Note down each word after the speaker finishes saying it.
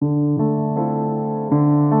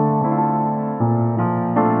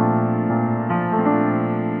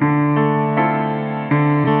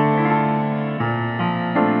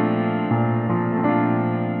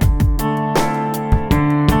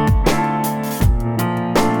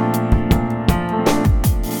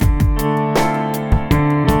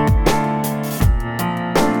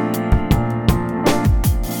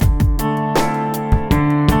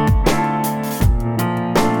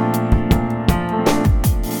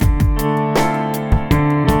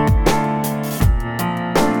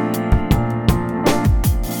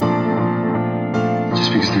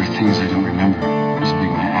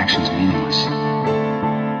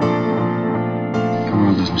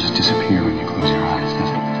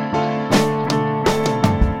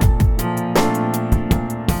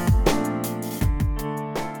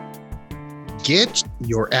Get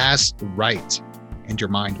your ass right, and your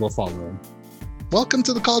mind will follow. Welcome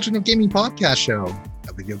to the Cauldron of Gaming podcast show,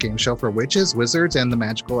 a video game show for witches, wizards, and the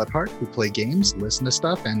magical at heart who play games, listen to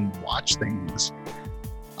stuff, and watch things.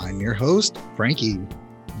 I'm your host, Frankie.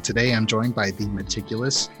 Today I'm joined by the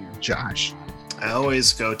meticulous Josh. I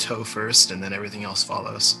always go toe first, and then everything else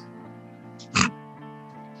follows.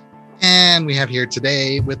 And we have here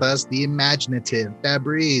today with us the imaginative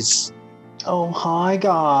Fabrice. Oh, hi,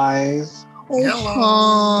 guys. Oh,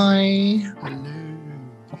 hi.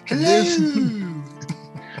 Hello.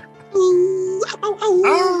 Ooh, ow, ow,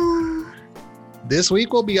 ow. This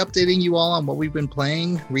week we'll be updating you all on what we've been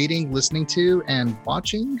playing, reading, listening to, and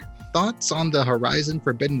watching. Thoughts on the Horizon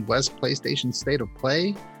Forbidden West PlayStation State of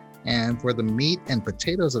Play. And for the meat and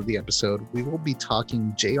potatoes of the episode, we will be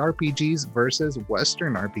talking JRPGs versus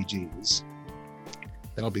Western RPGs.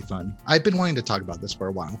 That'll be fun. I've been wanting to talk about this for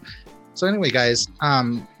a while. So anyway, guys,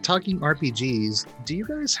 talking RPGs, do you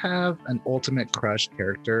guys have an ultimate crush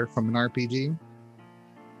character from an RPG?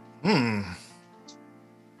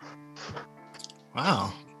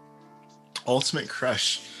 Wow. Ultimate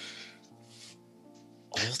crush.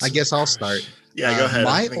 I guess I'll start. Yeah, go ahead.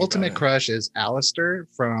 My ultimate crush is Alistair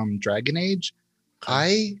from Dragon Age.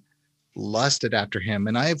 I lusted after him,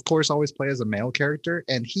 and I, of course, always play as a male character,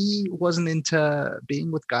 and he wasn't into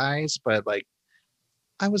being with guys, but like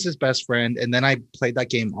I was his best friend, and then I played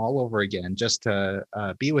that game all over again just to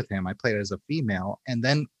be with him. I played as a female, and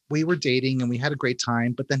then we were dating, and we had a great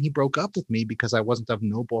time, but then he broke up with me because I wasn't of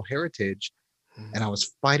noble heritage. And I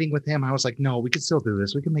was fighting with him. I was like, no, we can still do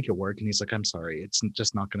this. We can make it work. And he's like, I'm sorry. It's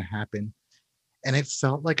just not going to happen. And it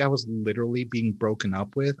felt like I was literally being broken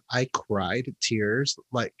up with. I cried tears,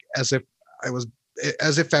 like as if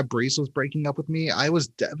Fabrice was breaking up with me. I was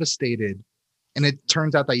devastated. And it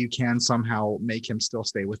turns out that you can somehow make him still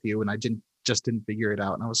stay with you. And I didn't figure it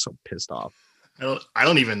out. And I was so pissed off. I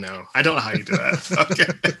don't even know. I don't know how you do that. Okay.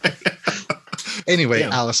 Anyway, yeah.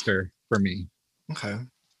 Alistair for me. Okay.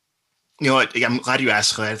 You know what? I'm glad you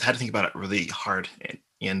asked. I had to think about it really hard.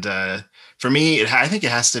 And for me, I think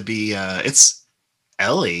it has to be, it's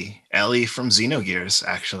Ellie from Xenogears,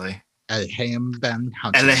 actually. Elhaim,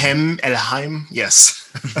 yes.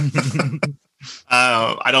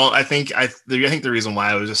 I think the reason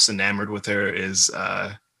why I was just enamored with her is,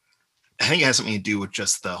 I think it has something to do with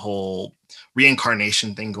just the whole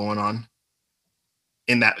reincarnation thing going on.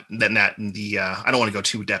 I don't want to go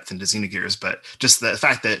too depth into Xenogears, but just the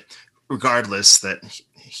fact that regardless that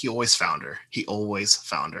he always found her.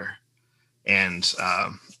 And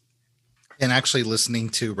actually listening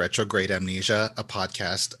to Retrograde Amnesia, a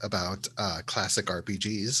podcast about classic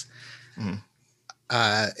RPGs,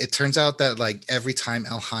 it turns out that like every time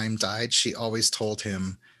Elhaim died, she always told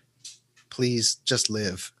him, please just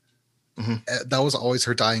live. That was always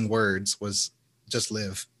her dying words, was just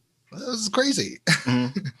live. That was crazy.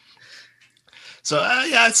 So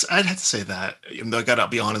I'd have to say that. Even though I gotta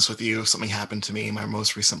be honest with you, something happened to me in my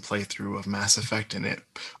most recent playthrough of Mass Effect, and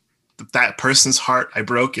that person's heart it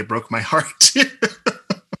broke my heart.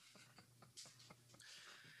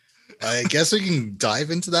 I guess we can dive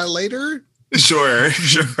into that later. Sure.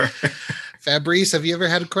 Fabrice, have you ever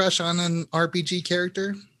had a crush on an RPG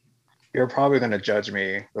character? You're probably going to judge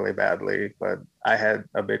me really badly, but I had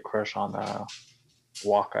a big crush on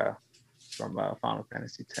Waka from Final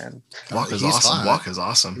Fantasy X. Waka's awesome. Waka's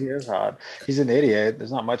awesome. He is hot. He's an idiot.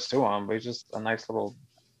 There's not much to him, but he's just a nice little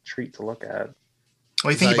treat to look at.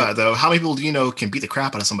 Well, you think about it, though. How many people do you know can beat the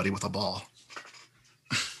crap out of somebody with a ball?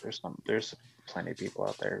 There's plenty of people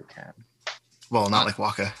out there who can. Well, not like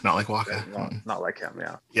Waka. Not like him,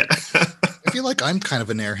 yeah. Yeah. I feel like I'm kind of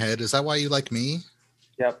an airhead. Is that why you like me?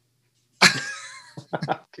 Yep.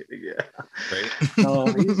 I'm kidding, yeah. Right.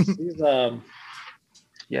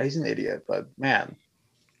 No, he's an idiot, but man,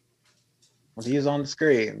 when he's on the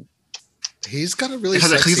screen, he's got a really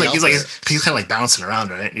he's kind of like bouncing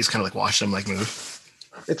around, right? And he's kind of like watching him like move.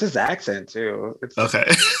 It's his accent too. Okay.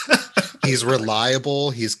 He's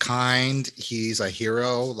reliable. He's kind. He's a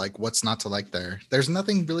hero. Like, what's not to like there? There's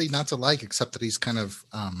nothing really not to like except that he's kind of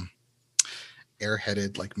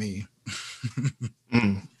airheaded like me.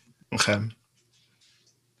 Okay.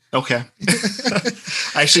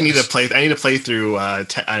 I actually need to play. I need to play through. I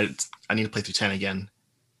need to play through 10 again.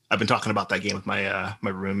 I've been talking about that game with my my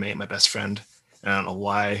roommate, my best friend. And I don't know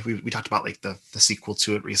why. We talked about like the sequel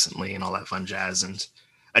to it recently and all that fun jazz. And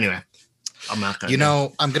anyway, I'm not gonna.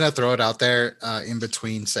 I'm gonna throw it out there in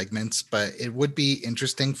between segments, but it would be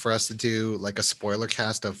interesting for us to do like a spoiler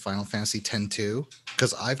cast of Final Fantasy X-2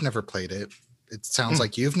 because I've never played it. It sounds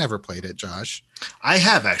like you've never played it, Josh. I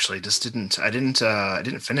have actually, just didn't. I didn't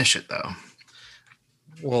finish it though.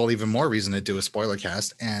 Well, even more reason to do a spoiler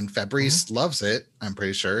cast. And Fabrice loves it, I'm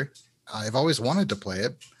pretty sure. I've always wanted to play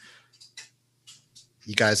it.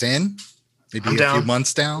 You guys in? Maybe I'm a down. few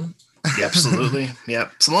months down? Yeah, absolutely.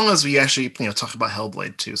 Yep. So long as we actually, talk about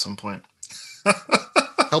Hellblade 2 at some point.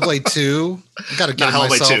 Hellblade 2. I gotta get Not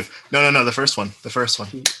Hellblade myself. 2. No, the first one. The first one.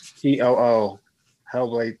 TOO.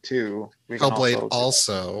 Hellblade 2. We can Hellblade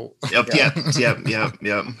also. also. Yep.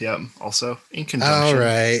 Also, in conjunction. All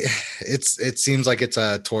right. It seems like it's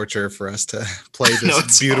a torture for us to play No, this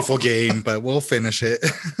it's beautiful all- game, but we'll finish it.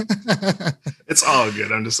 It's all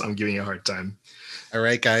good. I'm giving you a hard time. All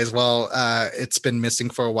right, guys. Well, it's been missing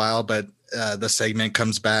for a while, but the segment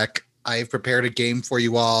comes back. I've prepared a game for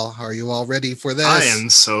you all. Are you all ready for this? I am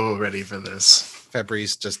so ready for this.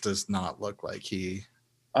 Fabrice just does not look like he.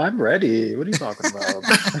 I'm ready. What are you talking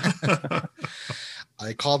about?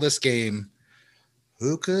 I call this game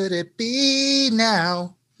Who Could It Be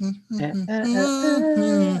Now? Who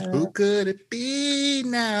could it be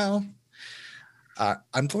now?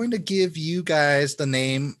 I'm going to give you guys the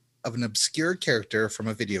name of an obscure character from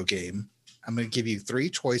a video game. I'm going to give you 3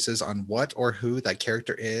 choices on what or who that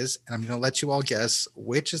character is, and I'm going to let you all guess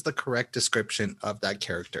which is the correct description of that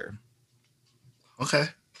character. Okay.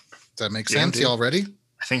 Does that make Yeah, sense? dude. Y'all ready?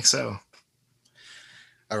 I think so.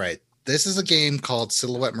 All right. This is a game called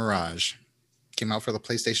Silhouette Mirage. Came out for the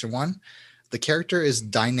PlayStation 1. The character is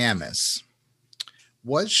Dynamis.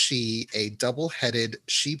 Was she a double-headed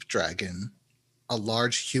sheep dragon, a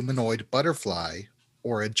large humanoid butterfly,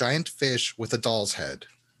 or a giant fish with a doll's head?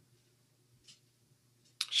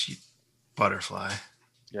 Butterfly.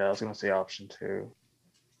 Yeah, I was gonna say option 2.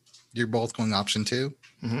 You're both going option 2?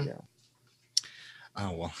 Mm-hmm. Yeah.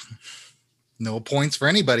 Oh, well. No points for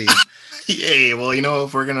anybody. Yay. Well,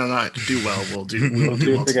 if we're gonna not do well, we'll do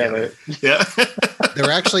Do well it together. Yeah. There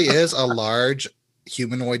actually is a large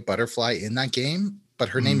humanoid butterfly in that game, but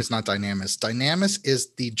her name is not Dynamis. Dynamis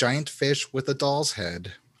is the giant fish with a doll's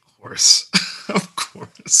head. Of course. Of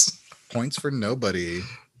course. Points for nobody.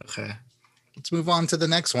 Okay. Let's move on to the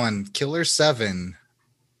next one. Killer 7.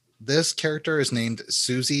 This character is named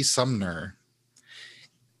Susie Sumner.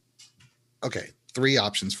 Okay, 3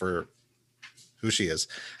 options for who she is.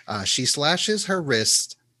 She slashes her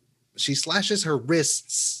wrists.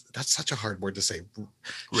 That's such a hard word to say. She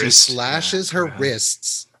Wrist, slashes yeah, her right.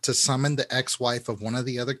 wrists to summon the ex-wife of one of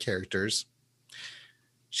the other characters.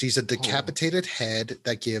 She's a decapitated head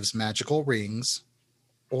that gives magical rings.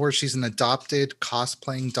 Or she's an adopted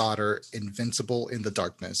cosplaying daughter, invincible in the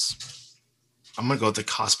darkness. I'm gonna go with the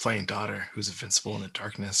cosplaying daughter who's invincible in the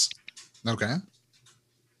darkness. Okay.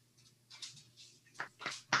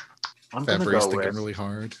 I'm gonna Fabrice go thinking with. really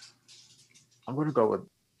hard. I'm gonna go with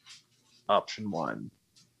option 1.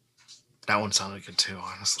 That one sounded good too,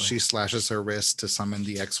 honestly. She slashes her wrist to summon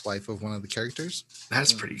the ex-wife of one of the characters.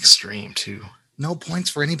 That's pretty extreme too. No points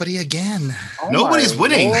for anybody again. Oh Nobody's my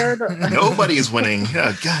winning. Lord. Nobody's winning.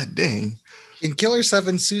 Yeah, god dang. In Killer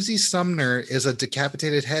 7, Susie Sumner is a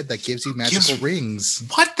decapitated head that gives you magical rings.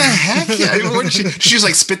 What the heck? Yeah, what did she just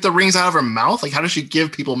like spit the rings out of her mouth? Like, how does she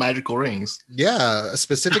give people magical rings? Yeah,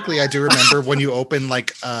 specifically, I do remember when you open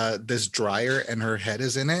like this dryer and her head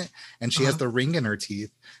is in it, and she has the ring in her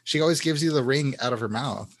teeth. She always gives you the ring out of her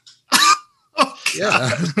mouth. Oh,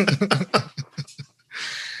 Yeah.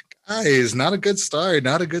 Guys, not a good start.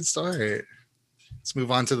 Not a good start. Let's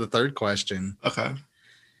move on to the third question. okay.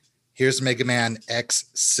 Here's Mega Man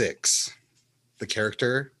X6. The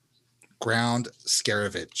character, Ground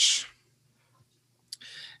Scaravich.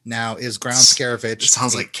 Now, is Ground Scaravich... It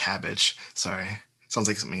sounds like cabbage. Sorry. It sounds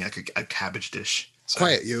like something like a cabbage dish.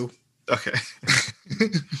 Sorry. Quiet, you. Okay.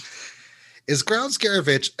 Is Ground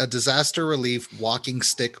Scaravich a disaster relief walking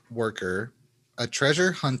stick worker, a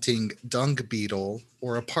treasure hunting dung beetle,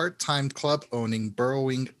 or a part-time club owning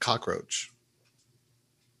burrowing cockroach?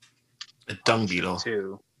 A dung beetle.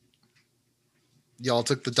 2. Y'all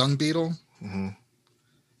took the dung beetle? Mm-hmm.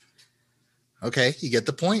 Okay, you get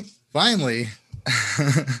the point. Finally.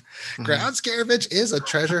 Ground Scaravich is a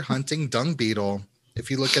treasure hunting dung beetle.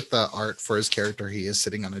 If you look at the art for his character, he is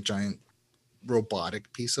sitting on a giant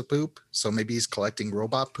robotic piece of poop. So maybe he's collecting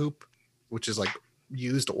robot poop, which is like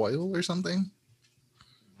used oil or something.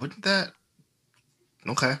 Wouldn't that?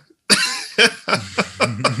 Okay.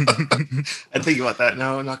 I'd think about that.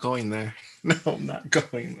 No, I'm not going there. No, I'm not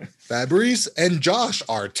going there. Fabrice and Josh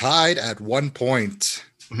are tied at 1 point.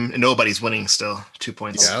 Mm-hmm. And nobody's winning still. 2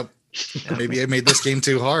 points. Yep. Maybe I made this game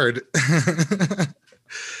too hard.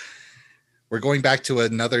 We're going back to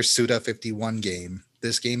another Suda 51 game.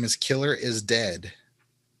 This game is Killer is Dead.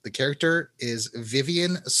 The character is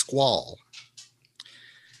Vivian Squall.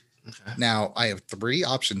 Okay. Now, I have 3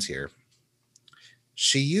 options here.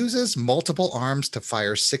 She uses multiple arms to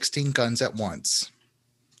fire 16 guns at once.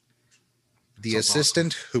 The Sounds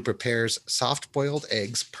assistant who prepares soft-boiled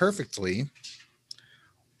eggs perfectly,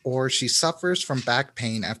 or she suffers from back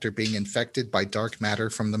pain after being infected by dark matter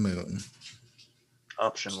from the moon.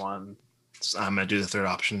 Option 1. So I'm gonna do the third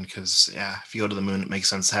option because if you go to the moon, it makes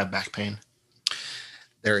sense to have back pain.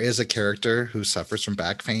 There is a character who suffers from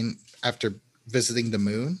back pain after visiting the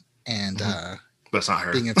moon and But it's not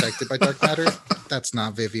her. being infected by dark matter. That's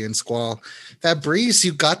not Vivian Squall. Fabrice,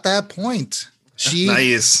 you got that point. She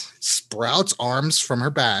Nice. sprouts arms from her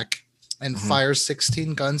back and fires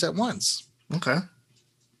 16 guns at once. Okay.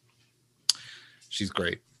 She's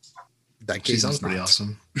great. That She game sounds is pretty not.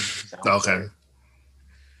 awesome. Sounds Okay. great.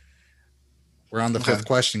 We're on the Okay. fifth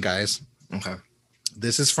question, guys. Okay.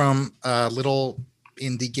 This is from a little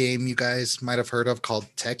indie game you guys might have heard of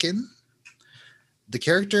called Tekken. The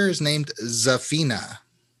character is named Zafina.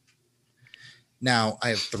 Now, I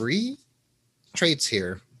have 3 traits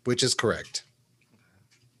here, which is correct.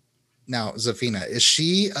 Now, Zafina, is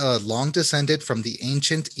she long descended from the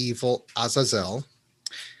ancient evil Azazel?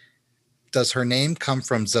 Does her name come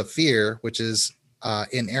from Zafir, which is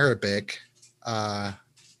in Arabic,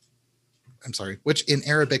 which in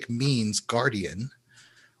Arabic means guardian?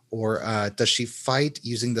 Or does she fight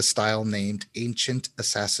using the style named Ancient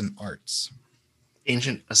Assassin Arts?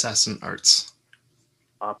 Ancient Assassin Arts.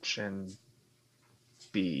 Option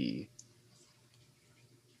B.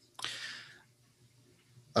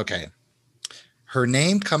 Okay. Her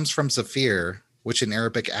name comes from Zafir, which in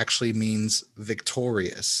Arabic actually means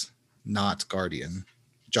victorious, not guardian.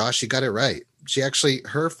 Josh, you got it right.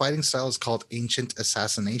 Her fighting style is called Ancient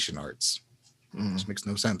Assassination Arts. Which makes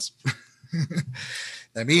no sense.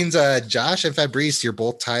 That means Josh and Fabrice, you're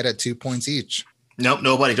both tied at 2 points each. Nope,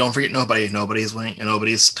 nobody. Don't forget nobody. Nobody's winning, and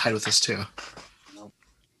nobody's tied with us too.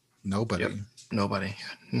 Nobody. Yep, nobody.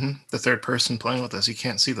 The third person playing with us. You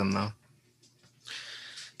can't see them though.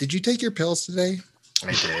 Did you take your pills today?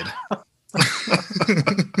 I did.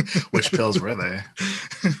 Which pills were they?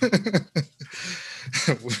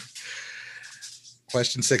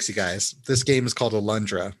 Question 6, you guys. This game is called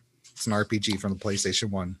Alundra. It's an RPG from the PlayStation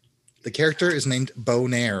 1. The character is named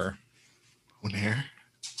Bonaire. Bonaire?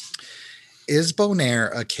 Is Bonaire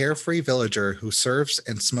a carefree villager who surfs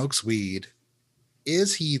and smokes weed?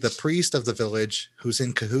 Is he the priest of the village who's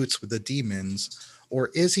in cahoots with the demons? Or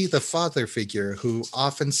is he the father figure who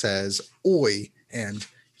often says, "Oi," and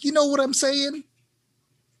 "You know what I'm saying?"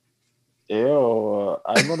 Ew.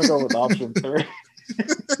 I'm going to go with option 3.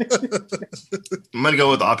 I'm gonna go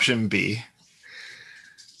with option B.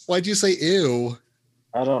 Why'd you say ew?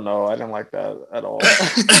 I don't know. I didn't like that at all.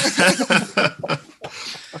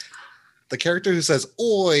 The character who says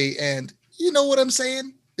 "Oi" and "You know what I'm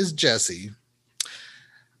saying?" is Jesse.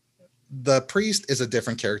 The priest is a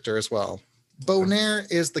different character as well. Bonaire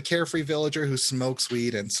is the carefree villager who smokes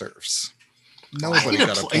weed and surfs. Nobody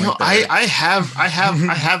got a point there. I have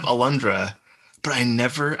Alundra, but I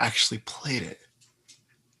never actually played it.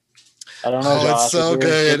 I don't know. Oh, Josh. it's so You're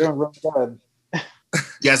good. doing real good.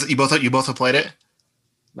 Yes, you both have played it.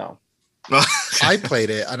 No. I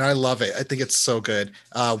played it and I love it. I think it's so good.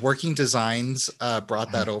 Working Designs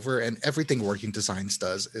brought that over, and everything Working Designs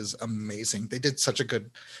does is amazing. They did such a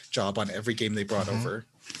good job on every game they brought over.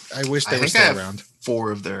 I wish they were still around.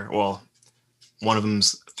 4 of their, well, one of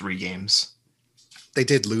them's 3 games. They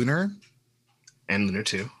did Lunar. And Lunar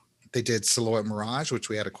 2. They did Silhouette Mirage, which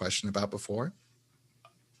we had a question about before.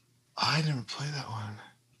 I never played that one.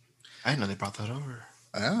 I didn't know they brought that over.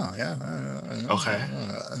 Oh, yeah.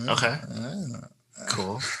 Okay.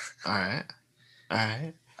 Cool. All right.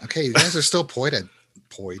 Okay, you guys are still poised.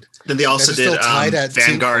 Then they also did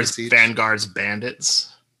Vanguard's Vanguard's Bandits.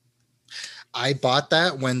 I bought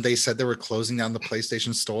that when they said they were closing down the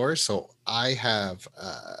PlayStation Store, so I have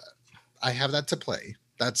that to play.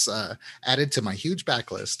 That's added to my huge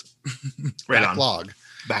backlist. Right Backlog.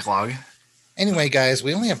 Backlog. Anyway, guys,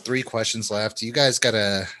 we only have 3 questions left. You guys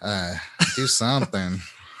gotta do something.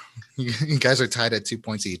 You guys are tied at 2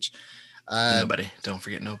 points each. Nobody. Don't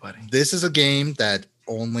forget nobody. This is a game that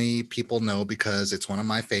only people know because it's one of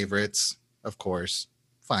my favorites, of course.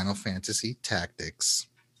 Final Fantasy Tactics.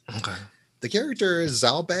 Okay. The character is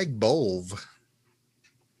Zalbag Bolv.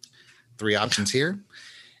 3 options here.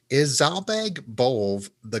 Is Zalbag Bolv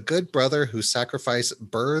the good brother who sacrificed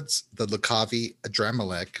birds the Lucavi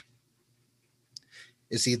Adramelech?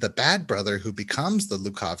 Is he the bad brother who becomes the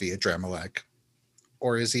Lucavi Adramelech?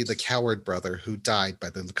 Or is he the coward brother who died by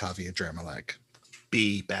the Lucavi Adramelech?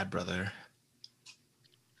 B, bad brother.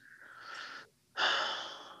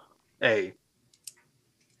 A.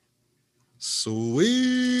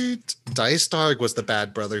 Sweet. Dystarg was the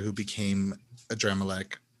bad brother who became a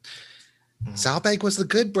Dramelech. Zalbag was the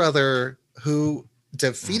good brother who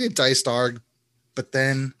defeated Dystarg, but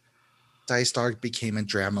then Dystarg became a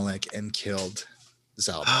Dramelech and killed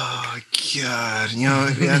Zalbag. Oh God! Yeah.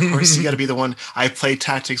 Of course, you got to be the one. I played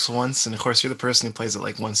Tactics once, and of course, you're the person who plays it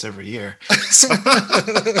like once every year. So.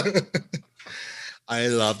 I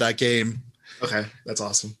love that game. Okay, that's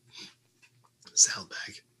awesome.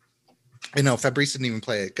 Zalbag. I know Fabrice didn't even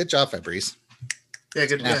play it. Good job, Fabrice. Yeah,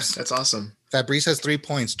 good. Yeah, that's awesome. Fabrice has 3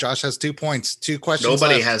 points. Josh has 2 points. 2 questions.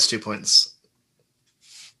 Nobody left. has 2 points.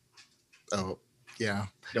 Oh, yeah.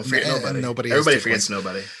 Don't forget nobody. Everybody forgets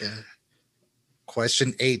nobody. Yeah.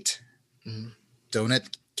 Question 8. Mm-hmm.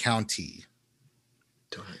 Donut County.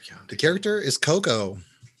 Donut County. The character is Coco.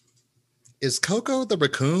 Is Coco the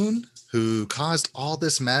raccoon who caused all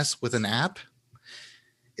this mess with an app?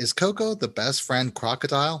 Is Coco the best friend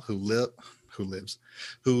crocodile who loves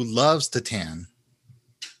to tan?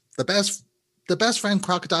 The best friend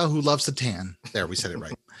crocodile who loves to tan. There, we said it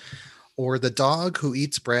right. Or the dog who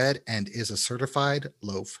eats bread and is a certified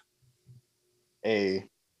loaf? A. I'm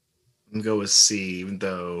gonna go with C, even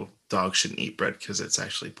though dogs shouldn't eat bread because it's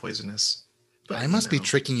actually poisonous. But I must be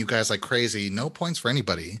tricking you guys like crazy. No points for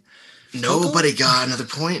anybody. Nobody got another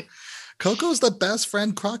point. Coco's the best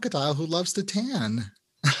friend crocodile who loves to tan.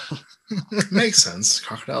 Makes sense.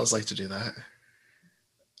 Crocodiles like to do that.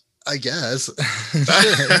 I guess.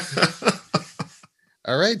 Sure.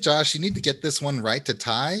 All right, Josh, you need to get this one right to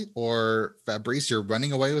tie, or Fabrice, you're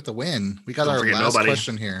running away with the win. We got our last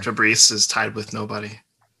question here. Fabrice is tied with nobody.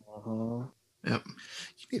 Uh-huh. Yep.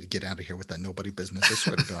 You need to get out of here with that nobody business. I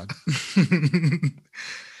swear to God.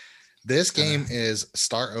 This game is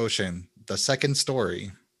Star Ocean, the second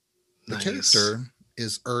story. The character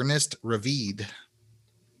is Ernest Ravid.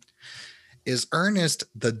 Is Ernest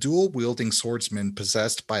the dual-wielding swordsman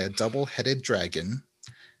possessed by a double-headed dragon,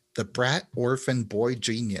 the brat orphan boy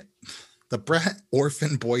genius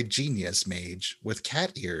mage with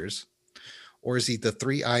cat ears, or is he the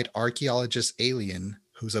three-eyed archaeologist alien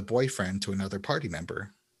who's a boyfriend to another party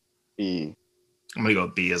member? B. I'm gonna go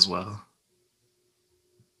B as well.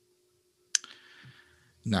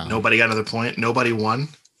 No. Nobody got another point? Nobody won?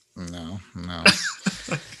 No.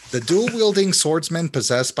 The dual-wielding swordsman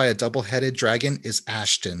possessed by a double-headed dragon is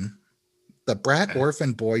Ashton. The brat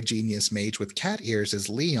orphan boy genius mage with cat ears is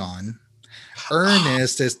Leon.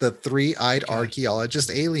 Ernest is the three-eyed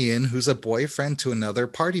archaeologist alien who's a boyfriend to another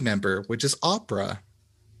party member, which is Opera.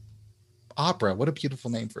 Opera, what a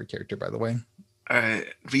beautiful name for a character, by the way. All right,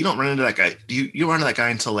 but you don't run into that guy. You run into that guy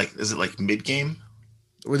until is it mid-game?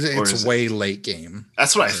 It's way late game.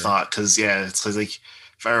 That's what I thought, because it's like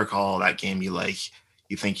if I recall that game, you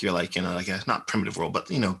think you're in a not primitive world,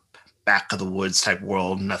 but back of the woods type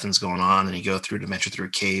world, nothing's going on, and you go through an adventure through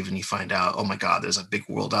a cave, and you find out, oh my God, there's a big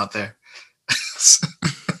world out there.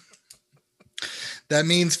 That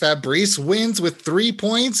means Fabrice wins with 3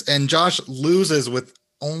 points, and Josh loses with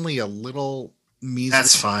only a little measly.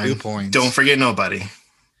 That's fine. 2 points. Don't forget nobody.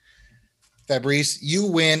 Fabrice, you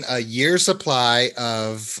win a year's supply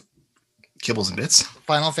of Kibbles and Bits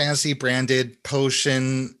Final Fantasy branded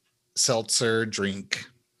potion seltzer drink.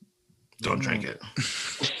 Don't drink it.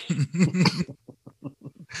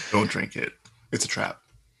 Don't drink it. It's a trap.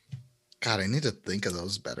 God, I need to think of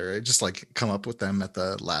those better. I just come up with them at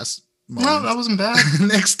the last moment. No, that wasn't bad.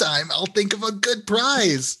 Next time, I'll think of a good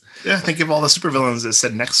prize. Yeah, think of all the supervillains that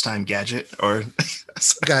said next time gadget or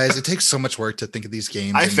guys, it takes so much work to think of these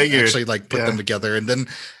games. I figured actually put them together, and then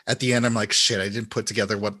at the end I'm like, shit, I didn't put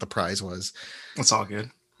together what the prize was. It's all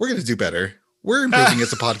good. We're gonna do better. We're improving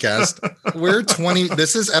as a podcast. We're 20.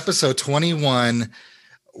 This is episode 21.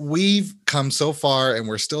 We've come so far, and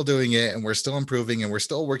we're still doing it, and we're still improving, and we're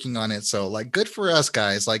still working on it. So good for us,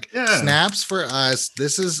 guys. Snaps for us.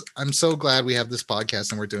 I'm so glad we have this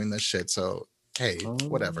podcast and we're doing this shit. So hey,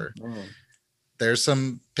 whatever. There's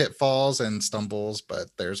some pitfalls and stumbles,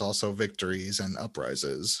 but there's also victories and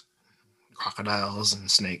uprises. Crocodiles and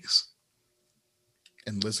snakes.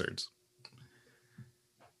 And lizards.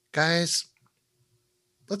 Guys,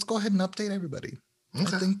 let's go ahead and update everybody.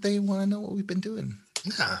 Okay. I think they want to know what we've been doing.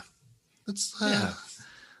 Yeah. Let's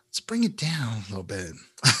bring it down a little bit.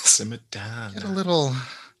 Sim it down. Get a little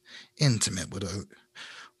intimate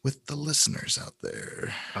with the listeners out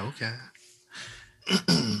there. Okay.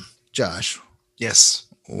 Josh. Yes.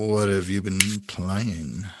 What have you been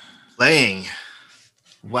playing?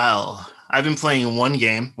 Well, I've been playing one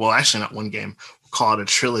game. Well, actually not one game. We'll call it a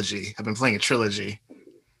trilogy. I've been playing a trilogy.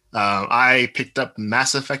 I picked up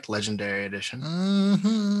Mass Effect Legendary Edition. Mm-hmm.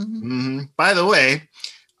 Mm-hmm. By the way,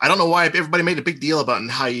 I don't know why everybody made a big deal about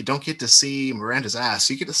how you don't get to see Miranda's ass.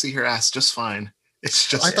 You get to see her ass just fine. It's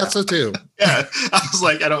just I thought so too. Yeah, I was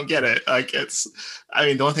like, I don't get it. Like I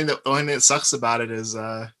mean, the only thing that sucks about it is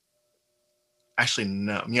actually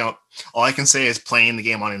no. All I can say is playing the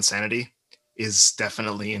game on Insanity is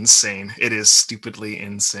definitely insane. It is stupidly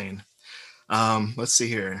insane. Let's see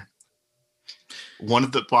here. One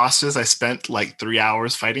of the bosses I spent like 3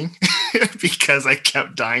 hours fighting because I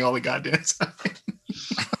kept dying all the goddamn time.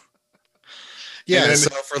 Yeah, then, so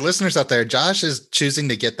for listeners out there, Josh is choosing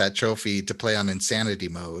to get that trophy to play on Insanity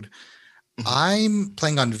mode. Mm-hmm. I'm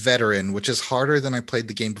playing on Veteran, which is harder than I played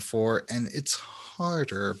the game before, and it's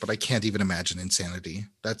harder, but I can't even imagine Insanity.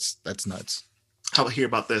 That's nuts. How about hear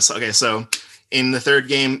about this? Okay, so in the third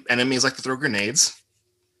game, enemies like to throw grenades,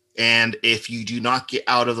 and if you do not get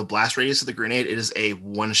out of the blast radius of the grenade, it is a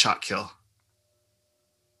one-shot kill.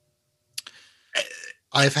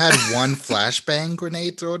 I've had one flashbang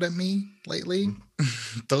grenade thrown at me lately.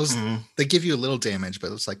 Those they give you a little damage,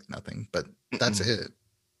 but it's like nothing. But that's it.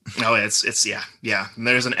 No, it's yeah. And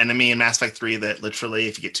there's an enemy in Mass Effect 3 that literally,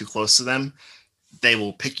 if you get too close to them, they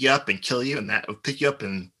will pick you up and kill you, and that will pick you up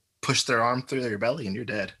and push their arm through your belly, and you're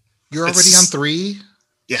dead. You're already on 3?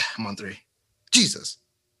 Yeah, I'm on 3. Jesus.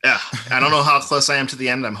 Yeah, I don't know how close I am to the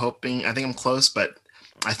end. I think I'm close, but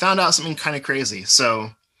I found out something kind of crazy. So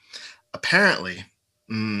apparently,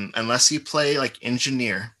 unless you play like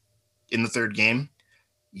Engineer in the third game,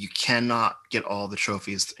 you cannot get all the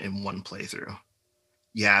trophies in one playthrough.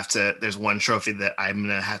 You have to. There's one trophy that I'm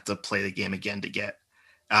gonna have to play the game again to get.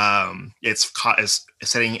 It's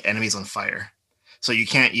setting enemies on fire, so you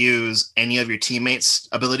can't use any of your teammates'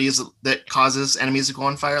 abilities that causes enemies to go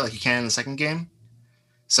on fire like you can in the second game.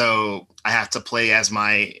 So I have to play as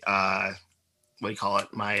my my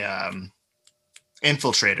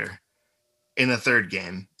infiltrator in the third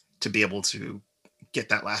game to be able to get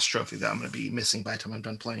that last trophy that I'm going to be missing by the time I'm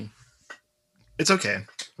done playing. It's okay.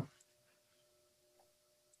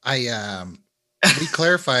 We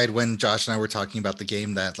clarified when Josh and I were talking about the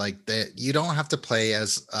game that you don't have to play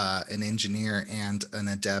as an engineer and an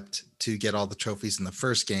adept to get all the trophies in the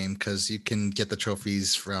first game, because you can get the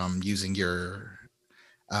trophies from using your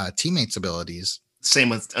teammates' abilities. Same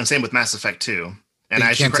with Mass Effect 2. And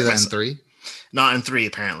I can't do that in 3? Not in 3,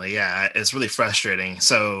 apparently. Yeah, it's really frustrating.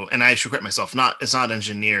 So, and I should correct myself. It's not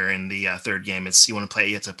engineer in the third game. It's you have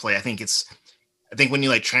to play. I think when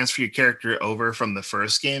you transfer your character over from the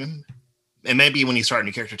first game, and maybe when you start a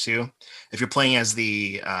new character too, if you're playing as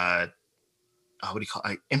the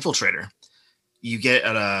infiltrator, you get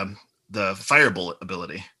the firebolt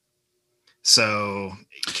ability. So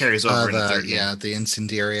it carries over in the third game. Yeah, the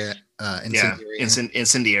incendiary.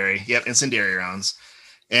 Incendiary. Yep, incendiary rounds.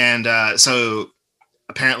 And so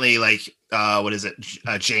apparently,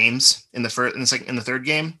 James in the third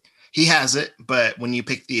game, he has it, but when you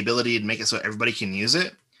pick the ability to make it so everybody can use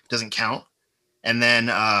it, doesn't count. And then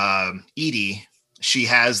Edie, she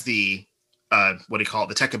has the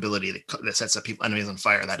the tech ability that sets up enemies on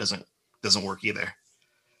fire. That doesn't work either.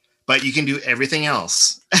 But you can do everything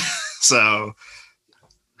else. So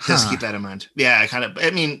just keep that in mind. Yeah,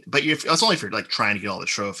 but it's only for trying to get all the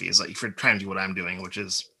trophies. Like if you're trying to do what I'm doing, which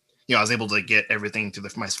is, I was able to get everything through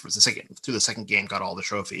the second game, got all the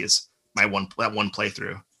trophies. That one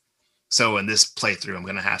playthrough. So in this playthrough, I'm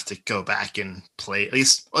gonna have to go back and play at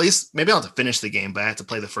least maybe I'll have to finish the game, but I have to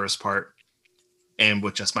play the first part, and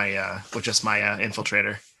with just my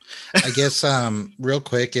infiltrator. I guess real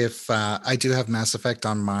quick, if I do have Mass Effect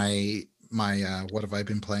on my what have I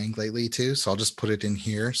been playing lately too, so I'll just put it in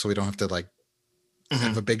here so we don't have to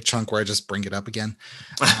have a big chunk where I just bring it up again.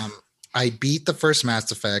 I beat the first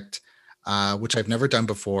Mass Effect, which I've never done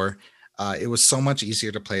before. It was so much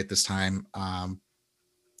easier to play at this time.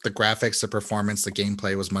 The graphics, the performance, the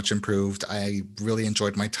gameplay was much improved. I really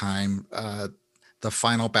enjoyed my time. The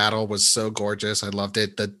final battle was so gorgeous. I loved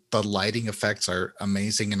it. The lighting effects are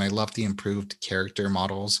amazing, and I love the improved character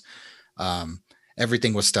models.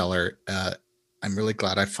 Everything was stellar. I'm really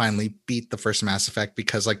glad I finally beat the first Mass Effect,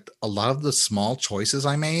 because a lot of the small choices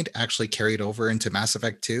I made actually carried over into Mass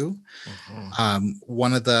Effect 2.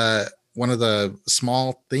 One of the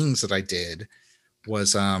small things that I did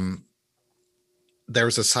was there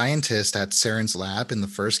was a scientist at Saren's lab in the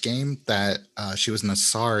first game that she was an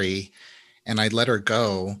Asari, and I let her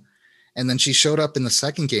go. And then she showed up in the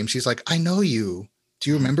second game. She's like, "I know you. Do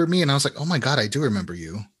you remember me?" And I was like, "Oh my God, I do remember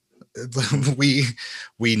you. we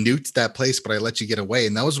nuked that place, but I let you get away."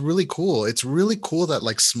 And that was really cool. It's really cool that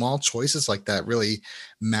small choices like that really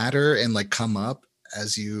matter and come up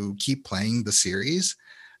as you keep playing the series.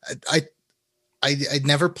 I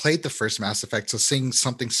never played the first Mass Effect, so seeing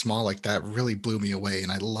something small like that really blew me away,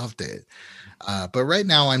 and I loved it. But right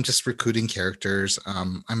now, I'm just recruiting characters.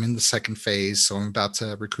 I'm in the second phase, so I'm about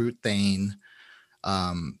to recruit Thane,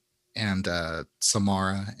 um, and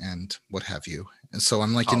Samara, and what have you. And so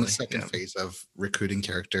I'm like in the Holly, second yeah. phase of recruiting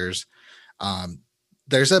characters. Um,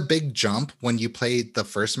 there's a big jump when you play the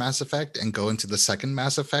first Mass Effect and go into the second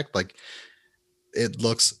Mass Effect. Like, it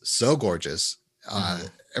looks so gorgeous. Mhm.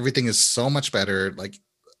 Everything is so much better. Like,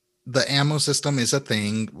 the ammo system is a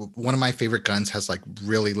thing. One of my favorite guns has like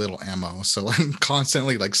really little ammo, so I'm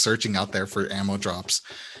constantly like searching out there for ammo drops.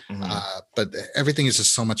 Mhm. But everything is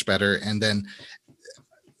just so much better. And then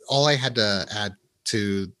all I had to add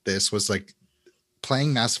to this was like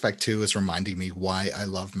playing Mass Effect 2 is reminding me why I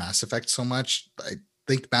love Mass Effect so much. I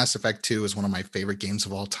think Mass Effect 2 is one of my favorite games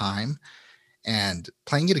of all time. And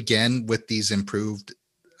playing it again with these improved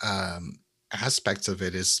um, aspects of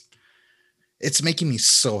it is it's making me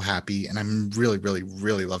so happy, and I'm really, really,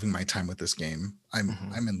 really loving my time with this game. I'm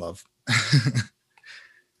Mhm. I'm in love.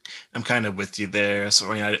 I'm kind of with you there.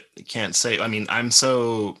 So I can't say. I mean, I'm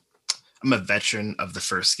a veteran of the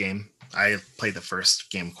first game. I played the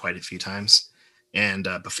first game quite a few times, and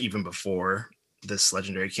even before this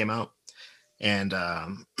Legendary came out. And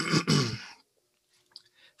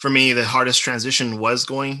for me, the hardest transition was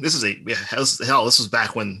going. This is hell. This was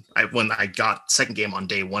back when I got second game on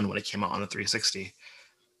day one when it came out on the 360.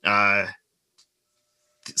 Uh,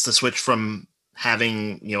 it's the switch from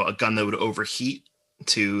having a gun that would overheat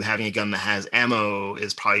to having a gun that has ammo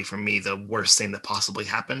is probably for me the worst thing that possibly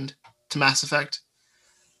happened to Mass Effect.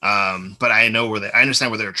 But I understand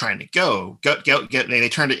where they're trying to go. They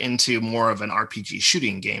turned it into more of an RPG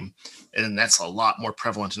shooting game, and that's a lot more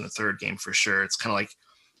prevalent in the third game for sure. It's kind of like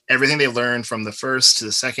everything they learned from the first to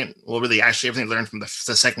the second. Well, really, actually, everything they learned from the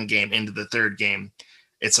second game into the third game.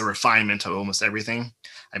 It's a refinement of almost everything.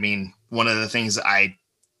 I mean, one of the things that I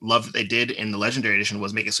love that they did in the Legendary Edition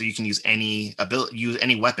was make it so you can use any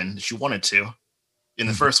weapon that you wanted to. In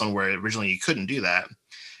the Mhm. first one, where originally you couldn't do that,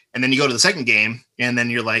 and then you go to the second game, and then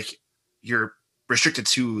you're restricted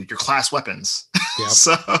to your class weapons. Yep.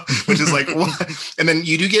 So, which is like what? And then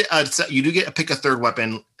you do get a pick a third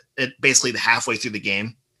weapon at basically the halfway through the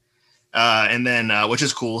game, and then which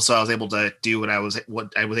is cool. So I was able to do what I was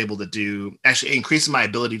able to do. Actually, it increased my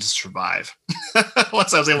ability to survive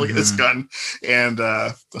once I was able to get this Mhm. gun and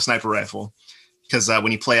a sniper rifle. Because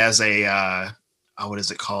when you play as a what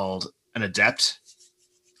is it called, an adept,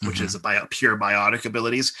 which Mhm. is pure biotic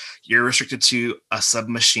abilities, you're restricted to a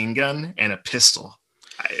submachine gun and a pistol.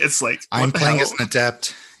 It's like, I'm what the playing as hell? an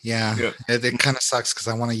adept. Yeah, Yeah. it kind of sucks because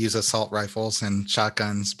I want to use assault rifles and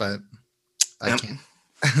shotguns, but I Yep. can't.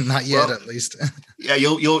 Not yet, Well, at least. yeah,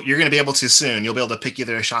 you're going to be able to soon. You'll be able to pick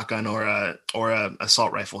either a shotgun or a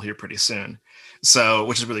assault rifle here pretty soon. So,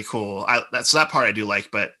 which is really cool. That's that part I do like.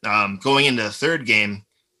 But going into the third game,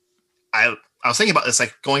 I was thinking about this,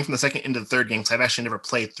 like going from the second into the third game, because I've actually never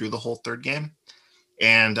played through the whole third game.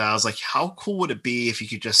 And I was like, how cool would it be if you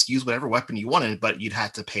could just use whatever weapon you wanted, but you'd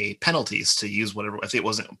have to pay penalties to use whatever if it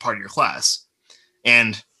wasn't part of your class.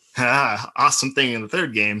 And awesome thing in the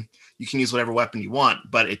third game, you can use whatever weapon you want,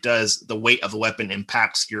 but the weight of the weapon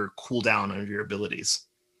impacts your cooldown of your abilities.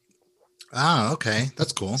 Ah, okay,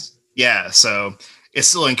 that's cool. Yeah, so it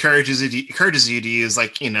still encourages you to use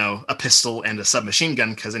a pistol and a submachine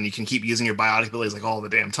gun, because then you can keep using your biotic abilities like all the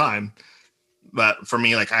damn time. But for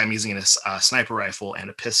me, like I'm using a sniper rifle and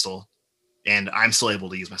a pistol, and I'm still able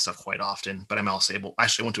to use my stuff quite often. But I'm also able.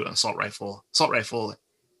 Actually, I went to an assault rifle,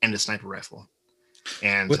 and a sniper rifle.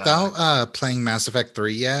 And Without playing Mass Effect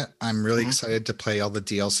 3 yet, I'm really mhm. excited to play all the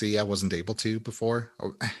DLC. I wasn't able to before.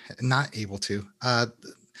 Or, not able to.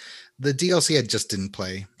 The DLC I just didn't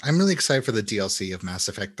play. I'm really excited for the DLC of Mass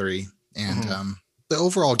Effect 3 and Mhm. the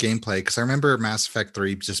overall gameplay, because I remember Mass Effect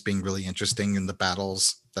 3 just being really interesting in the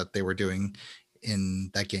battles that they were doing in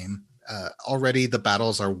that game. Already the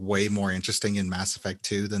battles are way more interesting in Mass Effect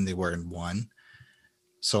 2 than they were in 1.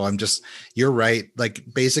 So you're right. Like,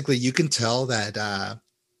 basically you can tell that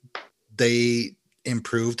they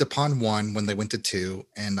improved upon 1 when they went to 2,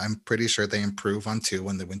 and I'm pretty sure they improve on 2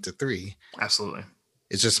 when they went to 3. Absolutely.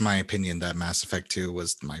 It's just my opinion that Mass Effect 2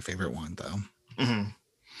 was my favorite one, though. Hmm. And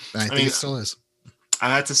I I think mean, it still is. I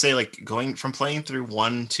have to say, like going from playing through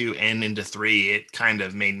 1, 2, and into 3, it kind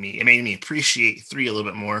of made me appreciate 3 a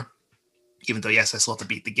little bit more. Even though, yes, I still have to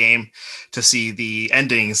beat the game to see the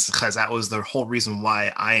endings, because that was the whole reason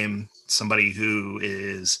why I am somebody who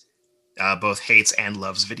is both hates and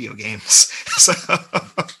loves video games. So,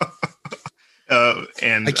 I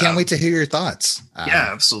and can't wait to hear your thoughts. yeah,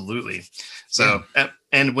 absolutely. Yeah. So,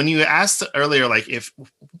 and when you asked earlier, like if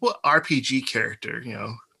what RPG character,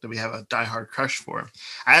 that we have a diehard crush for?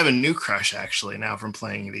 I have a new crush actually now from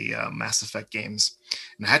playing the Mass Effect games,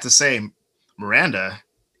 and I have to say, Miranda,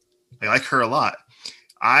 I like her a lot.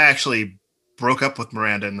 I actually broke up with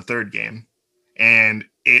Miranda in the third game, and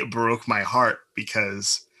it broke my heart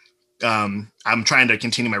because I'm trying to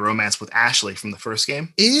continue my romance with Ashley from the first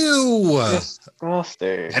game. Ew.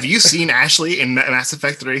 Disgusting. Have you seen Ashley in Mass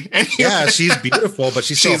Effect 3? Yeah, she's beautiful, but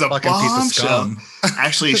she's still a fucking piece of scum.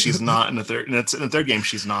 Actually, she's not in the third. In the third game,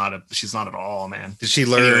 she's not at all, man. Did she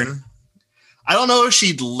learn? Anyway, I don't know if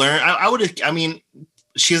she'd learn. I would. I mean,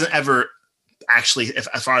 she hasn't ever actually.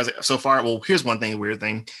 Well, here's one thing. Weird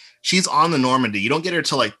thing. She's on the Normandy. You don't get her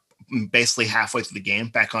till like basically halfway through the game,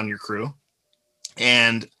 back on your crew,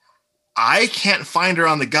 and I can't find her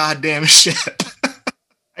on the goddamn ship.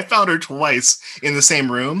 I found her twice in the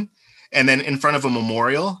same room and then in front of a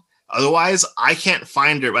memorial. Otherwise, I can't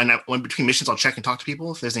find her. And when between missions, I'll check and talk to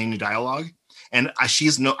people if there's any new dialogue. And I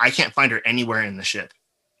can't find her anywhere in the ship.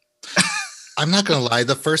 I'm not going to lie.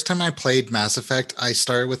 The first time I played Mass Effect, I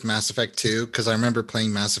started with Mass Effect 2 because I remember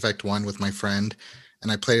playing Mass Effect 1 with my friend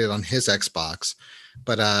and I played it on his Xbox.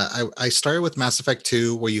 But I started with Mass Effect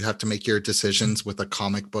 2, where you have to make your decisions with a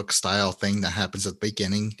comic book style thing that happens at the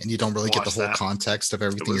beginning, and you don't really get the whole context of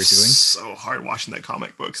everything you're doing. So hard watching that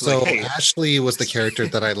comic book. So Ashley was the character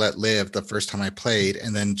that I let live the first time I played,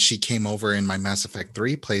 and then she came over in my Mass Effect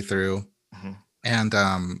 3 playthrough, and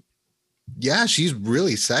yeah, she's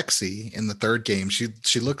really sexy in the third game.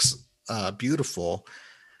 She looks beautiful.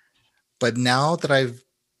 But now that I've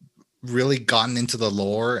really gotten into the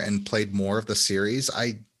lore and played more of the series,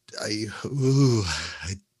 I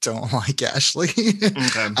don't like Ashley.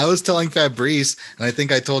 Okay. I was telling Fabrice, and I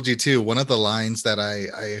think I told you too, one of the lines that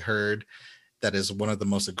I heard that is one of the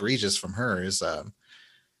most egregious from her is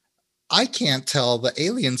I can't tell the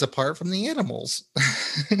aliens apart from the animals,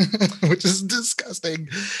 which is disgusting.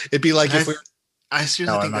 It'd be like if we I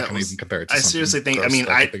seriously think I'm not going to even compare it to I seriously think. I mean,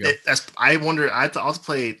 I wonder. I've one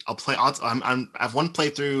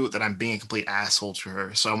playthrough that I'm being a complete asshole to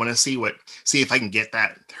her. So I want to see if I can get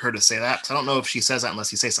her to say that. Because I don't know if she says that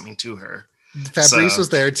unless you say something to her. Fabrice was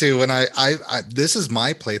there too, and I this is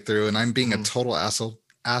my playthrough, and I'm being a total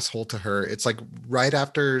asshole to her. It's like right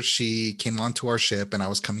after she came onto our ship, and I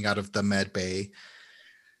was coming out of the med bay.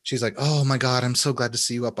 She's like, "Oh my God, I'm so glad to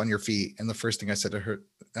see you up on your feet." And the first thing I said to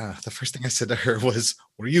her was,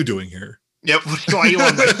 "What are you doing here?" Yep. Why are you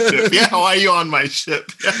on my ship? Yeah. Why are you on my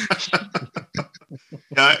ship?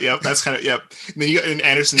 Yeah. Yep. That's kind of, yep. And then and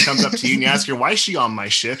Anderson comes up to you and you ask her, "Why is she on my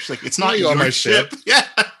ship?" She's like, "It's not you on my ship." Yeah.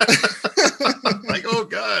 Like, oh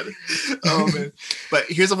God. Oh man. But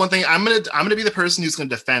here's the one thing. I'm gonna be the person who's gonna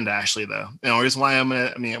defend Ashley though. Here's why I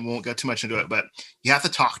won't go too much into it, but you have to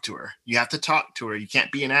talk to her. You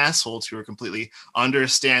can't be an asshole to her completely.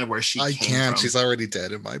 Understand where she came from. She's already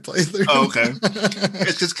dead in my playthrough. Oh, okay.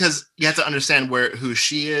 It's just because you have to understand who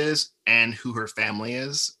she is and who her family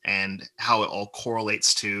is and how it all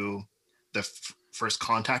correlates to the first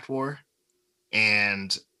contact war.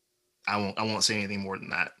 And I won't say anything more than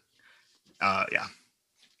that. Yeah.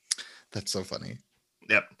 That's so funny.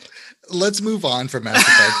 Yep. Let's move on from Mass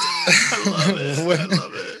Effect. I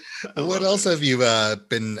love it. What else have you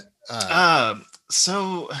been?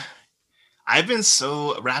 So I've been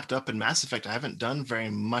so wrapped up in Mass Effect, I haven't done very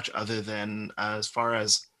much other than as far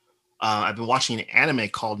as I've been watching an anime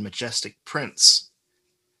called Majestic Prince,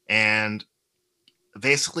 and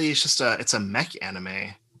basically it's a mech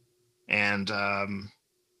anime, and I'm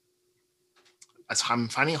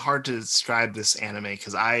finding it hard to describe this anime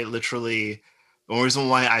because the only reason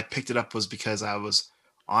why I picked it up was because I was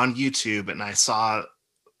on YouTube and I saw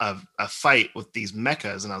a fight with these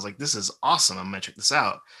mechas and I was like, this is awesome. I'm going to check this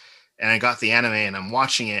out. And I got the anime and I'm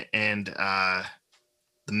watching it and the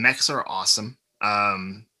mechs are awesome.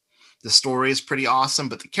 The story is pretty awesome,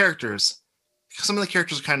 but some of the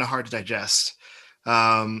characters are kind of hard to digest.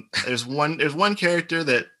 There's one character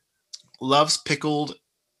that loves pickled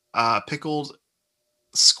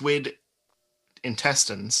squid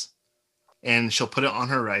intestines, and she'll put it on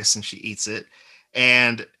her rice and she eats it.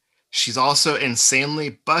 And she's also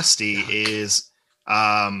insanely busty, is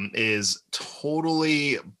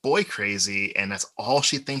totally boy crazy, and that's all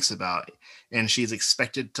she thinks about. And she's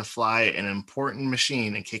expected to fly an important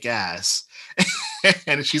machine and kick ass.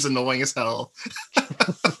 And she's annoying as hell.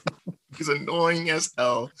 She's annoying as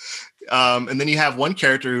hell. And then you have one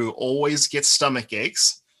character who always gets stomach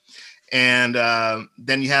aches. And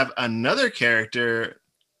then you have another character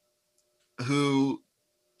who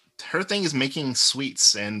her thing is making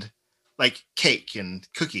sweets and like cake and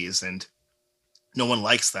cookies. And no one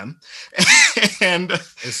likes them. And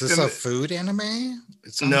Is this a food anime?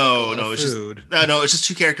 It sounds no, like no, it's food. just no, it's just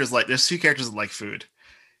two characters like there's two characters that like food.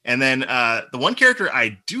 And then the one character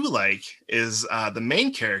I do like is the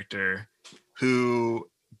main character who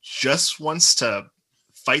just wants to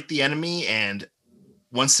fight the enemy and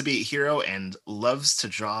wants to be a hero and loves to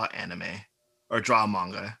draw anime or draw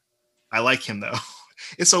manga. I like him though.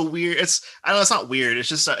 It's so weird. I don't know. It's not weird. It's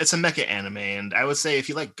just it's a mecha anime, and I would say if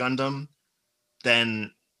you like Gundam,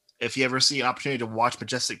 then if you ever see an opportunity to watch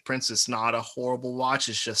Majestic Prince, it's not a horrible watch.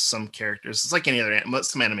 It's just some characters. It's like any other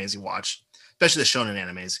some animes you watch, especially the shonen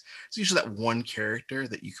animes. It's usually that one character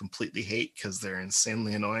that you completely hate because they're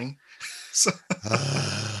insanely annoying. So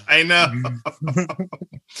I know.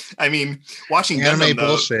 I mean, watching Anime Gundam though,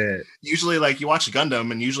 bullshit. usually like you watch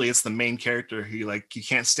Gundam and usually it's the main character who like you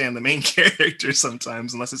can't stand the main character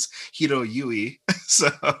sometimes unless it's Hiro Yui. So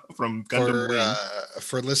from Gundam Wing.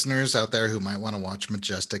 For listeners out there who might want to watch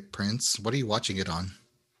Majestic Prince, what are you watching it on?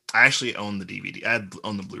 I actually own the DVD. I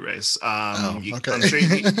own the Blu-rays. Okay.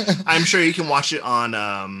 I'm sure you can watch it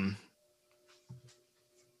on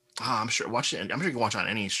I'm sure you can watch it on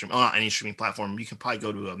any stream. Not any streaming platform. You can probably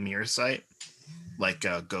go to a mirror site like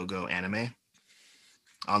GoGo Anime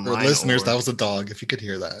online. For listeners, that was a dog. If you could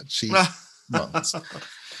hear that, she moans.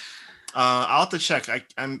 I'll have to check.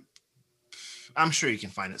 I'm sure you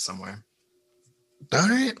can find it somewhere. All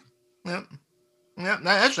right. Yep.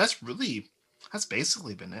 Yeah. That's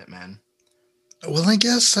basically been it, man. Well, I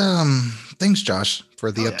guess thanks, Josh,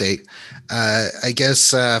 for the update. Yeah. I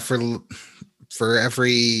guess for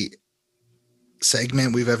every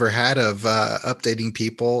segment we've ever had of updating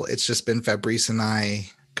people, it's just been Fabrice and I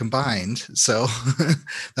combined. So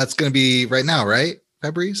that's going to be right now, right,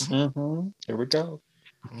 Fabrice? Mm-hmm. Here we go.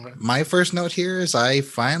 My first note here is I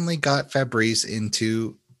finally got Fabrice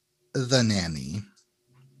into The Nanny.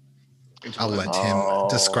 I'll let him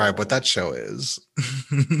describe what that show is.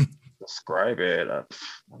 Describe it. I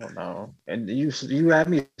don't know. And you had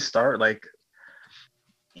me start like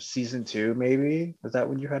season 2, maybe. Is that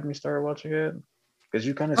when you had me start watching it? Because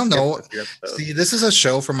you kind of See, this is a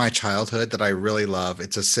show from my childhood that I really love.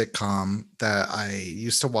 It's a sitcom that I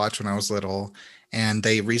used to watch when I was little, and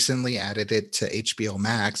they recently added it to HBO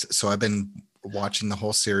Max. So I've been watching the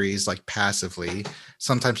whole series like passively.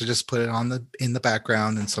 Sometimes I just put it on in the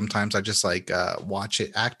background, and sometimes I just like watch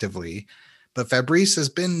it actively. But Fabrice has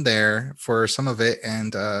been there for some of it,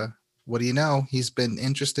 and what do you know? He's been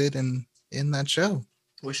interested in that show.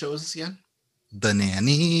 What show is this again? The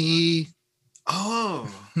Nanny. Oh,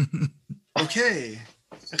 okay.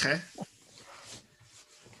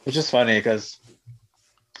 It's just funny because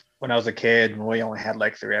when I was a kid, we only had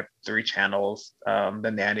like three channels.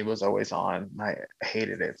 The Nanny was always on. I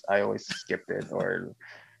hated it. I always skipped it or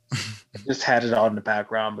just had it on in the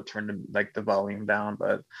background, but turned the volume down.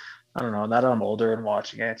 But I don't know. Now that I'm older and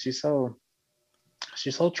watching it, she's so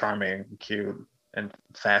charming, and cute, and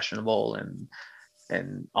fashionable,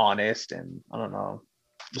 and honest, and I don't know.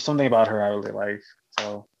 There's something about her I really like.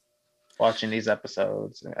 So watching these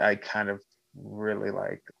episodes, I kind of really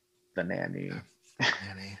like The Nanny.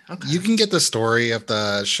 Okay. You can get the story of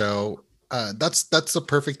the show. That's the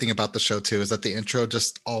perfect thing about the show too, is that the intro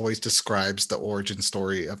just always describes the origin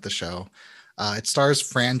story of the show. It stars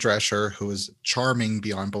Fran Drescher, who is charming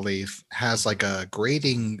beyond belief, has like a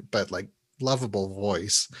grating but like lovable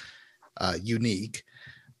voice, unique.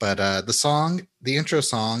 But the intro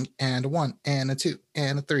song, and a 1 and a 2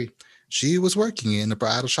 and a 3. She was working in a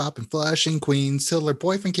bridal shop in Flushing, Queens, till her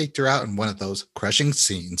boyfriend kicked her out in one of those crushing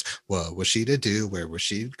scenes. What was she to do? Where was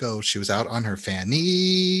she to go? She was out on her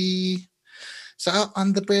fanny. So out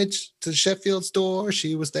on the bridge to Sheffield's door,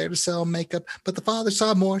 she was there to sell makeup, but the father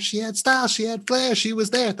saw more. She had style, she had flair, she was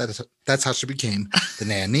there. That's how she became the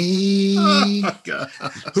nanny. Oh, God.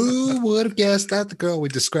 Who would have guessed that the girl we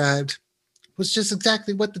described was just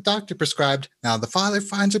exactly what the doctor prescribed? Now the father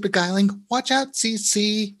finds her beguiling. Watch out,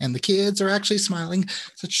 CC. And the kids are actually smiling.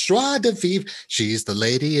 Such joie de vivre. She's the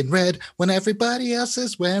lady in red when everybody else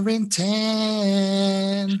is wearing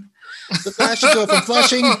tan. The flashy girl from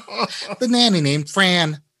Flushing, the nanny named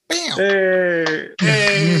Fran. Bam!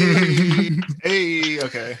 Hey,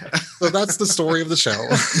 okay. So that's the story of the show.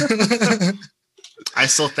 I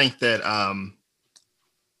still think that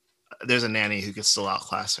there's a nanny who could still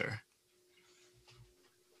outclass her.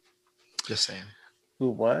 Just saying. Who,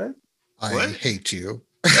 what? I hate you.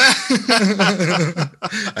 I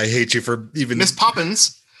hate you for even... Miss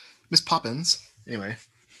Poppins. Anyway.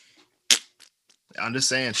 I'm just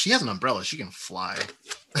saying, she has an umbrella. She can fly.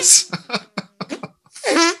 That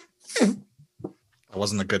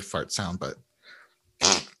wasn't a good fart sound, but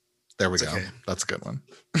There we It's go. okay. That's a good one.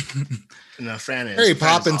 No, Fran is. Mary Fran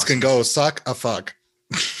is Poppins can awesome. go suck a fuck.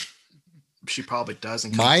 She probably does.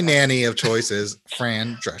 And My nanny of choice is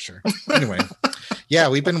Fran Drescher. Anyway, yeah,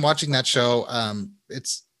 we've been watching that show.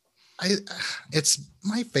 It's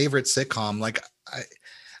my favorite sitcom. Like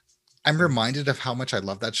I'm reminded of how much I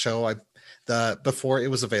love that show. Before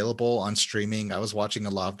it was available on streaming, I was watching a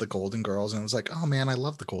lot of the Golden Girls, and I was like, oh man, I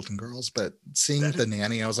love the Golden Girls. But seeing The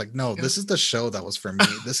Nanny, I was like, no, this is the show that was for me.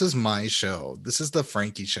 This is my show. This is the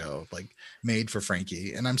Frankie show, like made for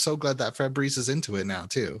Frankie. And I'm so glad that Fabrice is into it now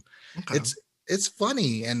too. Okay. It's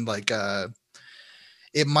funny, and like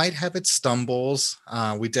it might have its stumbles.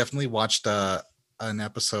 We definitely watched an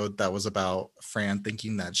episode that was about Fran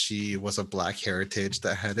thinking that she was a Black heritage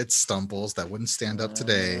that had its stumbles that wouldn't stand up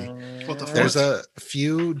today. What the fuck? There's a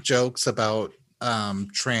few jokes about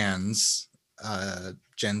trans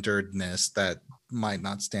genderedness that might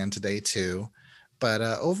not stand today too. But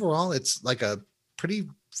overall, it's like a pretty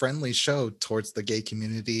friendly show towards the gay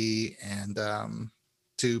community and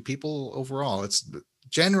to people overall. It's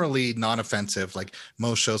generally non-offensive. Like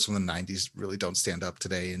most shows from the 90s really don't stand up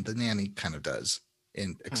today, and The Nanny kind of does,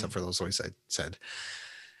 except for those voices I said.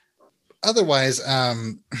 Otherwise,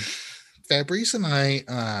 Fabrice and I,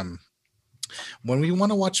 when we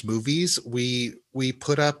want to watch movies, we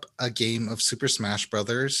put up a game of Super Smash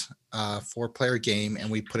Brothers, 4-player game,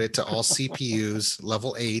 and we put it to all CPUs,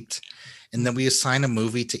 level 8, and then we assign a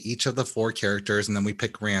movie to each of the 4 characters, and then we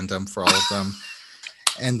pick random for all of them.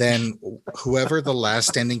 And then whoever the last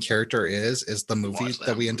standing character is the movie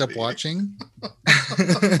that we end up watching.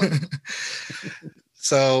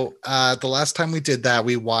 So the last time we did that,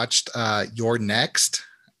 we watched You're Next.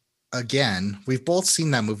 Again, we've both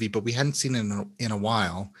seen that movie, but we hadn't seen it in a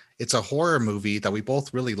while. It's a horror movie that we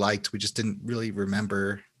both really liked. We just didn't really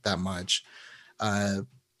remember that much.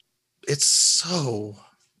 It's so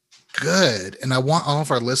good, and I want all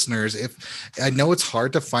of our listeners, if I know it's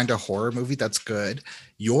hard to find a horror movie that's good,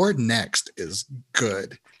 Your Next is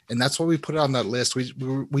good, and that's why we put it on that list. We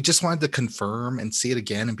just wanted to confirm and see it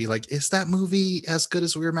again and be like, is that movie as good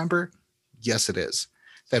as we remember? Yes, it is.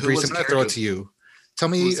 Fabrice, I'm gonna throw it to you. Tell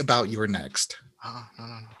me about Your Next. No.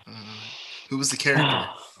 Who was the character?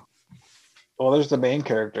 Well, there's the main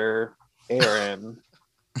character, Aaron.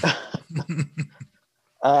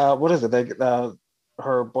 What is it?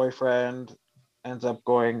 Her boyfriend ends up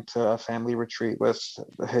going to a family retreat with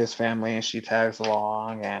his family, and she tags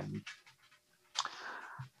along. And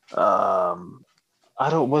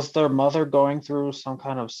was their mother going through some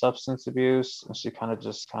kind of substance abuse, and she kind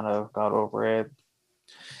of got over it?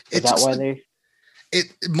 Is that why they?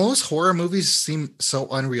 Most horror movies seem so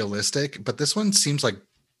unrealistic, but this one seems like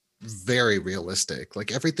very realistic.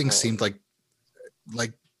 Like everything seemed like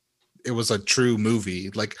it was a true movie.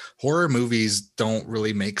 Like horror movies don't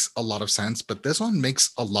really make a lot of sense, but this one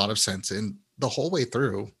makes a lot of sense in the whole way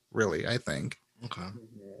through, really, I think. Okay.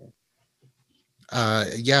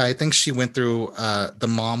 Yeah, I think she went through the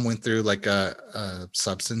mom went through like a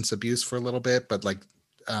substance abuse for a little bit, but like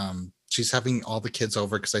she's having all the kids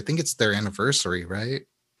over because I think it's their anniversary, right?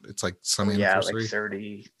 It's like some anniversary.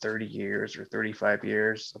 Like 30 years or 35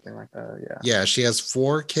 years, something like that. Yeah, she has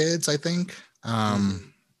 4 kids, I think.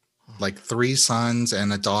 Like 3 sons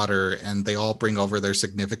and a daughter, and they all bring over their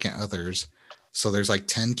significant others. So there's like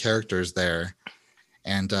 10 characters there,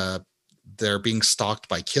 and they're being stalked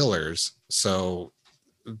by killers. So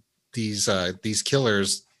these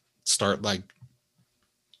killers start like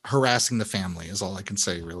harassing the family is all I can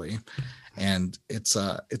say, really. And it's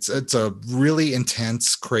a really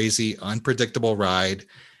intense, crazy, unpredictable ride.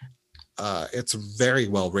 It's very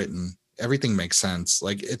well written. Everything makes sense.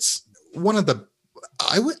 Like it's one of the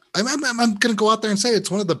I'm gonna go out there and say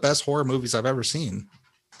it's one of the best horror movies I've ever seen.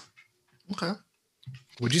 Okay.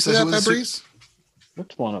 Would you say that, Fabrice?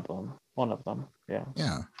 It's one of them. One of them. Yeah.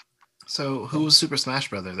 Yeah. So who was Super Smash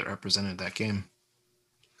Brother that represented that game?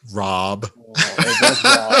 Rob.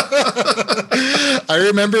 I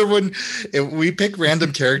remember when we picked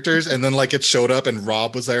random characters and then like it showed up and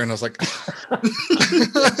Rob was there and I was like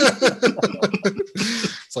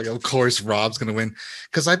it's like, of course Rob's gonna win,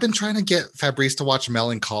 because I've been trying to get Fabrice to watch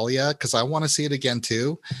Melancholia because I want to see it again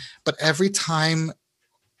too, but every time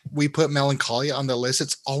we put Melancholia on the list,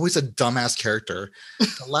 it's always a dumbass character.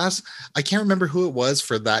 I can't remember who it was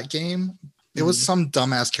for that game. It was some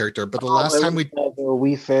dumbass character, but the last time the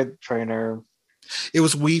Wii Fit trainer. It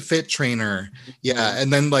was Wii Fit trainer. Yeah.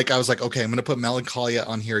 And then like I was like, okay, I'm gonna put Melancholia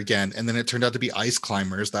on here again. And then it turned out to be Ice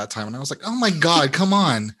Climbers that time. And I was like, oh my God, come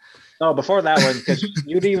on. No, before that one,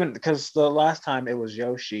 because the last time it was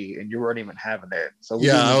Yoshi and you weren't even having it. So we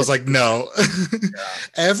Yeah, didn't I was get like, no. yeah.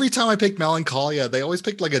 Every time I pick Melancholia, they always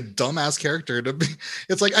pick like a dumbass character to be.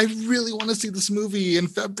 It's like, I really want to see this movie, and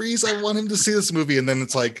Fabrice, I want him to see this movie, and then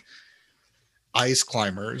it's like ice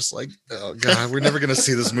climbers. Like, oh god, we're never gonna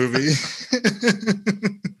see this movie.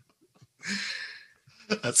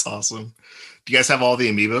 That's awesome. Do you guys have all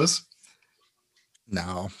the amiibos?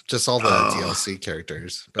 No, just all the DLC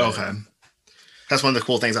characters. But Okay. That's one of the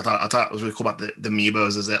cool things I thought was really cool about the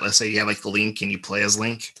amiibos is that let's say you have like Link and you play as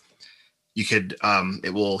Link, you could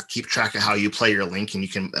it will keep track of how you play your Link and you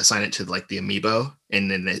can assign it to like the amiibo and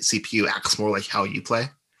then the CPU acts more like how you play.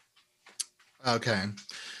 Okay.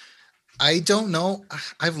 I don't know.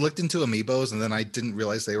 I've looked into amiibos and then I didn't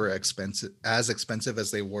realize they were expensive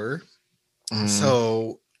as they were.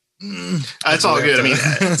 So it's all good. I mean,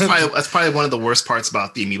 that's probably one of the worst parts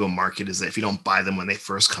about the amiibo market is that if you don't buy them when they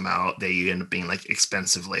first come out, they end up being like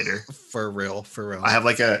expensive later. For real. I have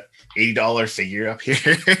like a $80 figure up here.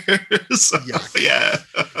 So, yeah.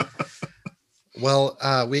 Well,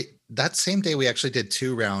 that same day we actually did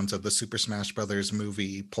 2 rounds of the Super Smash Brothers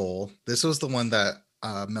movie poll. This was the one that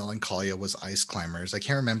Melancholia was Ice Climbers. I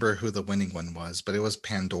can't remember who the winning one was, but it was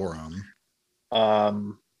Pandorum.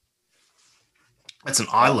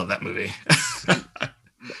 I love that movie.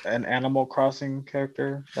 An Animal Crossing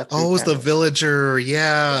character. It was the villager.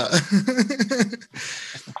 Yeah.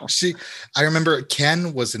 I remember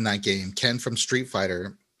Ken was in that game. Ken from Street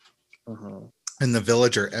Fighter. And the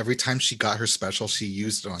villager, every time she got her special, she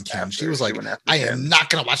used it on Ken. She was like, I am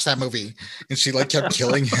not going to watch that movie. And she like kept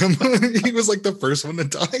killing him. He was like the first one to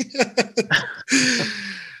die.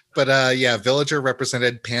 But yeah, villager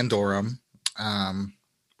represented Pandorum,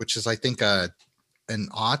 which is, I think, an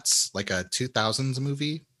aughts, like a 2000s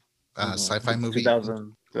movie, sci-fi movie.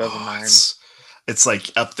 2009. It's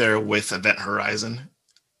like up there with Event Horizon.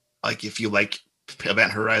 Like if you like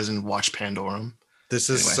Event Horizon, watch Pandorum. This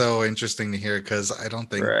is so interesting to hear because I don't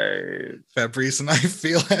think Fabrice and I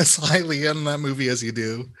feel as highly in that movie as you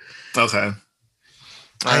do. Okay.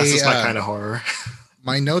 This is my kind of horror.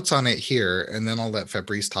 My notes on it here, and then I'll let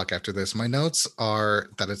Fabrice talk after this. My notes are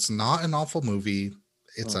that it's not an awful movie.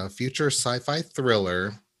 It's a future sci-fi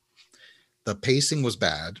thriller. The pacing was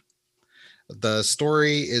bad. The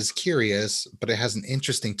story is curious, but it has an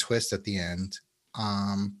interesting twist at the end.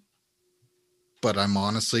 But I'm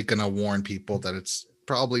honestly going to warn people that it's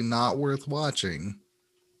probably not worth watching.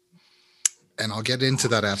 And I'll get into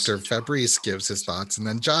that after Fabrice gives his thoughts. And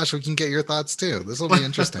then Josh, we can get your thoughts too. This will be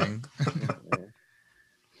interesting.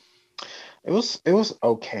 It was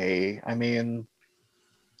okay. I mean,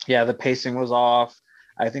 yeah, the pacing was off.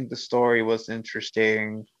 I think the story was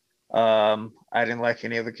interesting. I didn't like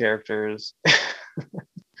any of the characters.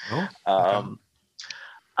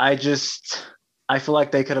 I feel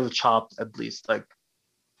like they could have chopped at least like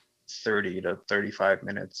 30 to 35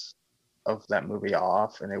 minutes of that movie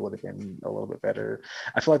off and it would have been a little bit better.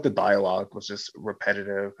 I feel like the dialogue was just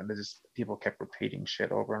repetitive and people kept repeating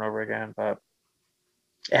shit over and over again, but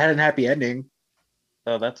it had a happy ending.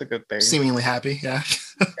 So that's a good thing. Seemingly happy, yeah.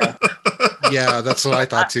 Yeah, that's what I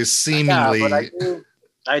thought too. Seemingly. Yeah, but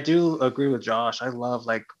I do agree with Josh. I love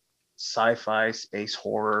like sci-fi space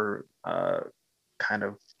horror kind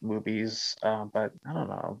of movies, but I don't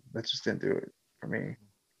know, it just didn't do it for me.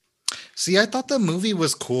 See, I thought the movie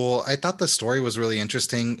was cool. I thought the story was really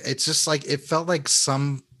interesting. It's just like it felt like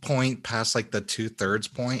some point past like the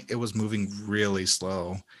 2/3 point, it was moving really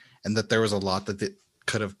slow, and that there was a lot that it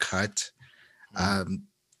could have cut.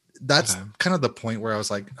 That's kind of the point where I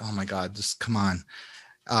was like, oh my god, just come on.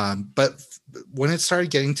 But when it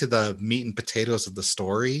started getting to the meat and potatoes of the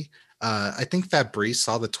story, I think Fabrice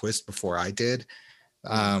saw the twist before I did.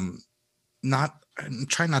 Try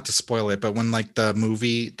not to spoil it, but when like the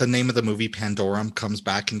name of the movie Pandorum comes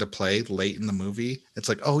back into play late in the movie, it's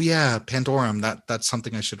like, oh yeah, Pandorum, that's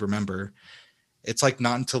something I should remember. It's like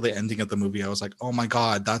not until the ending of the movie I was like, oh my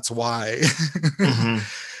god, that's why.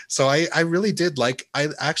 So I really did I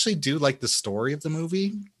actually do like the story of the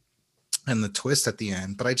movie and the twist at the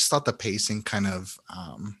end, but I just thought the pacing kind of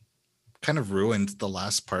ruined the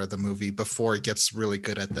last part of the movie before it gets really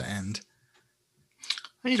good at the end.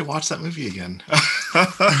 I need to watch that movie again.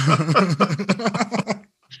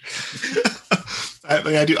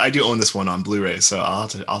 I do own this one on Blu-ray, so I'll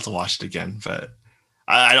have to watch it again. But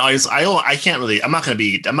I can't really. I'm not going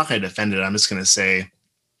to defend it. I'm just going to say,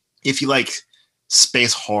 if you like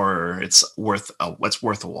space horror, it's worth a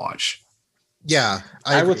watch. Yeah,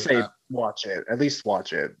 I would say watch it. At least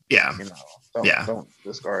watch it. Yeah, don't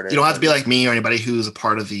discard it. You don't have to be like me or anybody who's a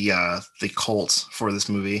part of the cult for this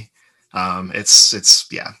movie. It's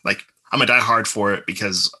like I'm a diehard for it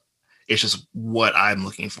because it's just what I'm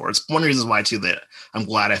looking for. It's one reason why too that I'm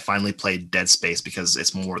glad I finally played Dead Space, because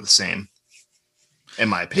it's more of the same, in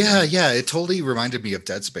my opinion. Yeah, it totally reminded me of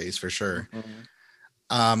Dead Space for sure.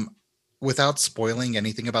 Mhm. Without spoiling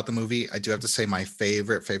anything about the movie, I do have to say my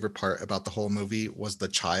favorite part about the whole movie was the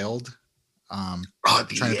child. Trying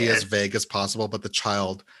to be as vague as possible, but the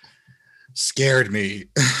child scared me.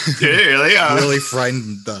 Really? Really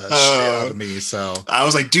frightened the shit out of me. So I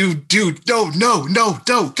was like, dude, no,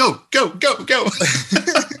 go.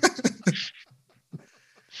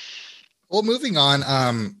 Well, moving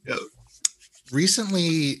on.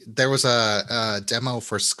 Recently there was a demo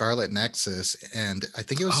for Scarlet Nexus, and I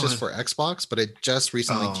think it was just for Xbox, but it just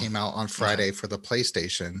recently came out on Friday for the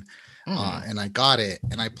PlayStation. And I got it,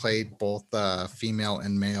 and I played both the female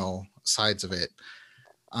and male sides of it.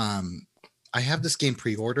 I have this game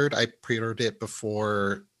pre-ordered. I pre-ordered it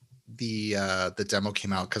before the demo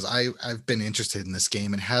came out because I've been interested in this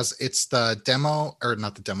game. It's the demo, or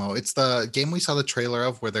not the demo. It's the game we saw the trailer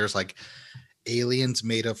of, where there's like aliens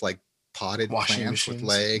made of like potted Washing plants machines. with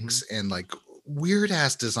legs and like weird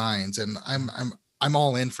ass designs, and I'm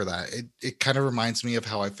all in for that. It kind of reminds me of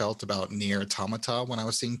how I felt about Nier Automata when I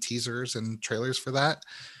was seeing teasers and trailers for that.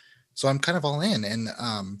 So I'm kind of all in, and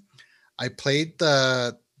I played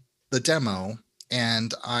the demo,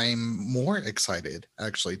 and I'm more excited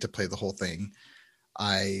actually to play the whole thing.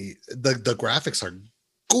 The graphics are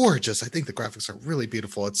gorgeous. I think the graphics are really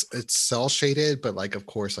beautiful. It's cell shaded, but like of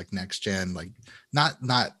course like next gen, like not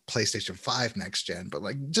PlayStation 5 next gen, but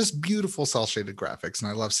like just beautiful cell shaded graphics. And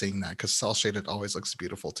I love seeing that because cell shaded always looks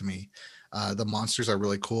beautiful to me. The monsters are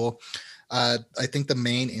really cool. I think the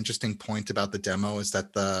main interesting point about the demo is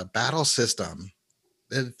that the battle system,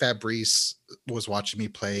 Fabrice was watching me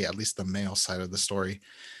play at least the male side of the story.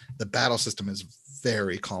 The battle system is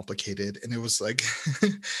very complicated, and it was like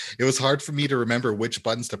it was hard for me to remember which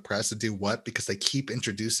buttons to press to do what, because they keep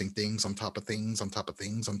introducing things on top of things on top of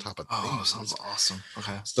things on top of things. Oh, sounds awesome.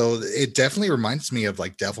 Okay. So it definitely reminds me of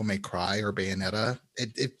like Devil May Cry or Bayonetta.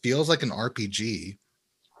 It feels like an RPG,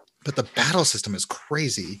 but the battle system is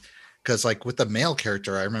crazy because like with the male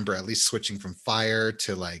character, I remember at least switching from fire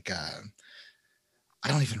to like I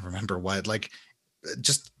don't even remember what, like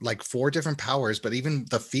just like 4 different powers. But even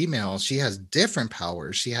the female, she has different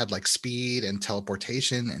powers. She had like speed and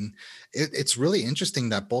teleportation, and it's really interesting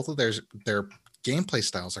that both of their gameplay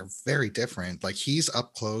styles are very different. Like he's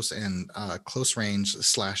up close and close range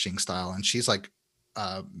slashing style, and she's like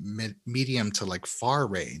medium to like far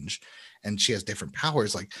range, and she has different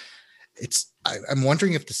powers. Like I'm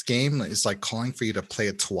wondering if this game is like calling for you to play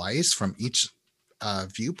it twice from each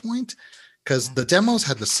viewpoint, because the demos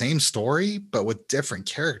had the same story but with different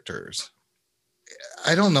characters.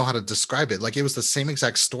 I don't know how to describe it. Like it was the same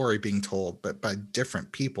exact story being told, but by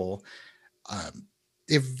different people.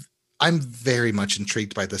 If I'm very much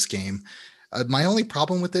intrigued by this game. My only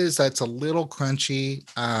problem with it is that it's a little crunchy.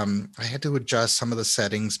 I had to adjust some of the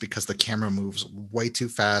settings because the camera moves way too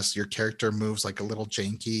fast. Your character moves like a little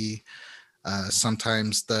janky.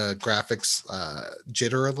 Sometimes the graphics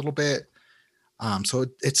jitter a little bit. So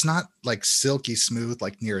it's not like silky smooth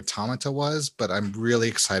like Nier Automata was, but I'm really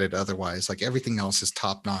excited otherwise. Like everything else is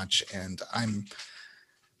top notch, and I'm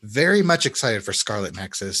very much excited for Scarlet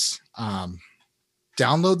Nexus.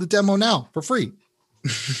 Download the demo now for free.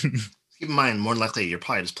 Keep in mind, more likely you're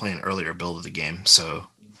probably just playing an earlier build of the game. So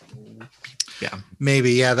yeah.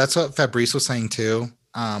 Maybe, yeah, that's what Fabrice was saying too.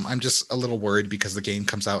 I'm just a little worried because the game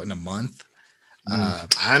comes out in a month.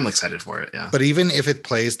 I'm excited for it, yeah. But even if it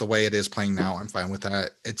plays the way it is playing now, I'm fine with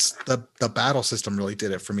that. It's the battle system really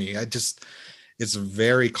did it for me. It's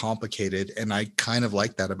very complicated, and I kind of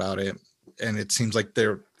like that about it. And it seems like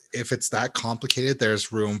if it's that complicated,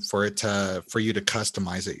 there's room for you to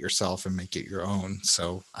customize it yourself and make it your own.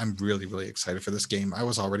 So I'm really, really excited for this game. I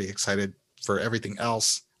was already excited for everything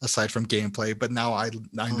else aside from gameplay, but now I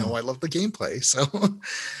know I love the gameplay. So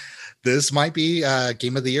this might be a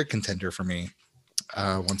Game of the Year contender for me.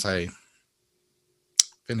 Once I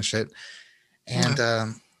finish it. And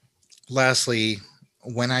lastly,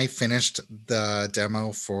 when I finished the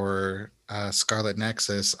demo for Scarlet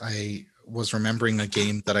Nexus, I was remembering a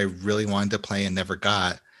game that I really wanted to play and never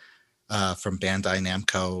got from Bandai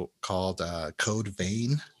Namco called Code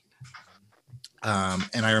Vein.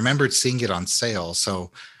 And I remembered seeing it on sale.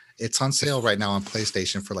 So it's on sale right now on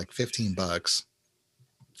PlayStation for like $15.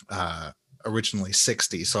 Originally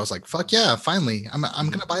 60, so I was like, fuck yeah, finally I'm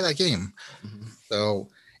gonna buy that game. So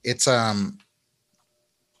it's hold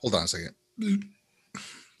on a second,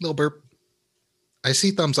 little burp. I see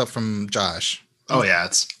thumbs up from Josh. Oh yeah,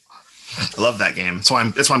 I love that game. That's why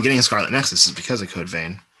I'm getting Scarlet Nexus, is because of Code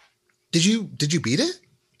Vein. Did you beat it?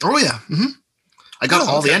 Oh yeah. Mm-hmm. I got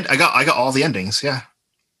I got all the endings. Yeah.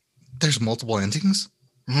 There's multiple endings.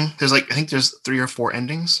 Mm-hmm. I think there's 3 or 4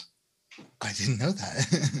 endings. I didn't know that.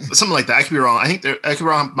 Something like that. I could be wrong. I could be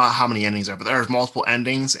wrong about how many endings are, but there's multiple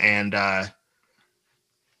endings. And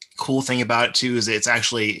cool thing about it too is it's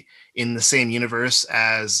actually in the same universe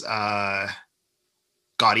as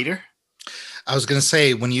God Eater. I was gonna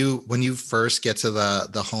say when you first get to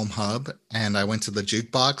the home hub and I went to the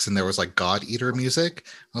jukebox and there was like God Eater music,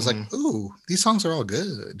 I was like, ooh, these songs are all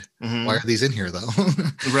good. Why are these in here though?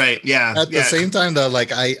 Right. Yeah. At the same time though,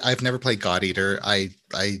 like I've never played God Eater. I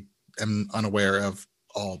am unaware of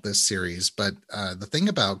all this series, but the thing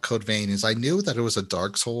about Code Vein is I knew that it was a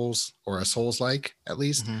Dark Souls or a Souls like at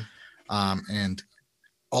least, and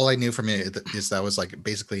all I knew from it is that was like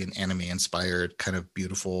basically an anime inspired kind of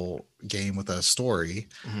beautiful game with a story.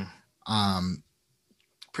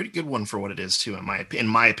 Pretty good one for what it is too. In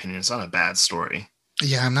my opinion, it's not a bad story.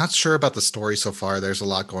 Yeah, I'm not sure about the story so far. There's a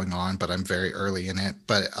lot going on, but I'm very early in it.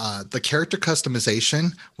 But the character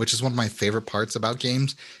customization, which is one of my favorite parts about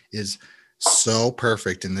games, is so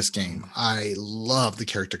perfect in this game. I love the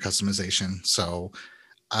character customization. So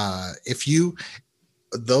if you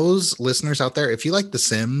those listeners out there, if you like The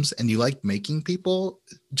Sims and you like making people,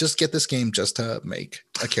 just get this game just to make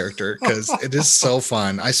a character because it is so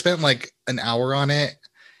fun. I spent like an hour on it,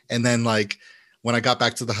 and then like when I got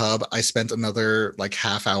back to the hub, I spent another like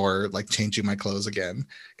half hour like changing my clothes again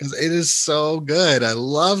because it is so good. I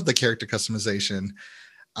love the character customization.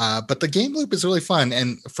 But the game loop is really fun,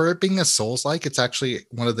 and for it being a Souls-like, it's actually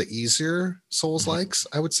one of the easier Souls-likes,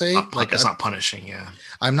 I would say. It's not punishing, yeah.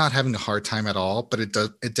 I'm not having a hard time at all, but it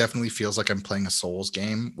definitely feels like I'm playing a Souls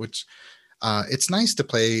game, which it's nice to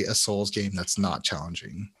play a Souls game that's not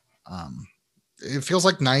challenging. It feels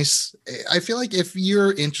like nice. I feel like if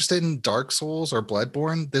you're interested in Dark Souls or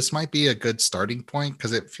Bloodborne, this might be a good starting point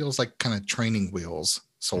because it feels like kind of training wheels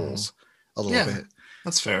Souls a little bit.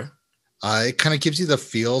 That's fair. It kind of gives you the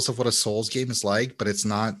feels of what a Souls game is like, but it's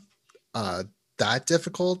not that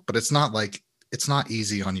difficult. But it's not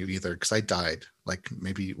easy on you either because I died like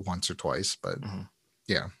maybe once or twice. But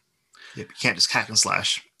yeah, you can't just hack and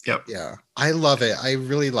slash. Yep. Yeah, I love it. I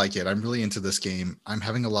really like it. I'm really into this game. I'm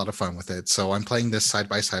having a lot of fun with it. So I'm playing this side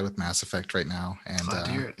by side with Mass Effect right now, and glad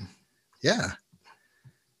to hear it. Yeah,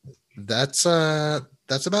 that's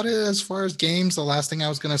about it as far as games. The last thing I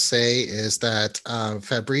was going to say is that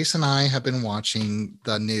Fabrice and I have been watching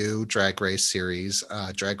the new Drag Race series,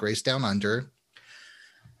 Drag Race Down Under.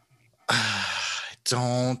 I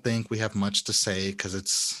don't think we have much to say because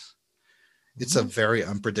it's a very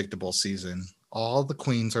unpredictable season. All the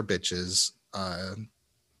queens are bitches.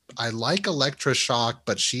 I like Electra Shock,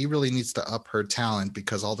 but she really needs to up her talent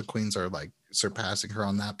because all the queens are like surpassing her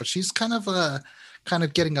on that. But she's kind of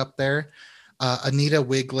getting up there. Anita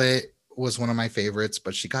Wiglet was one of my favorites,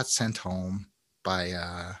 but she got sent home by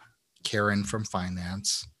Karen from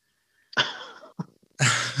finance. How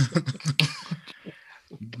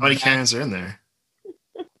many Karens are in there?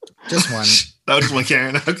 Just one. That was just one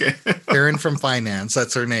Karen. Okay. Karen from finance.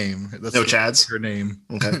 That's her name. That's no Chads. Her name.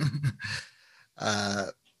 Okay.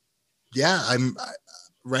 Yeah,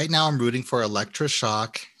 right now. I'm rooting for Electra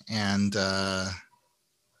Shock and et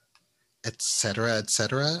cetera,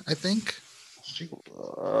 I think.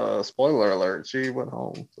 Spoiler alert, she went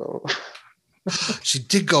home. So she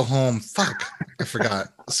did go home. Fuck, I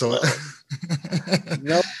forgot. So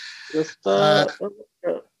no, just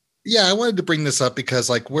yeah, I wanted to bring this up because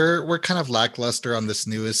like we're kind of lackluster on this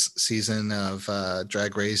newest season of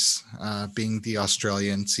Drag Race, being the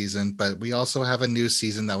Australian season, but we also have a new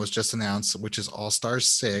season that was just announced, which is All Stars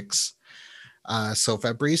 6. So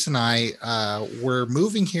Fabrice and I, we're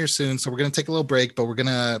moving here soon, so we're going to take a little break, but we're going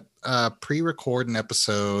to pre-record an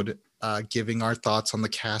episode giving our thoughts on the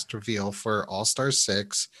cast reveal for All Stars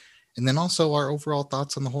 6, and then also our overall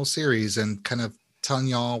thoughts on the whole series and kind of telling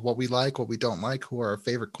y'all what we like, what we don't like, who our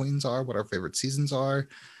favorite queens are, what our favorite seasons are,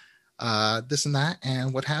 this and that,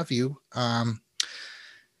 and what have you.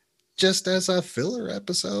 Just as a filler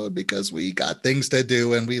episode because we got things to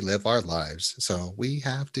do and we live our lives. So we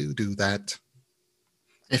have to do that.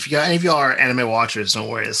 If you got any of y'all are anime watchers, don't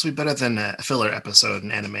worry. This will be better than a filler episode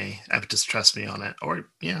in anime. Just trust me on it. Or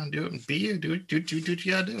yeah, do it. Be you. Do what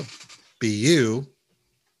you gotta do. Be you.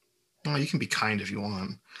 Oh, you can be kind if you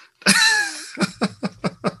want.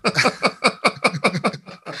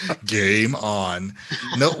 Game on.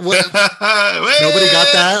 No, what? Nobody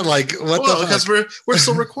got that. Like what? Well, because we're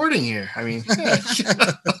still recording here. I mean.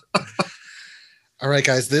 All right,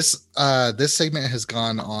 guys. This segment has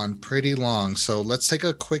gone on pretty long, so let's take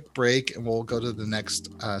a quick break and we'll go to the next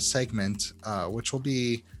segment, which will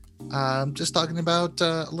be Just talking about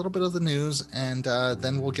a little bit of the news, and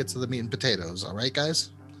then we'll get to the meat and potatoes. All right, guys?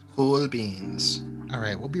 Cool beans. All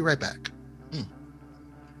right, we'll be right back.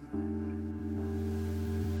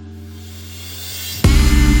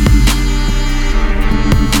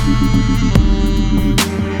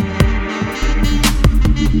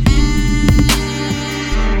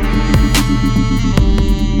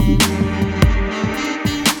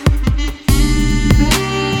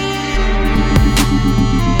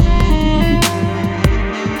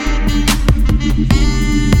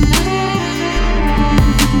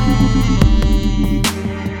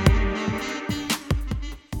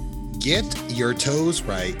 Get your toes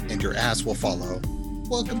right and your ass will follow.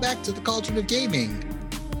 Welcome back to the Cauldron of Gaming.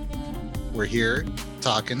 We're here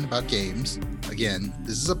talking about games. Again,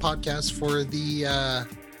 this is a podcast for the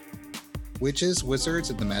witches, wizards,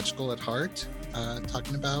 and the magical at heart.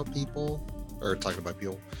 Talking about the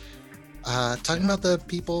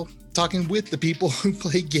people, talking with the people who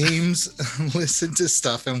play games, listen to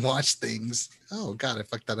stuff, and watch things. Oh, God, I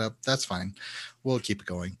fucked that up. That's fine. We'll keep it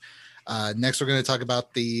going. Next, we're going to talk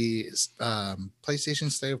about the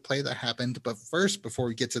PlayStation State of Play that happened. But first, before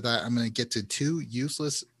we get to that, I'm going to get to two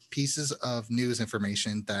useless pieces of news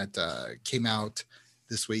information that came out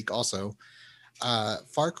this week also.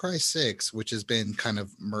 Far Cry 6, which has been kind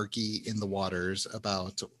of murky in the waters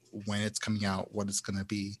about when it's coming out, what it's going to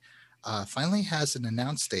be, finally has an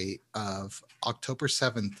announced date of October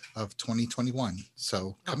 7th of 2021.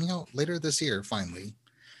 So coming out later this year, finally.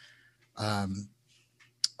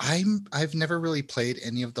 I've never really played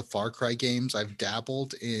any of the Far Cry games. I've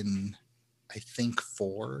dabbled in, I think,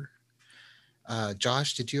 4.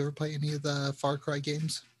 Josh, did you ever play any of the Far Cry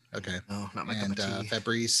games? Okay. No, not my and cup of tea.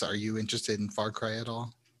 Fabrice, are you interested in Far Cry at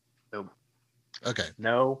all? Nope. Okay.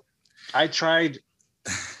 No, I tried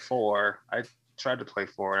 4. I tried to play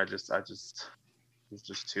 4, and I just it's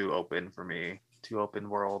just too open for me. Too open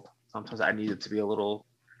world. Sometimes I need it to be a little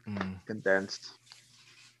condensed.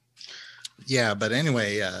 Yeah, but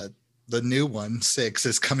anyway, the new one, 6,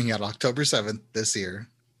 is coming out October 7th this year.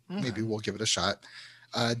 Maybe we'll give it a shot.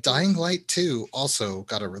 Dying Light 2 also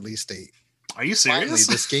got a release date. Are you serious? Finally,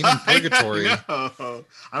 this game in purgatory.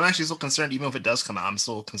 I'm actually so concerned. Even if it does come out, I'm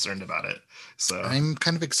still concerned about it. So I'm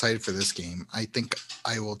kind of excited for this game. I think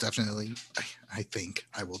I will definitely. I think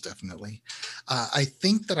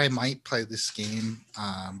that I might play this game.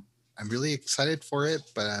 I'm really excited for it,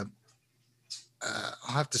 but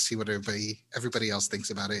I'll have to see what everybody else thinks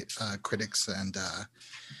about it, critics and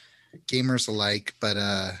gamers alike. But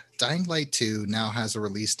Dying Light 2 now has a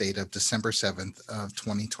release date of December 7th of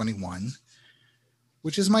 2021,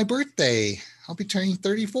 which is my birthday. I'll be turning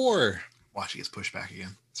 34. Watch it gets pushed back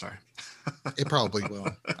again. Sorry. It probably will.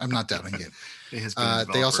 I'm not doubting it. It has been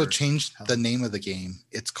they also changed the name of the game.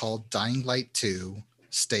 It's called Dying Light 2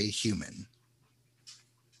 Stay Human.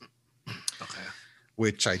 Okay.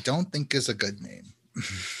 Which I don't think is a good name.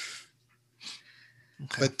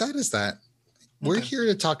 Okay. But that is that. We're here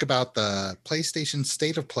to talk about the PlayStation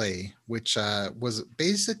State of Play, which was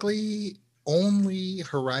basically only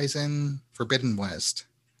Horizon Forbidden West.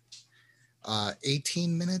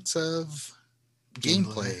 18 minutes of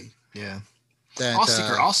gameplay. Yeah. That,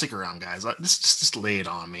 I'll stick around, guys. Just lay it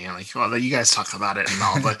on me. Like, well, you guys talk about it, and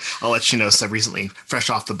I'll let you know. So recently, fresh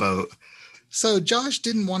off the boat. So Josh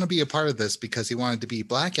didn't want to be a part of this because he wanted to be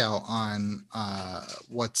blackout on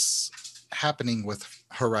what's happening with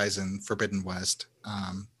Horizon Forbidden West.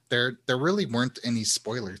 There really weren't any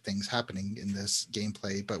spoiler things happening in this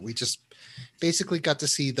gameplay, but we just basically got to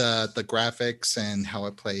see the graphics and how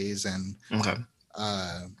it plays and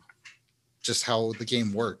just how the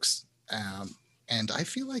game works. And I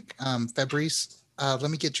feel like Fabrice,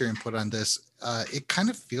 let me get your input on this. It kind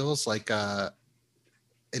of feels like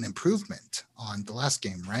an improvement on the last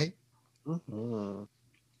game, right? Mm-hmm.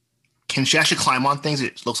 Can she actually climb on things?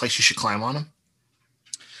 It looks like she should climb on them.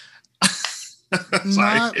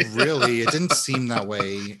 Not really. It didn't seem that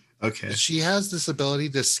way. Okay. She has this ability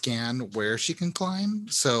to scan where she can climb,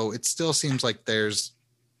 so it still seems like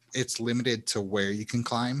it's limited to where you can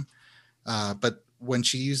climb. But when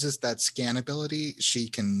she uses that scan ability, she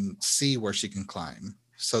can see where she can climb.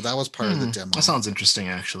 So that was part of the demo. That sounds interesting,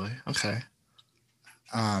 actually. Okay.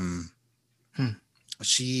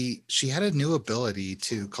 She had a new ability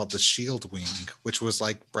too called the Shield Wing, which was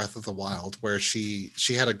like Breath of the Wild, where she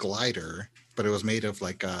had a glider, but it was made of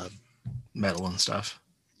like metal and stuff.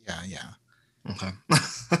 Yeah. Okay.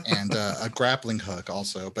 And a grappling hook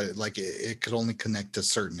also, but like it could only connect to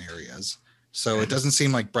certain areas. So it doesn't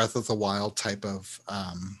seem like Breath of the Wild type of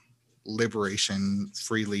liberation,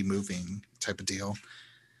 freely moving type of deal,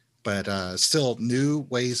 but still new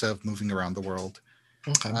ways of moving around the world.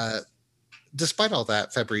 Okay. Despite all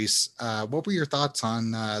that, Fabrice, what were your thoughts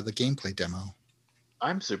on the gameplay demo?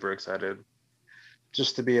 I'm super excited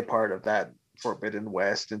just to be a part of that Forbidden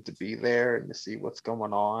West and to be there and to see what's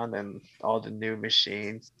going on and all the new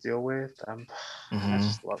machines to deal with. Mhm. I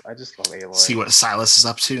just love See Aloy. what Silas is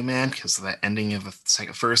up to, man, because the ending of the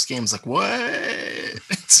first game is like, what?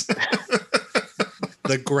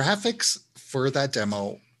 The graphics for that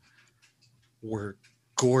demo were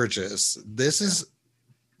gorgeous. This is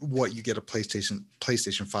what you get a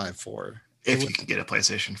PlayStation 5 for. If you can get a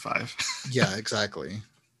PlayStation 5. Yeah, exactly.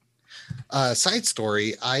 Side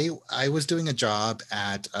story, I was doing a job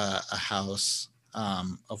at a house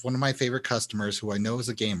of one of my favorite customers who I know is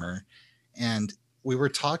a gamer, and we were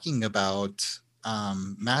talking about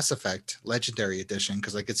Mass Effect Legendary Edition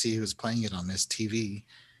because I could see he was playing it on his TV,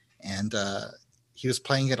 and he was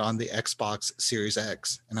playing it on the Xbox Series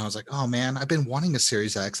X, and I was like, oh man, I've been wanting a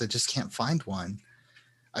Series X, I just can't find one.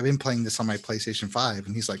 I've been playing this on my PlayStation 5,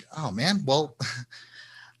 and he's like, oh man, well,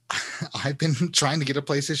 I've been trying to get a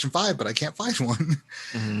PlayStation 5, but I can't find one.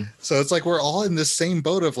 Mm-hmm. So it's like we're all in this same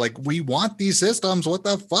boat of like, we want these systems. What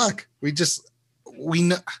the fuck? We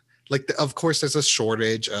know, like, of course, there's a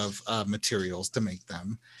shortage of materials to make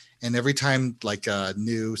them. And every time like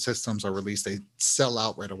new systems are released, they sell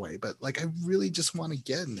out right away. But like, I really just want to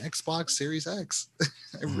get an Xbox Series X.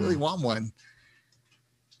 I really want one.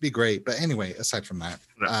 Be great. But anyway, aside from that,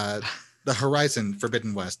 the Horizon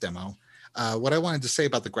Forbidden West demo. What I wanted to say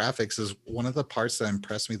about the graphics is one of the parts that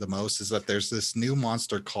impressed me the most is that there's this new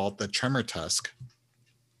monster called the Tremor Tusk.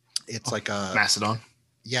 It's like a Mastodon.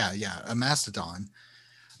 Yeah, a mastodon.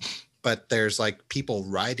 But there's like people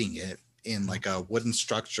riding it in like wooden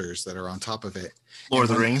structures that are on top of it. Lord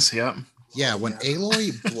of the Rings, yeah. Yeah, when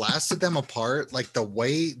Aloy blasted them apart, like the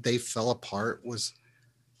way they fell apart was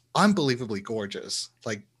unbelievably gorgeous.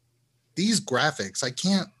 Like these graphics, I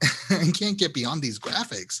can't get beyond these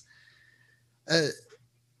graphics.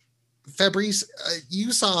 Fabrice,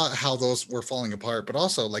 you saw how those were falling apart, but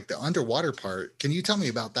also like the underwater part. Can you tell me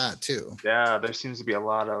about that too? Yeah, there seems to be a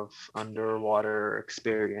lot of underwater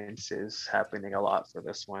experiences happening a lot for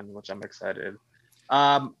this one, which I'm excited.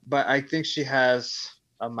 But I think she has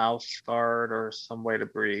a mouth guard or some way to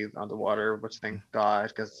breathe underwater, which thank God,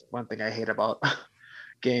 because one thing I hate about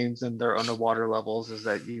games and their underwater levels is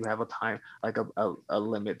that you have a time, like a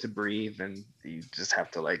limit to breathe, and you just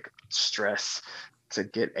have to like stress to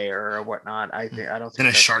get air or whatnot. I don't think. Then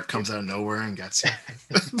a shark comes out of nowhere and gets you.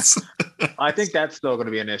 I think that's still going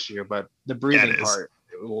to be an issue, but the breathing part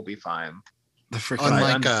will be fine. The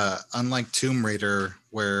freaking unlike Tomb Raider,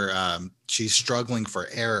 where she's struggling for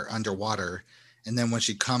air underwater, and then when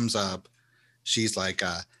she comes up, she's like,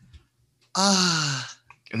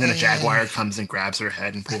 and then a jaguar comes and grabs her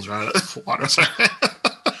head and pulls her out of the water.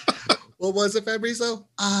 What was it, Fabrizio?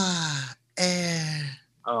 Air.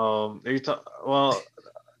 Well,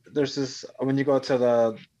 there's this when you go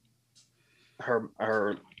to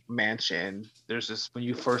her mansion. There's this when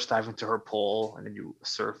you first dive into her pool and then you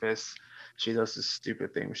surface. She does this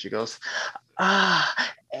stupid thing where she goes,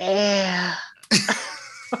 air.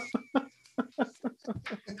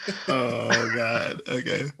 Oh God.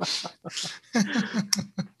 Okay.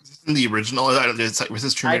 In the original, was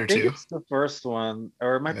this Tomb Raider 2? It's the first one,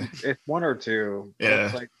 or it might be it's 1 or 2. Yeah,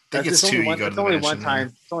 it's like I think it's 2. It's only one time.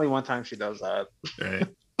 It's only one time she does that. Right.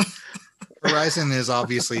 Horizon is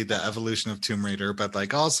obviously the evolution of Tomb Raider, but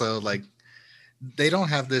like also like they don't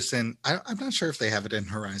have this in. I'm not sure if they have it in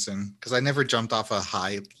Horizon because I never jumped off a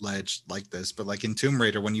high ledge like this. But like in Tomb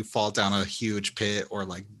Raider, when you fall down a huge pit or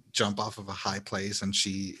like jump off of a high place and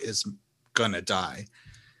she is gonna die,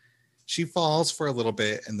 she falls for a little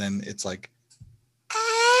bit and then it's like,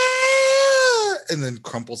 and then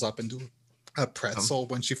crumples up into a pretzel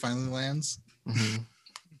when she finally lands. Mm-hmm.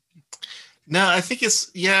 No, I think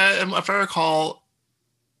it's if I recall,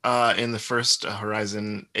 in the first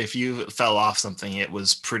Horizon, if you fell off something, it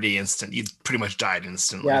was pretty instant. You pretty much died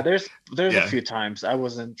instantly. Yeah, there's a few times I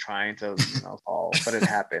wasn't trying to fall, but it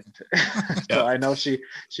happened. So I know she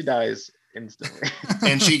dies instantly.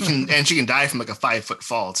 and she can die from like a 5-foot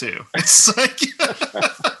fall too. It's like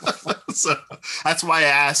so that's why I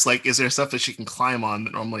asked, like, is there stuff that she can climb on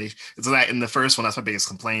that normally? It's that in the first one, that's my biggest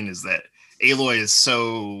complaint is that Aloy is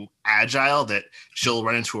so agile that she'll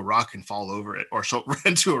run into a rock and fall over it, or she'll run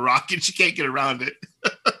into a rock and she can't get around it.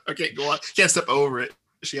 Or can't step over it.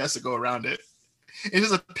 She has to go around it. It's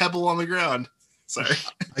just a pebble on the ground. Sorry.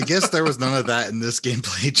 I guess there was none of that in this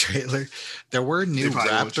gameplay trailer. There were new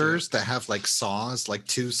raptors that have like saws, like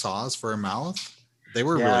 2 saws for a mouth. They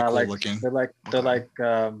were really cool looking. They're like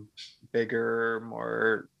bigger,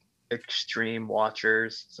 more extreme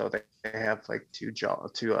watchers. So they have like two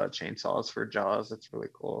chainsaws for jaws. That's really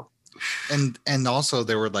cool. And also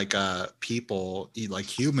there were like people like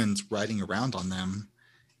humans riding around on them,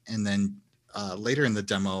 and then later in the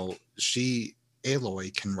demo,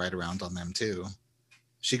 Aloy can ride around on them too.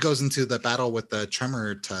 She goes into the battle with the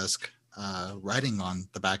tremor tusk, riding on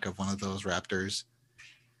the back of one of those raptors,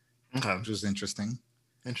 Okay. which was interesting.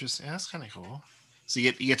 Interesting. Yeah, that's kind of cool. So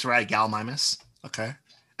you get to ride Galmimus. Okay.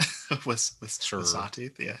 with Sure.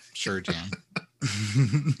 Sawtooth. Yeah. Sure, Jan.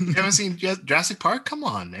 You haven't seen Jurassic Park? Come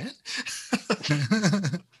on, man.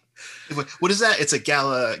 What is that? It's a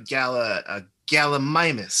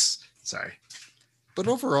Gallimimus. Sorry. But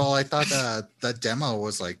overall, I thought the demo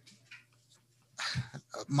was like,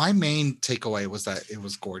 my main takeaway was that it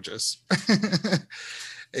was gorgeous.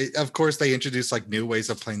 Of course, they introduced like new ways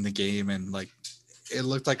of playing the game, and like it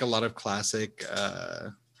looked like a lot of classic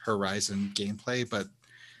Horizon gameplay. But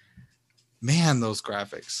man, those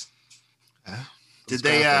graphics! Did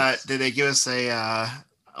they give us a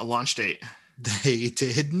launch date? They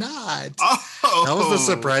did not. Oh, that was the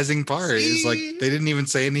surprising part. See? Is like they didn't even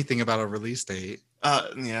say anything about a release date.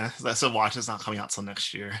 Yeah, so Watch is not coming out till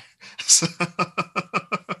next year.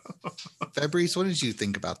 Fabrice, what did you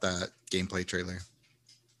think about that gameplay trailer?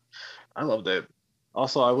 I loved it.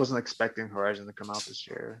 Also, I wasn't expecting Horizon to come out this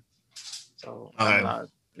year, so Okay.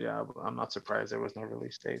 I'm not surprised there was no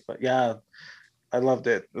release date. But yeah, I loved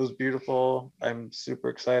it. It was beautiful. I'm super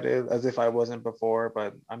excited, as if I wasn't before,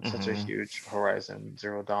 but I'm such a huge Horizon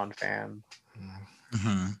Zero Dawn fan.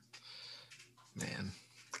 Mm-hmm. Man.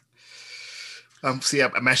 See,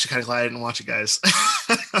 I'm actually kind of glad I didn't watch it, guys.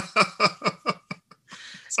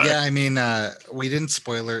 Yeah, I mean, we didn't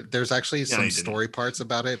spoiler. There's actually some you story parts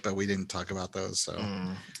about it, but we didn't talk about those. So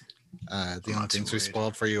the only things we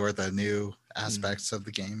spoiled for you are the new aspects of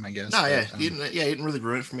the game, I guess. No, but, you didn't really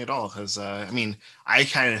ruin it for me at all. Because I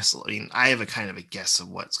have a kind of a guess of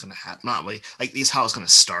what's going to happen. Not really like these how it's going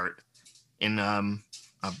to start in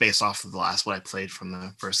based off of what I played from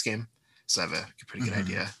the first game. So I have a pretty good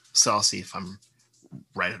idea. So I'll see if I'm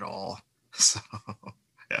right at all. So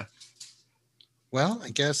yeah. Well, I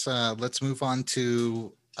guess let's move on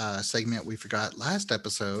to a segment we forgot last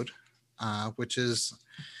episode, which is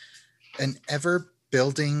an ever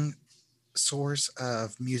building source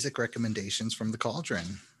of music recommendations from the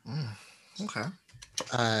Cauldron. Okay.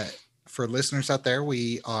 For listeners out there,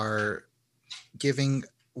 we are giving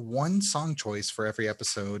one song choice for every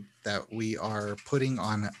episode that we are putting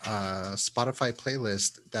on a Spotify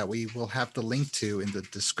playlist that we will have the link to in the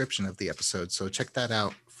description of the episode. So check that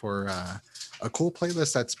out for a cool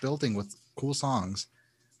playlist that's building with cool songs.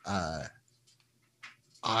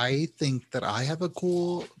 I think that I have a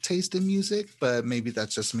cool taste in music, but maybe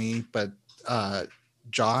that's just me. But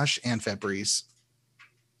Josh and Fabrice,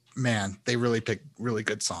 man, they really pick really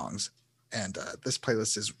good songs. And this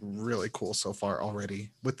playlist is really cool so far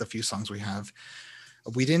already with the few songs we have.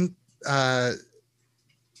 We didn't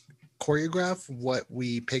choreograph what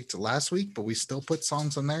we picked last week, but we still put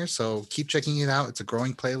songs on there. So keep checking it out. It's a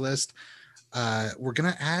growing playlist. We're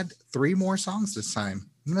going to add 3 more songs this time.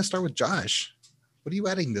 I'm going to start with Josh. What are you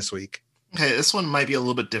adding this week? Okay, this one might be a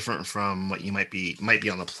little bit different from what you might be on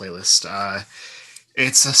the playlist.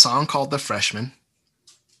 It's a song called "The Freshman,"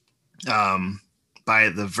 by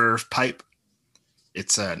the Verve Pipe.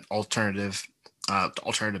 It's an alternative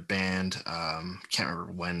band. Can't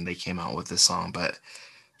remember when they came out with this song, but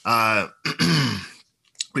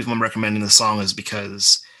reason I'm recommending this song is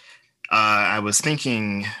because I was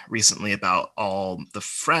thinking recently about all the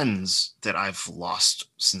friends that I've lost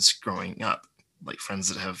since growing up, like friends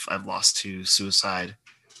that I've lost to suicide,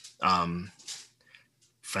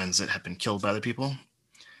 friends that have been killed by other people,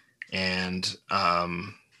 and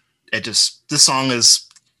this song is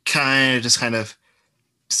kind of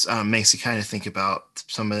makes you kind of think about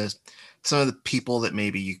some of the people that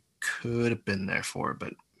maybe you could have been there for,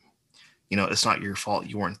 but it's not your fault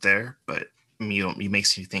you weren't there, but it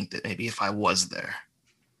makes you think that maybe if I was there.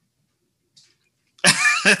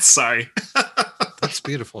 Sorry. That's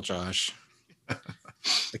beautiful, Josh. I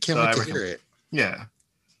can't wait to hear it. Yeah.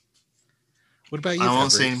 What about you, I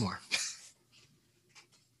won't say anymore.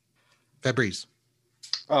 Fabrice.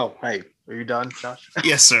 Oh, hey, are you done, Josh?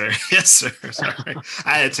 Yes, sir. Yes, sir. Sorry.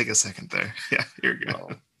 I had to take a second there. Yeah, you're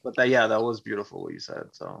good. But that was beautiful what you said.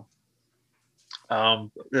 So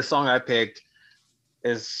the song I picked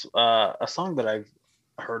is a song that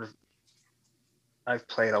I've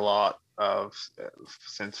played a lot of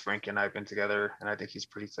since Frank and I've been together, and I think he's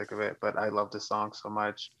pretty sick of it, but I love this song so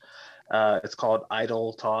much. It's called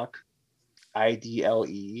Idle Talk,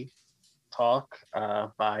 IDLE Talk,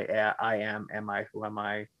 by I Am I Who Am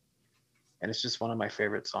I. and it's just one of my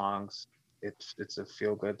favorite songs. It's a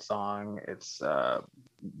feel good song. It's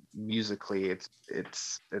musically it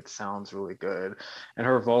sounds really good, and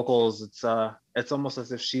her vocals it's almost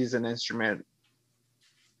as if she's an instrument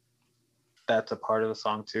that's a part of the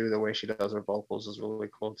song too. The way she does her vocals is really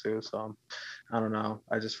cool too. So I don't know.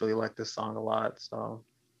 I just really like this song a lot. So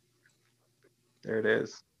there it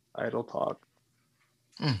is. Idle Talk.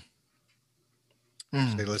 Mm.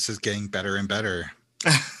 Mm. Playlist is getting better and better.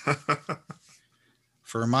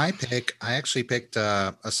 For my pick, I actually picked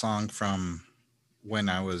a song from when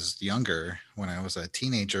I was younger. When I was a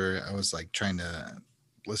teenager, I was like trying to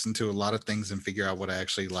listen to a lot of things and figure out what I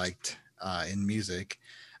actually liked in music.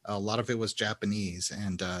 A lot of it was Japanese,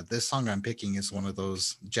 and this song I'm picking is one of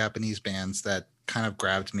those Japanese bands that kind of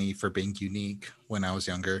grabbed me for being unique when I was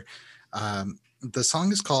younger. The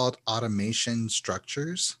song is called Automation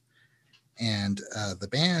Structures, and the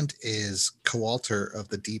band is Coalter of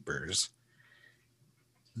the Deepers.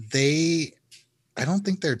 They, I don't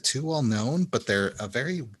think they're too well known, but they're a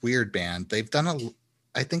very weird band. They've done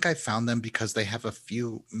I think I found them because they have a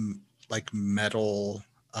few like metal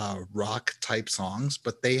rock type songs,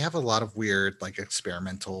 but they have a lot of weird like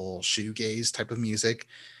experimental shoegaze type of music.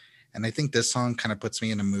 And I think this song kind of puts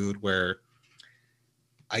me in a mood where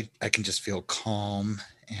I can just feel calm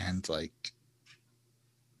and like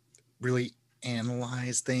really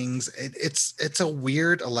analyze things. It's a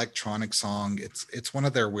weird electronic song. It's one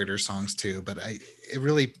of their weirder songs too, but it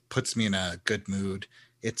really puts me in a good mood.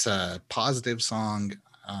 It's a positive song,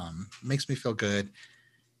 makes me feel good,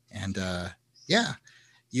 and yeah,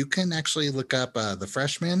 you can actually look up The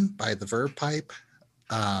Freshman by The Verb Pipe,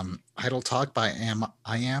 Idle Talk by Am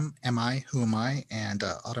I, Who Am I, and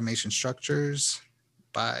Automation Structures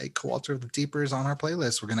by Coalter of the Deepers on our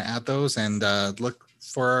playlist. We're going to add those and look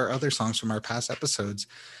for our other songs from our past episodes.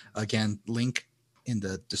 Again, link in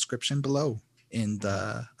the description below, in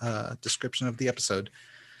the description of the episode.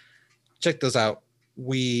 Check those out.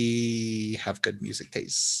 We have good music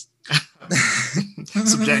tastes.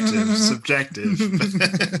 Subjective.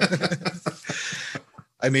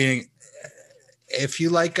 I mean, if you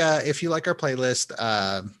like our playlist,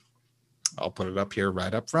 I'll put it up here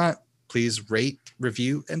right up front. Please rate,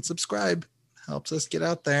 review, and subscribe. Helps us get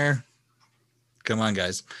out there. Come on,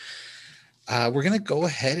 guys. We're going to go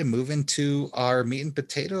ahead and move into our meat and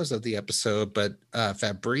potatoes of the episode, but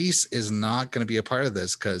Fabrice is not going to be a part of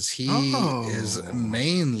this because he is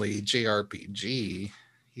mainly JRPG.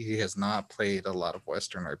 He has not played a lot of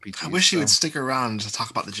Western RPGs. I wish he would stick around to talk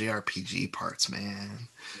about the JRPG parts, man.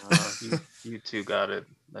 You two got it.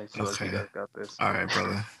 I feel like you guys got this. All right,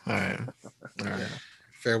 brother. All right.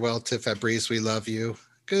 Farewell to Fabrice. We love you.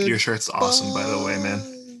 Good. Your shirt's awesome, by the way,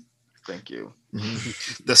 man. Thank you.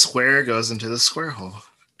 Mm-hmm. The square goes into the square hole.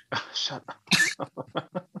 Shut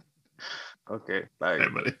up. Okay, bye. Hey,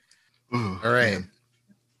 buddy. Ooh, all right. Man.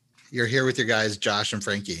 You're here with your guys, Josh and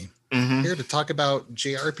Frankie. Mm-hmm. Here to talk about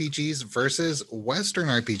JRPGs versus Western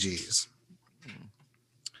RPGs.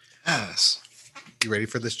 Yes. You ready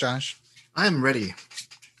for this, Josh? I'm ready.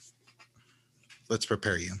 Let's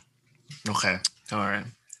prepare you. Okay. All right.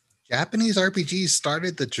 Japanese RPGs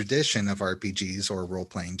started the tradition of RPGs, or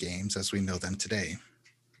role-playing games, as we know them today.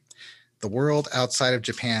 The world outside of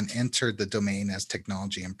Japan entered the domain as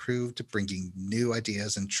technology improved, bringing new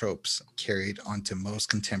ideas and tropes carried onto most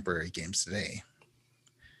contemporary games today.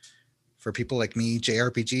 For people like me,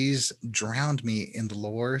 JRPGs drowned me in the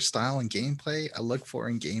lore, style, and gameplay I look for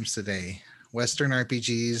in games today. Western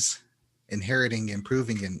RPGs, inheriting,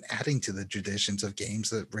 improving, and adding to the traditions of games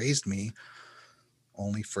that raised me,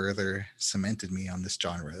 only further cemented me on this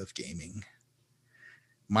genre of gaming.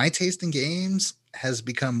 My taste in games has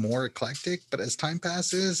become more eclectic, but as time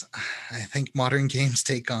passes, I think modern games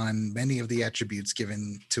take on many of the attributes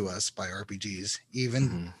given to us by RPGs,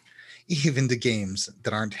 even to games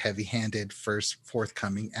that aren't heavy-handed first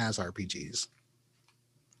forthcoming as RPGs.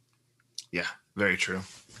 Yeah, very true.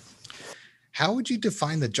 How would you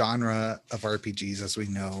define the genre of RPGs as we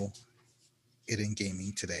know it in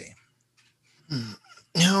gaming today? You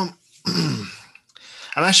know, I'm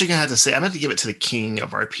actually going to have to say, I'm going to give it to the king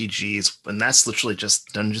of RPGs, and that's literally just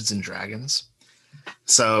Dungeons and Dragons.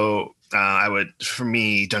 So for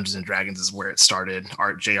me, Dungeons and Dragons is where it started.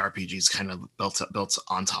 JRPGs kind of built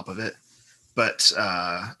on top of it. But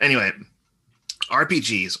anyway,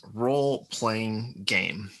 RPGs, role-playing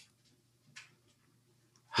game.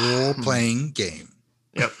 Role-playing game.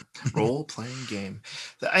 Yep, role-playing game.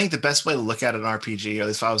 I think the best way to look at an RPG, or at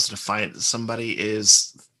least if I was to define it to somebody,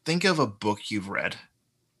 is think of a book you've read.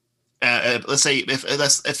 Let's say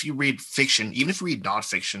if you read fiction, even if you read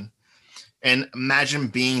nonfiction, and imagine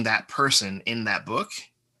being that person in that book,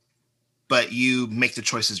 but you make the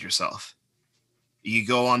choices yourself. You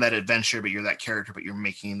go on that adventure, but you're that character, but you're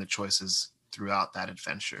making the choices throughout that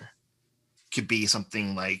adventure. Could be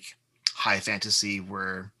something like high fantasy,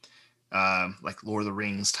 where like Lord of the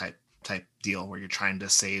Rings type deal, where you're trying to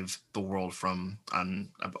save the world from an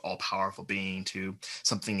all powerful being, to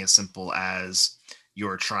something as simple as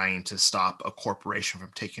you're trying to stop a corporation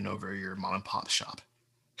from taking over your mom and pop shop.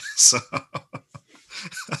 So,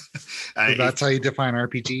 So that's how you define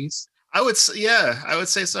RPGs? I would say, yeah, I would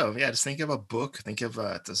say so. Yeah, just think of a book. Think of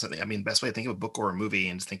something. I mean, best way to think of a book or a movie,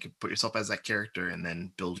 and just put yourself as that character, and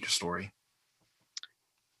then build your story.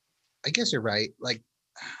 I guess you're right. Like,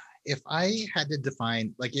 if I had to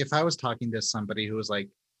define, like, if I was talking to somebody who was like,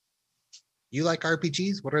 "You like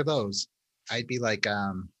RPGs? What are those?" I'd be like,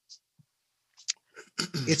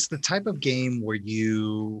 it's the type of game where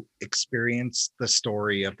you experience the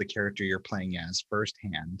story of the character you're playing as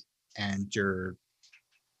firsthand, and you're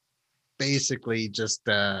basically just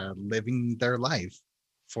living their life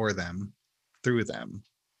for them, through them.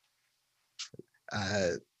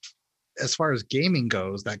 Uh, as far as gaming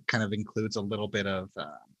goes, that kind of includes a little bit of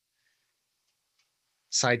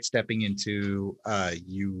sidestepping into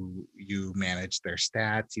you manage their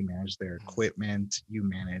stats, you manage their equipment, you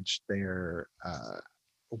manage their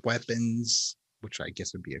weapons, which I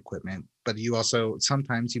guess would be equipment, but you also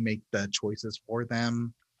sometimes you make the choices for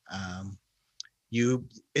them. You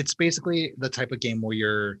It's basically the type of game where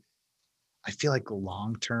you're, I feel like,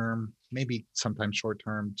 long term, maybe sometimes short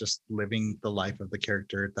term, just living the life of the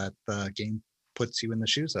character that the game puts you in the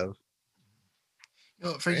shoes of.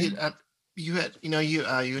 Frankie, Right? you had you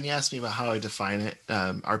when you asked me about how I define it,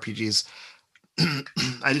 RPGs.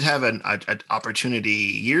 I did have an opportunity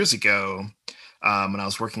years ago, when I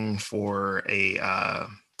was working for a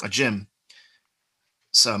gym.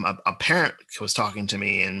 A parent was talking to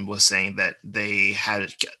me and was saying that they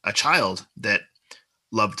had a child that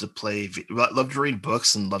loved to read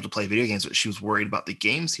books and loved to play video games, but she was worried about the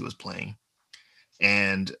games he was playing.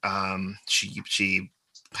 And she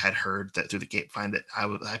had heard that through the grapevine that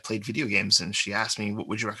I played video games, and she asked me, what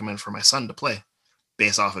would you recommend for my son to play,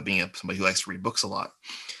 based off of being somebody who likes to read books a lot.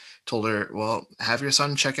 Told her, well, have your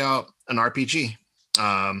son check out an RPG.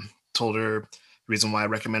 Told her the reason why I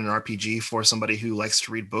recommend an RPG for somebody who likes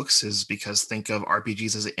to read books is because think of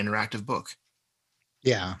RPGs as an interactive book.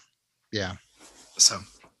 Yeah. Yeah. So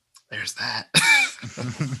there's that.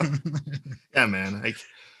 Yeah, man. Like,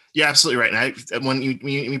 you're absolutely right. And when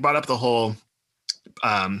you brought up the whole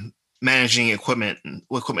managing equipment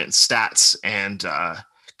stats, and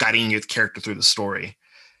guiding your character through the story.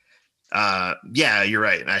 Yeah, you're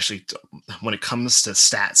right. Actually, when it comes to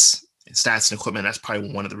stats and equipment, that's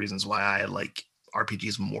probably one of the reasons why I like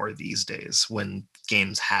RPGs more these days, when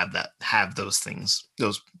games have those things,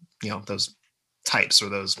 those types or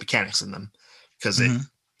those mechanics in them, because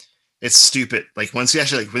it's stupid. Like, once you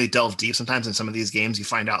actually really delve deep, sometimes in some of these games, you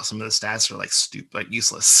find out some of the stats are like stupid, like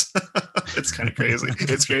useless. It's kind of crazy.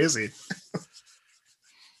 It's crazy.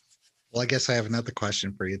 Well, I guess I have another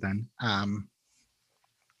question for you then.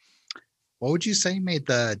 What would you say made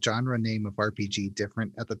the genre name of RPG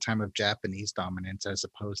different at the time of Japanese dominance as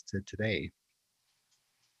opposed to today?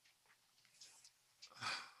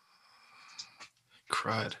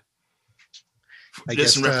 Crud. I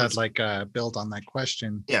Just in guess reference, build on that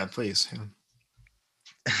question. yeah, please. Yeah.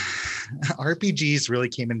 RPGs really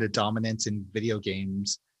came into dominance in video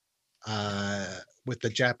games with the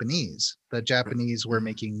Japanese. The Japanese were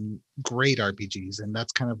making great RPGs, and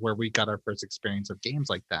that's kind of where we got our first experience of games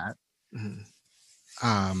like that.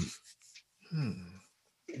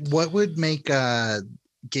 What would make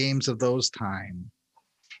games of that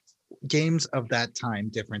time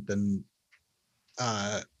different than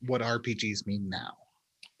what RPGs mean now?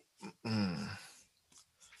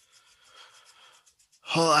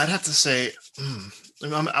 Well, I'd have to say,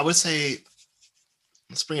 I would say,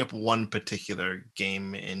 let's bring up one particular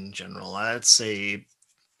game in general. I'd say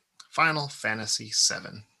Final Fantasy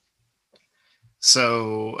VII.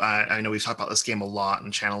 So I know we've talked about this game a lot on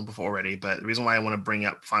the channel before already, but the reason why I want to bring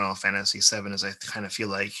up Final Fantasy VII is I kind of feel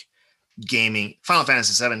like Final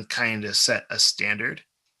Fantasy VII kind of set a standard.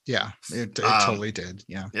 Yeah, it totally did.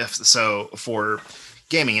 Yeah. So for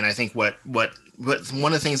gaming, and I think what one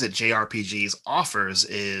of the things that JRPGs offers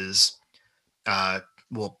is,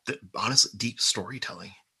 honestly, deep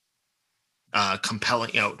storytelling.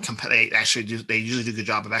 Compelling, they usually do a good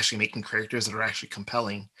job of actually making characters that are actually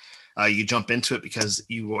compelling. You jump into it because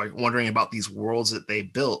you are wondering about these worlds that they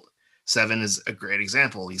built. Seven is a great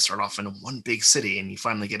example. You start off in one big city and you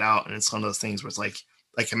finally get out, and it's one of those things where it's like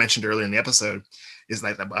like I mentioned earlier in the episode, is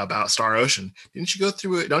like about Star Ocean. Didn't you go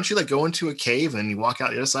through it? Don't you like go into a cave and you walk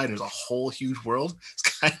out the other side and there's a whole huge world? It's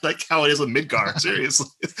kind of like how it is with Midgar.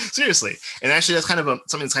 Seriously. And actually, that's kind of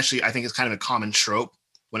something that's actually, I think is kind of a common trope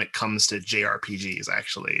when it comes to JRPGs,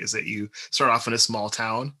 actually, is that you start off in a small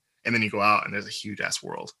town and then you go out and there's a huge ass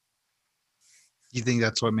world. You think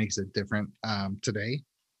that's what makes it different today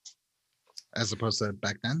as opposed to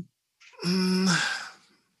back then?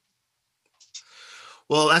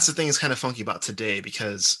 Well, that's the thing that's kind of funky about today,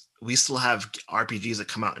 because we still have RPGs that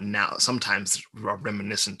come out now, sometimes are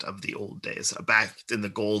reminiscent of the old days, back in the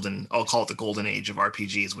golden, I'll call it the golden age of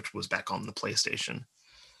RPGs, which was back on the PlayStation.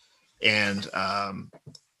 And,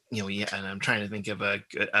 yeah, and I'm trying to think of a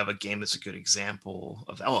game that's a good example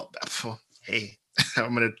of, hey, you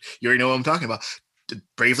already know what I'm talking about.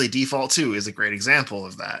 Bravely Default 2 is a great example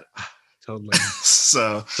of that. Totally.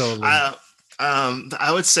 So, totally.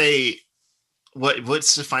 I would say,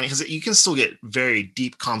 what's defining, because you can still get very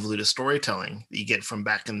deep convoluted storytelling that you get from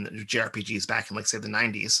back in the JRPGs back in, like, say, the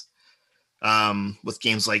 90s, with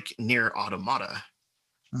games like Nier Automata.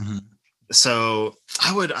 Mm-hmm. So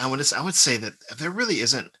I would say that there really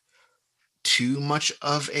isn't too much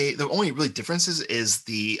of the only really differences is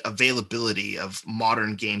the availability of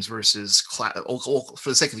modern games versus for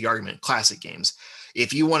the sake of the argument, classic games.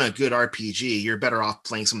 If you want a good RPG, you're better off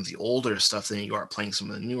playing some of the older stuff than you are playing some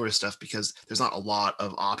of the newer stuff, because there's not a lot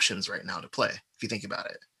of options right now to play, if you think about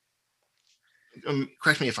it.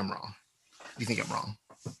 Correct me if I'm wrong. You think I'm wrong?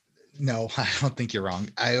 No, I don't think you're wrong.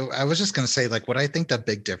 I was just going to say, like, what I think the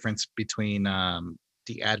big difference between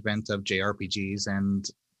the advent of JRPGs and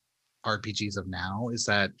RPGs of now is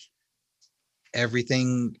that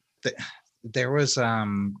everything that there was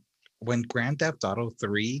when Grand Theft Auto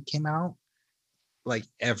 3 came out, like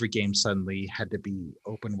every game suddenly had to be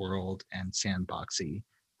open world and sandboxy.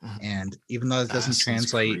 And even though it doesn't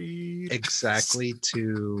translate exactly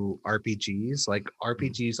to RPGs, like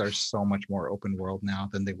RPGs are so much more open world now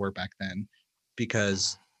than they were back then.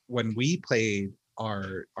 Because when we played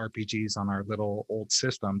our RPGs on our little old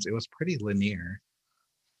systems, it was pretty linear.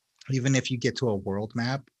 Even if you get to a world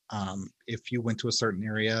map, if you went to a certain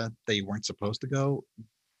area that you weren't supposed to go,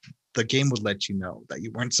 the game would let you know that you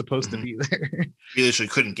weren't supposed to be there. You literally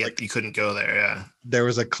couldn't you couldn't go there. Yeah. There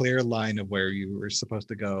was a clear line of where you were supposed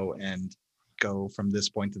to go and go from this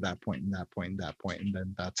point to that point and that point and that point. And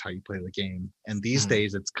then that's how you play the game. And these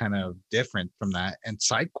days it's kind of different from that. And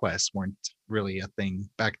side quests weren't really a thing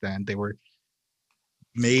back then. They were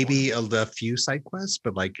maybe a few side quests,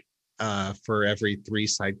 but like for every 3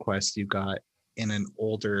 side quests you got in an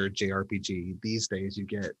older JRPG, these days you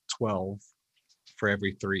get 12 for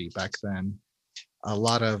every 3. Back then, a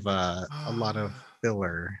lot of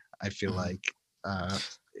filler, I feel like,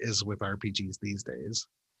 is with RPGs these days.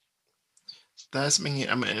 That's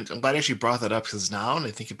I'm glad you brought that up, because now when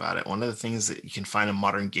I think about it, one of the things that you can find in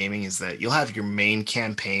modern gaming is that you'll have your main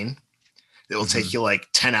campaign that will take you like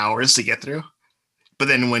 10 hours to get through. But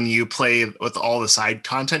then when you play with all the side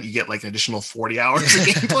content, you get like an additional 40 hours of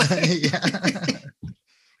gameplay.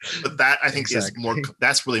 But that, I think, is more,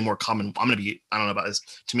 that's really more common. I don't know about this.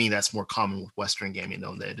 To me, that's more common with Western gaming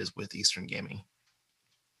than it is with Eastern gaming.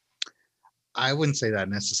 I wouldn't say that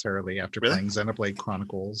necessarily after playing Xenoblade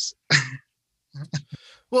Chronicles.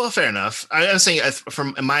 Well, fair enough. I'm saying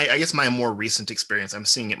from my more recent experience, I'm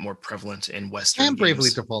seeing it more prevalent in Western and games. Bravely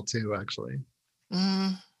Default too, actually.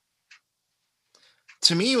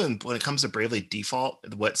 To me, when it comes to Bravely Default,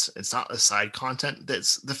 it's not the side content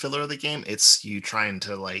that's the filler of the game. It's you trying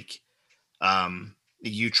to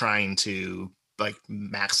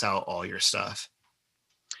max out all your stuff.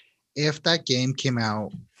 If that game came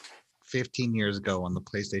out 15 years ago on the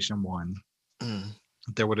PlayStation 1,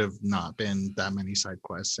 there would have not been that many side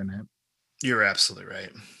quests in it. You're absolutely right.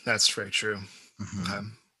 That's very true.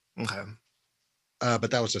 Okay. But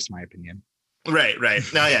that was just my opinion. Right.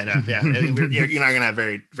 No, yeah. You're not gonna have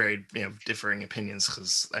very, very differing opinions,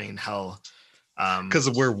 because I mean, hell,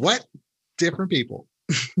 because we're what different people.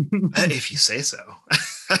 If you say so.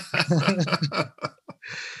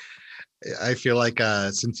 I feel like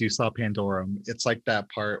since you saw Pandorum, it's like that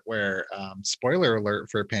part where spoiler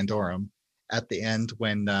alert for Pandorum, at the end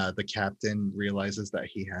when the captain realizes that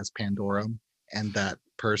he has Pandorum and that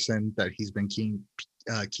person that he's been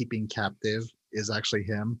keeping captive is actually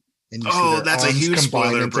him. And you see that's a huge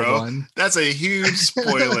spoiler, bro. One. That's a huge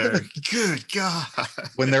spoiler. Good God.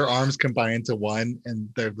 When their arms combine into one and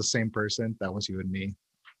they're the same person, that was you and me.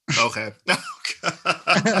 Okay.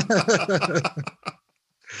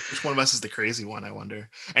 Which one of us is the crazy one, I wonder?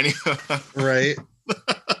 Anyway. Right.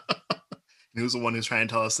 Who's the one who's trying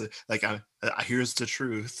to tell us that, like, here's the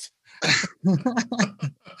truth?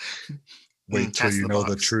 Wait till Cats in you the know the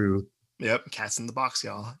Box. truth. Yep, Cats in the Box,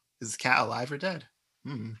 y'all. Is the cat alive or dead?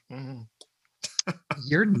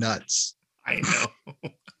 You're nuts. I know.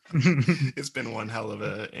 I It's been one hell of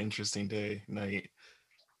a interesting night.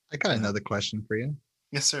 got Yeah. another question for you.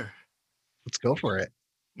 Yes, sir. Let's go for it.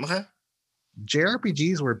 Okay.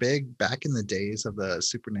 JRPGs were big back in the days of the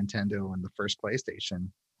Super Nintendo and the first PlayStation.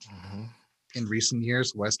 Mm-hmm. In recent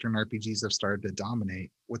years, Western RPGs have started to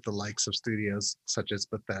dominate with the likes of studios such as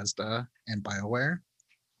Bethesda and BioWare.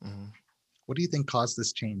 Mm-hmm. What do you think caused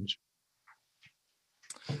this change?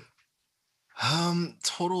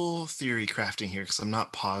 Total theory crafting here because I'm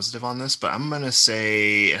not positive on this, but I'm gonna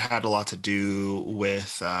say it had a lot to do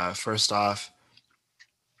with first off,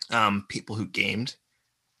 people who gamed.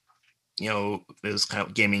 It was kind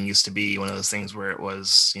of gaming used to be one of those things where it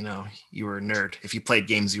was, you were a nerd. If you played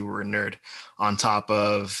games, you were a nerd. On top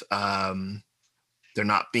of there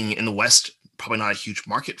not being in the West, probably not a huge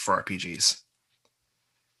market for RPGs.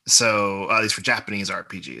 So at least for Japanese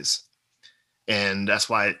RPGs. And that's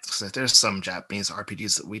why there's some Japanese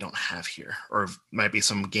RPGs that we don't have here, or might be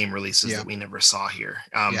some game releases that we never saw here,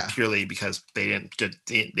 purely because they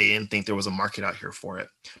didn't think there was a market out here for it.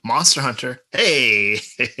 Monster Hunter, hey,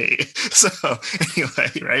 so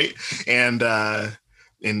anyway, right? And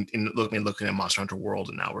looking at Monster Hunter World,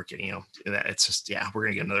 and now we're getting that it's just we're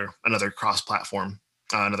gonna get another cross platform,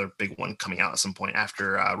 another big one coming out at some point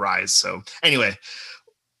after Rise. So anyway.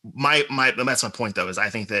 My that's my point though, is I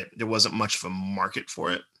think that there wasn't much of a market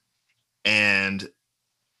for it, and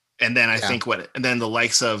then I think the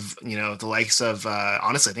likes of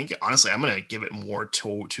honestly I'm gonna give it more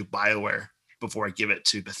to BioWare before I give it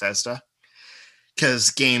to Bethesda, because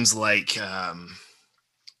games like I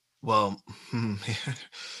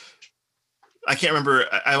can't remember.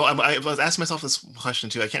 I was asking myself this question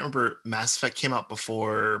too. I can't remember. Mass Effect came out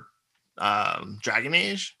before Dragon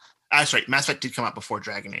Age. That's right. Mass Effect did come out before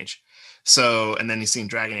Dragon Age. So, and then you've seen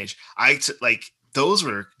Dragon Age. Those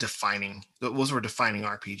were defining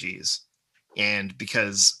RPGs, and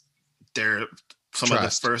because they're some of the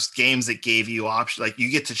first games that gave you option, like you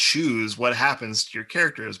get to choose what happens to your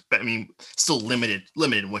characters. But I mean, still limited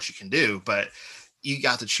in what you can do, but you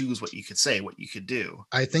got to choose what you could say, what you could do.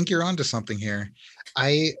 I think you're onto something here.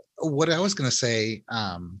 What I was gonna say,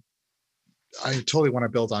 I totally want to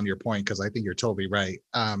build on your point because I think you're totally right.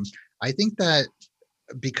 I think that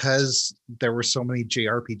because there were so many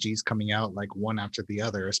JRPGs coming out, like one after the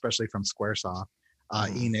other, especially from Squaresoft,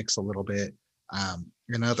 Enix a little bit,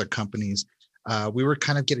 and other companies, we were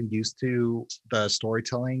kind of getting used to the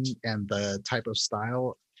storytelling and the type of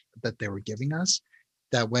style that they were giving us.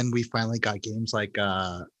 That when we finally got games like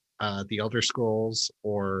the Elder Scrolls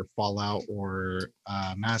or Fallout or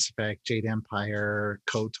Mass Effect, Jade Empire,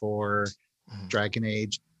 KOTOR, Dragon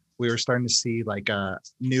Age, we were starting to see like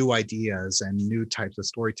new ideas and new types of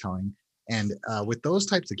storytelling. And with those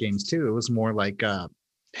types of games too, it was more like,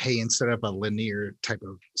 hey, instead of a linear type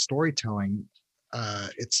of storytelling,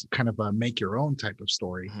 it's kind of a make your own type of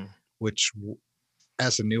story, which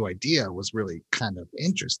as a new idea was really kind of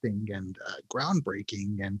interesting and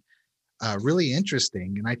groundbreaking and really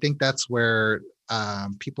interesting. And I think that's where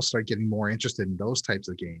people start getting more interested in those types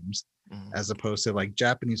of games, as opposed to like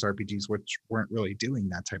Japanese RPGs, which weren't really doing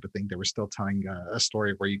that type of thing. They were still telling a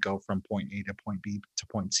story where you go from point A to point B to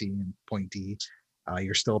point C and point D.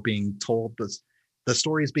 You're still being told the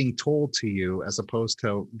story is being told to you, as opposed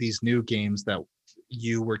to these new games that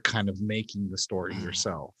you were kind of making the story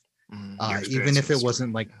yourself. Even if it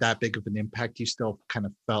wasn't like that big of an impact, you still kind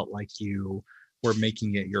of felt like you were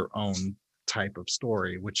making it your own type of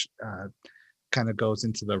story, which kind of goes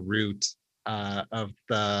into the root of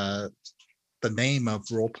the name of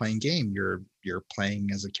role-playing game. You're playing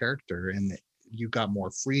as a character, and you got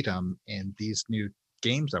more freedom in these new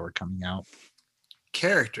games that were coming out.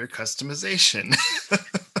 Character customization.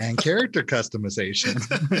 And character customization.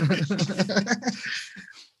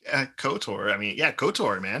 KOTOR. I mean,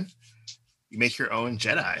 KOTOR, man. You make your own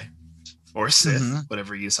Jedi or Sith,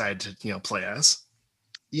 whatever you decide to play as.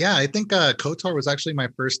 Yeah, I think KOTOR was actually my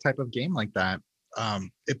first type of game like that.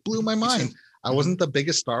 It blew my mind. I wasn't the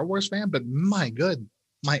biggest Star Wars fan, but my God,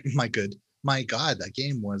 that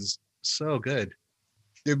game was so good.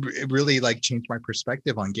 It really like changed my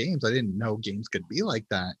perspective on games. I didn't know games could be like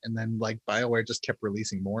that. And then like BioWare just kept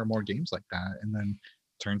releasing more and more games like that. And then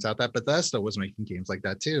turns out that Bethesda was making games like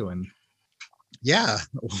that too. And yeah,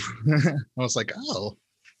 I was like, oh,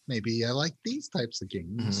 maybe I like these types of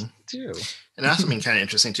games too. And that's something kind of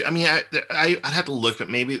interesting too. I mean, I'd have to look, but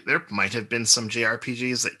maybe there might have been some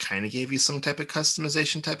JRPGs that kind of gave you some type of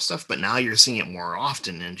customization type stuff. But now you're seeing it more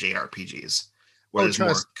often in JRPGs, where there's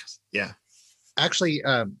more. Yeah. Actually,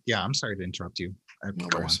 yeah, I'm sorry to interrupt you. No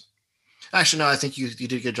Go on. worries. Actually, no, I think you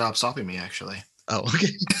did a good job stopping me, actually. Oh, okay.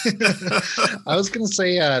 I was gonna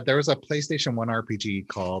say there was a PlayStation 1 RPG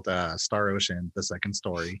called Star Ocean: The Second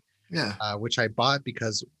Story, Yeah. which I bought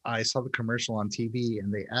because I saw the commercial on TV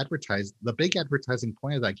and they advertised the big advertising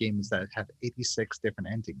point of that game is that it had 86 different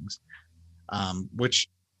endings, which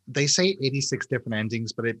they say 86 different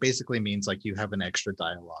endings, but it basically means like you have an extra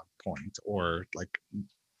dialogue point or like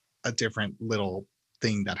a different little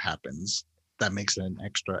thing that happens that makes it an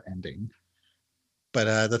extra ending.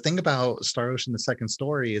 But the thing about Star Ocean: The Second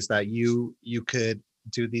Story is that you could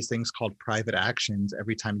do these things called private actions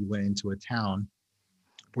every time you went into a town,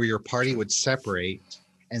 where your party would separate,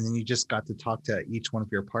 and then you just got to talk to each one of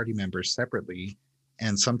your party members separately.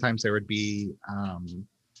 And sometimes there would be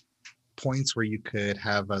points where you could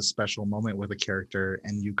have a special moment with a character,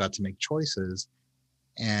 and you got to make choices.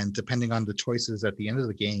 And depending on the choices at the end of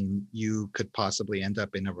the game, you could possibly end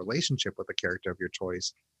up in a relationship with a character of your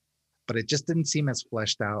choice, but it just didn't seem as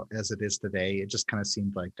fleshed out as it is today. It just kind of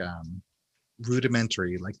seemed like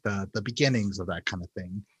rudimentary, like the beginnings of that kind of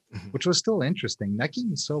thing, which was still interesting. That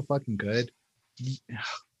game is so fucking good.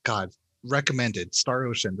 God, recommended. Star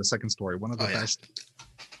Ocean: The Second Story, one of the best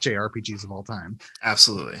JRPGs of all time.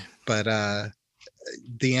 Absolutely. But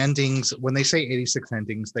the endings, when they say 86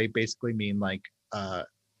 endings, they basically mean like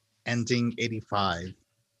ending 85,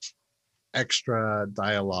 extra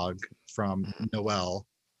dialogue from Noel,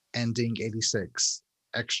 ending 86,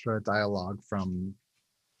 extra dialogue from,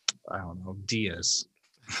 I don't know, Diaz.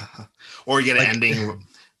 Or you get an ending.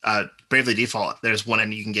 Bravely Default, there's one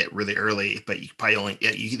ending you can get really early, but you probably only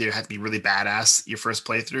you either have to be really badass your first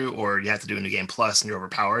playthrough, or you have to do a new game plus and you're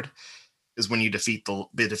overpowered. Is when you defeat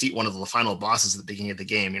one of the final bosses at the beginning of the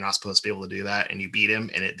game. You're not supposed to be able to do that, and you beat him,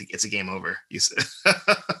 and it's a game over.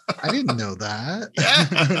 I didn't know that.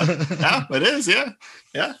 Yeah, it is.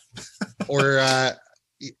 Yeah. Or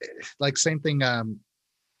like same thing.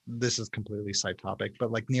 This is completely side topic,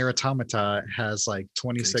 but like Nier Automata has like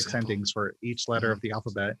 26 endings for each letter of the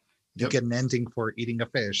alphabet. You get an ending for eating a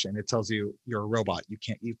fish, and it tells you you're a robot. You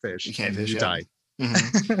can't eat fish. You can't and fish. You die.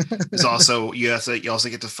 There's also you also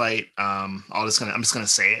get to fight. I'm just gonna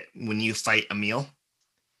say it, when you fight Emil,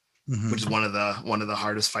 which is one of the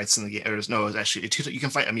hardest fights in the game. It's actually you can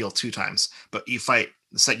fight Emil 2 times, but you fight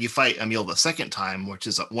Emil the second time, which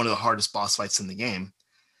is one of the hardest boss fights in the game.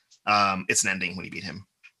 It's an ending when you beat him.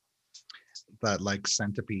 That like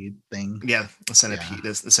centipede thing. Yeah, the centipede.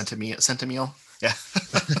 Yeah. The centimile. Yeah.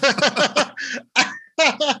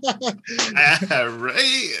 Right.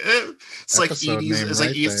 It's like Edie's.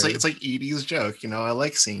 It's like Edie's joke. I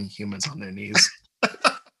like seeing humans on their knees.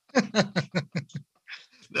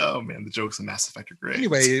 No, man, the jokes in Mass Effect are great.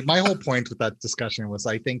 Anyway, my whole point with that discussion was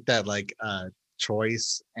I think that like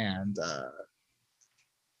choice and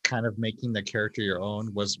kind of making the character your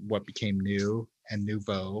own was what became new and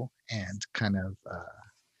nouveau, and kind of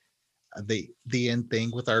the end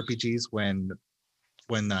thing with RPGs when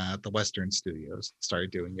the Western studios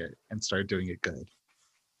started doing it and started doing it good.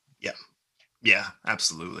 Yeah,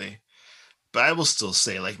 absolutely. But I will still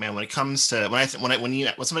say, like, man, when it comes to when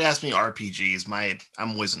somebody asks me RPGs,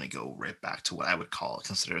 I'm always gonna go right back to what I would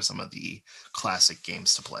consider some of the classic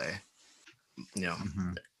games to play.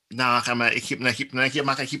 Nah, I'm not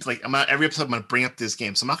every episode I'm gonna bring up this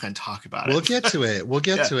game, so I'm not gonna talk about it. We'll get to it. We'll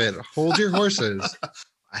get to it. Hold your horses.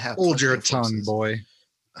 Hold your tongue, boy.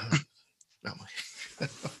 No.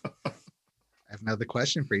 I have another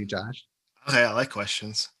question for you, Josh. Okay, I like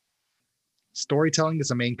questions. Storytelling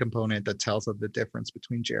is a main component that tells of the difference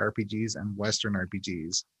between JRPGs and Western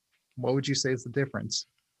RPGs. What would you say is the difference?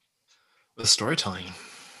 The storytelling.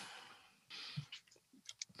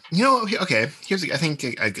 Okay. I think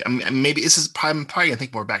maybe this is probably gonna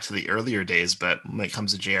think more back to the earlier days, but when it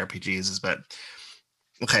comes to JRPGs,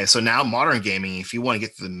 okay. So now modern gaming, if you want to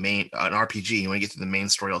get to an RPG, you want to get to the main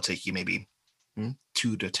story, it'll take you maybe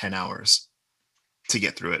 2 to 10 hours to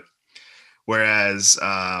get through it. Whereas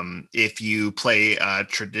if you play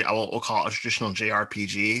we'll call it a traditional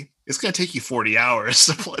JRPG, it's going to take you 40 hours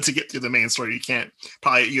to get through the main story. You can't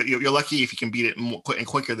you're lucky if you can beat it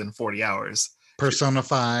quicker than 40 hours. Persona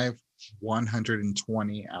 5,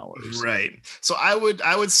 120 hours. Right. So I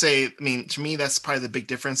would say, to me, that's probably the big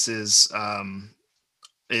difference is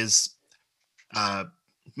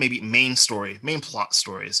maybe main plot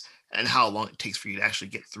stories, and how long it takes for you to actually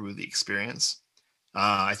get through the experience.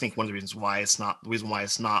 I think one of the reasons why it's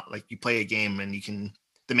not like you play a game and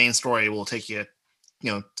the main story will take you,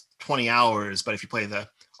 20 hours, but if you play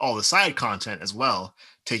all the side content as well,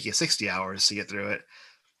 take you 60 hours to get through it.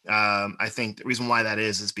 I think the reason why that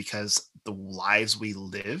is because the lives we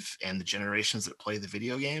live and the generations that play the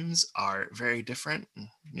video games are very different.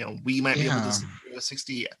 We might be able to Yeah. sit through a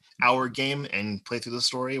 60-hour game and play through the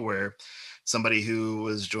story, where somebody who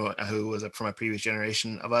was from a previous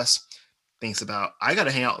generation of us thinks about, I got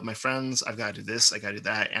to hang out with my friends, I've got to do this, I got to do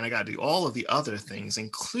that, and I got to do all of the other things,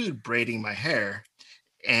 include braiding my hair.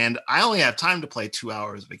 And I only have time to play 2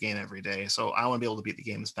 hours of a game every day, so I want to be able to beat the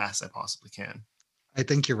game as fast as I possibly can. I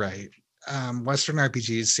think you're right. Western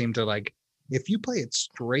RPGs seem to like, if you play it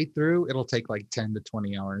straight through, it'll take like 10 to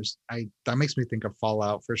 20 hours. That makes me think of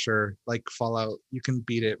Fallout for sure. Like Fallout, you can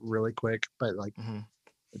beat it really quick, but like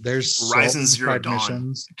there's so Horizon many Zero side Dawn,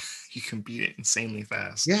 missions. you can beat it insanely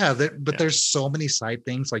fast. Yeah, there's so many side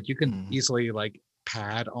things. Like you can Mhm. easily like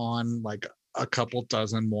pad on like a couple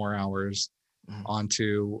dozen more hours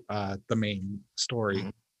onto the main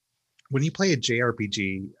story. When you play a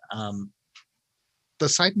JRPG, the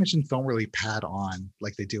side missions don't really pad on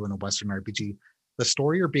like they do in a Western RPG. The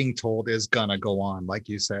story you're being told is gonna go on, like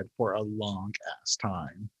you said, for a long ass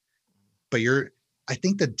time. But I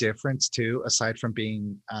think the difference too, aside from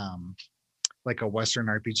being like a Western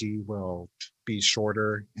RPG will be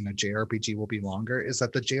shorter and a JRPG will be longer, is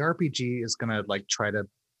that the JRPG is gonna like try to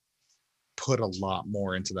put a lot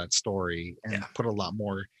more into that story and put a lot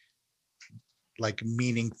more like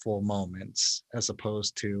meaningful moments as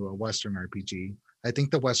opposed to a Western RPG. I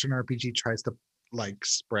think the Western RPG tries to like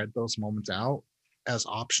spread those moments out as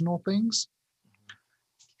optional things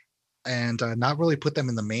and not really put them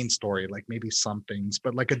in the main story, like maybe some things,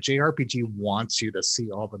 but like a JRPG wants you to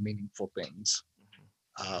see all the meaningful things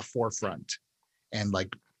forefront and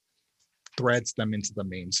like threads them into the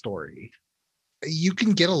main story. You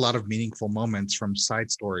can get a lot of meaningful moments from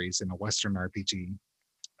side stories in a Western RPG,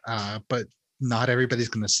 but not everybody's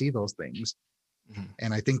going to see those things.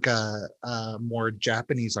 And I think more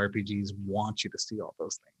Japanese RPGs want you to see all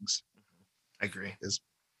those things. I agree. Is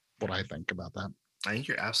what I think about that. I think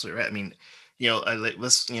you're absolutely right. I mean,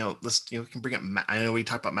 let's we can bring up. I know we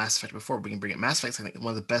talked about Mass Effect before. We can bring up Mass Effect. I think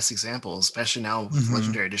one of the best examples, especially now with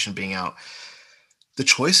Legendary Edition being out. The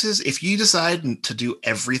choices, if you decide to do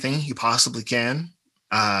everything you possibly can,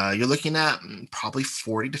 you're looking at probably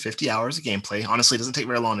 40 to 50 hours of gameplay. Honestly, it doesn't take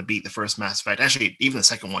very long to beat the first Mass Effect. Actually, even the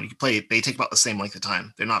second one, you can play. They take about the same length of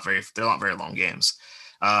time. They're not very long games.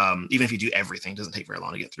 Even if you do everything, it doesn't take very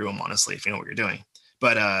long to get through them. Honestly, if you know what you're doing.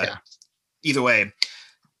 But either way,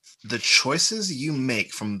 the choices you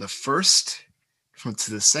make from the first,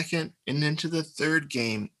 to the second, and into the third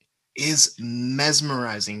game is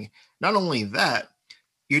mesmerizing. Not only that,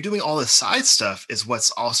 you're doing all the side stuff is what's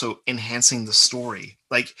also enhancing the story.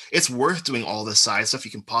 Like, it's worth doing all the side stuff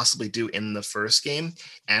you can possibly do in the first game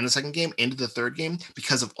and the second game into the third game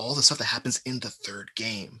because of all the stuff that happens in the third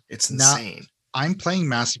game. It's insane. Now, I'm playing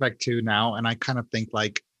Mass Effect 2 now, and I kind of think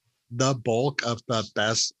like the bulk of the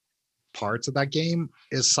best parts of that game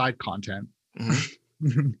is side content.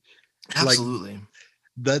 Absolutely.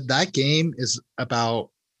 That game is about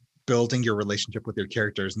building your relationship with your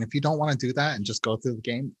characters, and if you don't want to do that and just go through the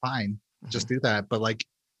game, fine, just do that. But like,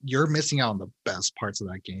 you're missing out on the best parts of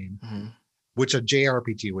that game, which a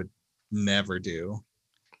JRPG would never do.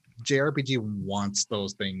 JRPG wants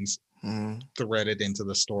those things threaded into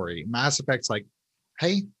the story. Mass Effect's like,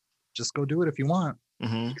 hey, just go do it if you want.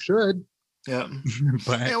 You should. Yeah.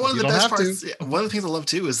 But one of the best parts, to. one of the things I love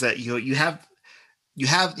too is that you have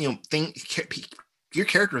your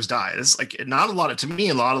characters die. It's like not a lot of, to me,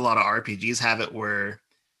 a lot of RPGs have it where,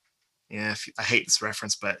 I hate this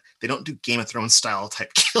reference, but they don't do Game of Thrones style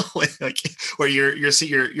type kill, like where your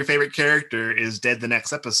favorite character is dead the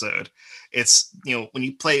next episode. It's, when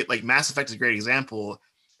you play, like Mass Effect is a great example.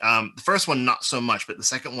 The first one not so much, but the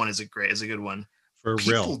second one is a good one. For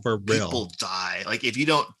real. People die. Like if you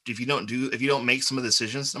don't make some of the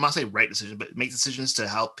decisions, I'm not saying right decisions, but make decisions to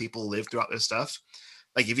help people live throughout their stuff.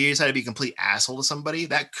 Like if you decide to be a complete asshole to somebody,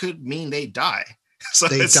 that could mean they die. So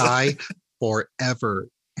they die forever.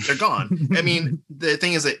 They're gone. I mean, the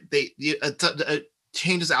thing is that it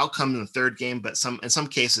changes the outcome in the third game, but in some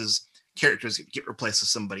cases, characters get replaced with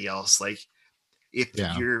somebody else. Like if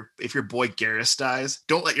your boy Garrus dies,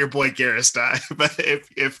 don't let your boy Garrus die. But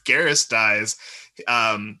if Garrus dies,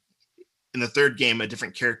 in the third game,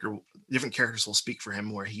 different characters will speak for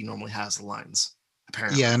him where he normally has the lines.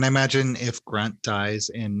 Apparently. Yeah, and I imagine if Grunt dies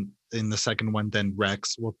in the second one, then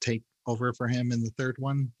Rex will take over for him in the third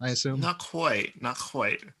one, I assume. Not quite,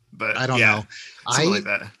 but I don't know. Like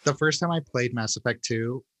that. The first time I played Mass Effect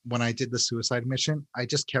 2, when I did the suicide mission, I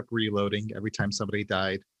just kept reloading every time somebody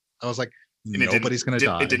died. I was like, And nobody's gonna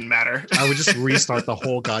die. It didn't matter. I would just restart the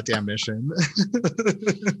whole goddamn mission.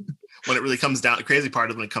 When it really comes down, the crazy part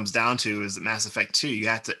of when it comes down to is that Mass Effect 2,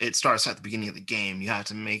 it starts at the beginning of the game. You have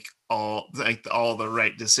to make all the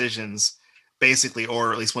right decisions, basically,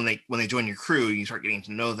 or at least when they join your crew, you start getting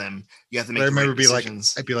to know them. You have to make the right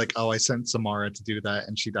decisions. I'd be like, oh, I sent Samara to do that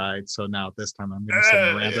and she died. So now this time I'm gonna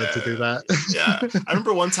send Miranda to do that. Yeah. I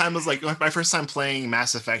remember one time was like my first time playing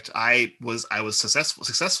Mass Effect, I was successful.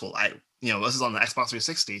 This is on the Xbox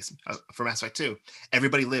 360 for Mass Effect 2.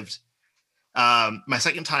 Everybody lived. My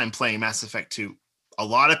second time playing Mass Effect 2, a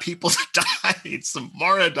lot of people died.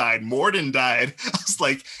 Samara died. Morden died. I was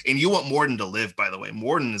like, and you want Morden to live, by the way.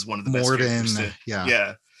 Morden is one of the best characters.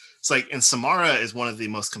 Yeah. It's like, and Samara is one of the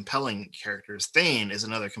most compelling characters. Thane is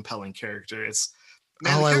another compelling character.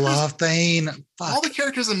 I love Thane. Fuck. All the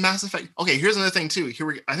characters in Mass Effect. Okay, here's another thing too.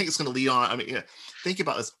 I think it's going to lead on. I mean, think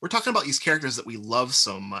about this. We're talking about these characters that we love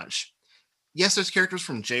so much. Yes, there's characters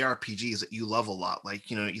from JRPGs that you love a lot.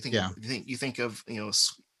 Like, you think of,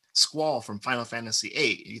 Squall from Final Fantasy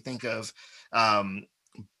VIII. You think of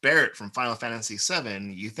Barrett from Final Fantasy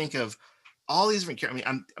VII. You think of all these different characters.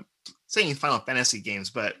 I mean, I'm saying Final Fantasy games,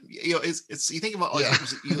 but it's you think about all the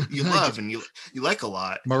characters that you love and you like a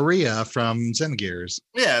lot. Maria from Xenogears.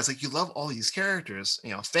 Yeah, it's like you love all these characters.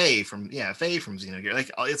 Faye from Xenogears.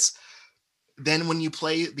 Like it's. Then when you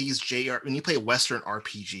play when you play Western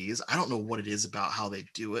RPGs, I don't know what it is about how they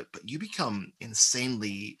do it, but you become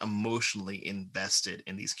insanely emotionally invested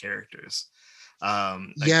in these characters.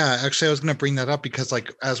 Actually, I was going to bring that up because,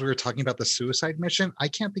 like, as we were talking about the suicide mission, I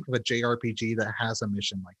can't think of a JRPG that has a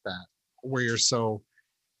mission like that, where you're so,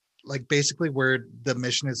 like, basically where the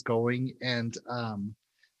mission is going and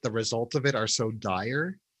the results of it are so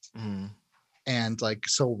dire. And like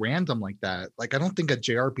so random like that. Like I don't think a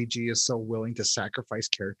JRPG is so willing to sacrifice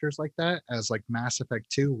characters like that as like Mass Effect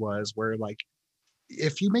 2 was, where like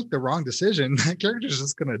if you make the wrong decision, that character's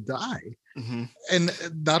just gonna die. And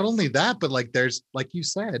not only that, but like there's, like you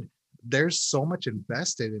said, there's so much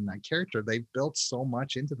invested in that character. They've built so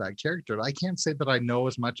much into that character. I can't say that I know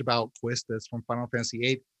as much about Quistis from Final Fantasy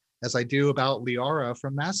VIII as I do about Liara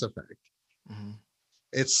from Mass Effect.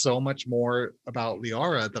 It's so much more about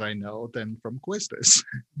Liara that I know than from Quistis.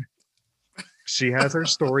 She has her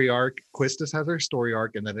story arc. Quistis has her story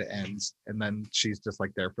arc, and then it ends. And then she's just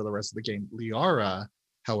like there for the rest of the game. Liara,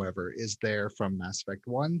 however, is there from Mass Effect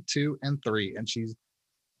 1, 2, and 3. And she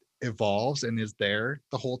evolves and is there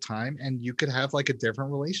the whole time. And you could have like a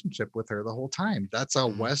different relationship with her the whole time. That's a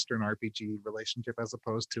Western RPG relationship as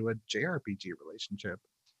opposed to a JRPG relationship.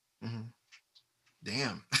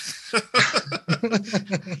 Damn.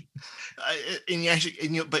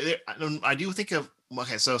 I do think of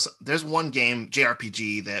so there's one game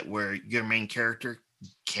JRPG that where your main character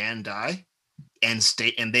can die and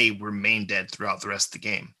they remain dead throughout the rest of the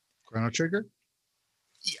game. Chrono Trigger.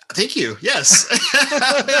 Yeah, thank you. Yes.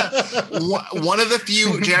 One of the few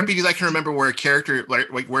JRPGs I can remember where a character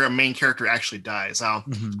like where a main character actually dies. Now,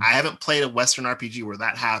 I haven't played a Western RPG where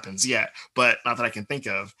that happens yet, but not that I can think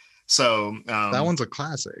of. So that one's a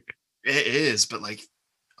classic. It is, but like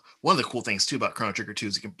one of the cool things too about Chrono Trigger 2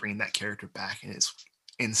 is you can bring that character back, and it's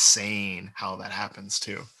insane how that happens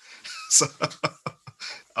too. So,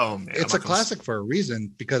 oh man, it's a classic for a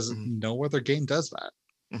reason because no other game does that.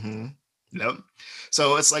 Nope.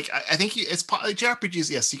 So it's like I think it's like JRPGs.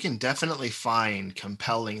 Yes, you can definitely find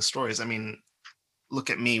compelling stories. I mean, look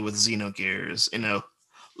at me with Xenogears.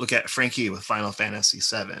 Look at Frankie with Final Fantasy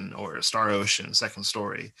VII or Star Ocean Second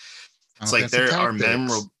Story. It's like there are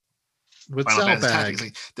memorable with Zelbag.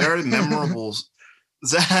 Like, there are memorable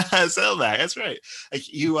Zelbag. That's right.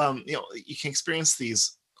 Like you can experience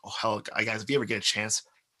these. Oh hell, guys! If you ever get a chance,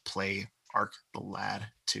 play Arc the Lad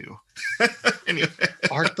 2. Anyway.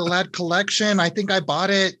 Arc the Lad collection. I think I bought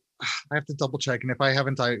it. I have to double check, and if I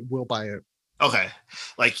haven't, I will buy it. Okay,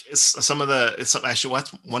 like actually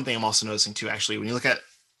what's one thing I'm also noticing too. Actually, when you look at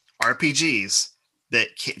RPGs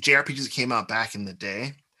JRPGs that came out back in the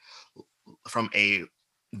day, from a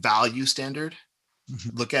value standard,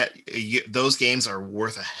 look at those games are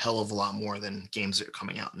worth a hell of a lot more than games that are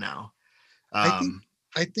coming out now.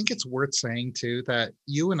 I think it's worth saying too that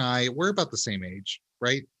you and we're about the same age,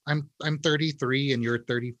 right? I'm 33 and you're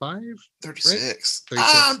 35. 36.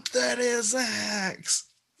 Right? I'm 36.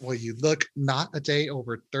 Well, you look not a day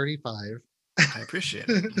over 35. I appreciate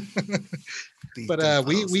it. But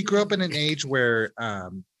we grew up in an age where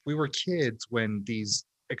we were kids when these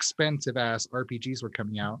expensive ass RPGs were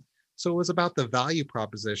coming out. So it was about the value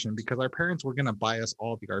proposition because our parents were going to buy us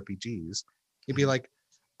all the RPGs. It'd be like,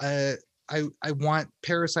 I want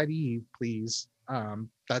Parasite Eve, please.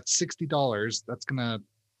 That's $60. That's going to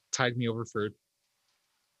tide me over for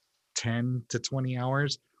 10 to 20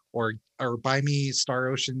 hours, or buy me Star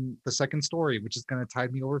Ocean the second story, which is going to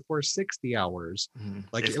tide me over for 60 hours.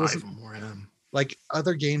 Like if it not was even more. Yeah. like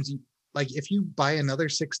other games. Like if you buy another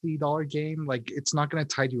 $60 game, like it's not going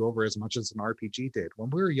to tide you over as much as an RPG did. When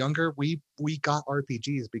we were younger, we got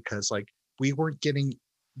RPGs because like we weren't getting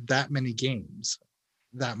that many games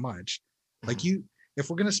that much. Like you, if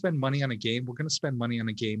we're gonna spend money on a game, we're gonna spend money on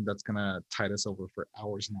a game that's gonna tide us over for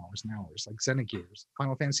hours and hours and hours, like Xenogears,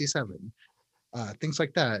 Final Fantasy VII, things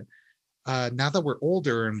like that. Now that we're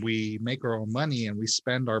older and we make our own money and we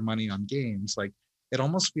spend our money on games, like it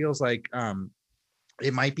almost feels like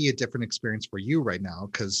it might be a different experience for you right now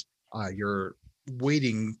because you're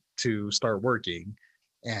waiting to start working,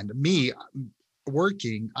 and me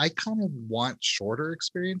working, I kind of want shorter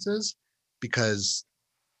experiences because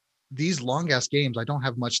these long ass games I don't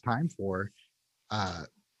have much time for. Uh,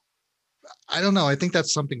 I don't know. I think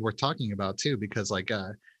that's something we're talking about too, because like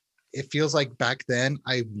it feels like back then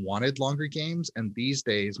I wanted longer games, and these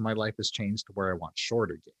days my life has changed to where I want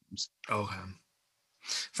shorter games. Okay.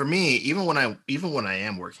 For me, even when I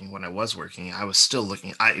am working, when I was working, I was still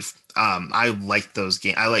looking. I like those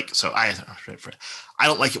games. I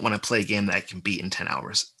don't like it when I play a game that I can beat in 10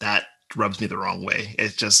 hours. That rubs me the wrong way.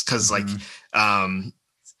 It's just because like um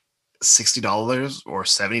 $60 or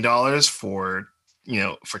 $70 for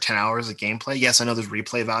for 10 hours of gameplay. Yes, I know there's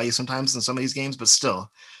replay value sometimes in some of these games, but still,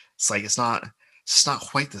 it's like it's just not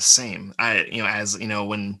quite the same. As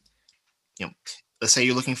when let's say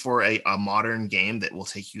you're looking for a modern game that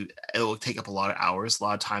it will take up a lot of hours, a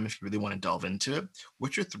lot of time if you really want to delve into it.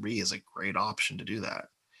 Witcher 3 is a great option to do that.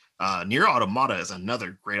 Near Automata is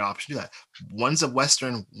another great option to do that. One's a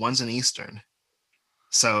Western, one's an Eastern.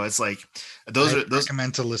 So it's like I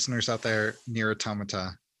recommend to listeners out there Near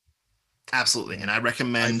Automata. Absolutely, and I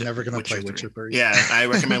recommend. I'm never gonna play 3. Witcher 3. Yeah, I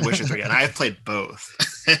recommend Witcher 3, and I've played both.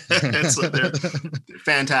 They're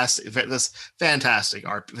fantastic. This fantastic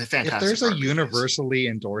art. Fantastic. If there's a RPGs. universally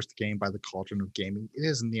endorsed game by the Cauldron of Gaming, it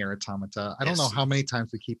is Near Automata. I don't know how many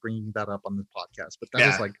times we keep bringing that up on this podcast, but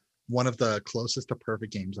that is like one of the closest to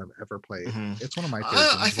perfect games I've ever played. It's one of my favorite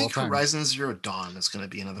games I think of all time. Horizon Zero Dawn is going to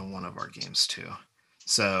be another one of our games too.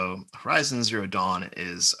 So Horizon Zero Dawn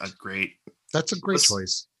is a great. That's a great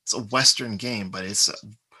choice. It's a Western game, but it's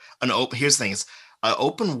an open. Here's the thing: it's an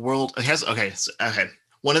open world. It has okay.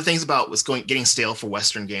 One of the things about what's getting stale for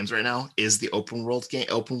Western games right now is the open world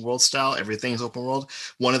style. Everything's open world.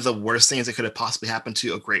 One of the worst things that could have possibly happened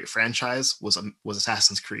to a great franchise was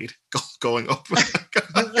Assassin's Creed going open,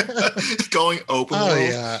 going open world.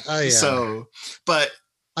 Oh yeah. So, but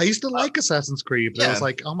I used to like Assassin's Creed, but I was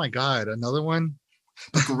like, oh my god, another one.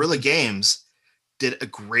 But Guerrilla Games did a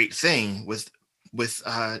great thing with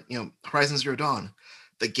Horizon Zero Dawn.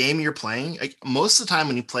 The game you're playing, like most of the time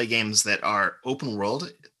when you play games that are open world,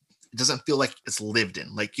 it doesn't feel like it's lived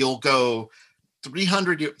in. Like you'll go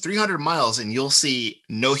 300 miles and you'll see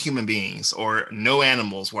no human beings or no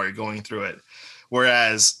animals while you're going through it.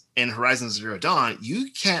 Whereas in Horizon Zero Dawn, you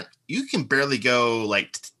can barely go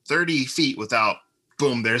like 30 feet without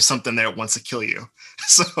boom, there's something there that wants to kill you.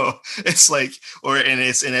 So it's like, or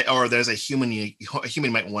there's a human you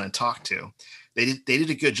might want to talk to. They did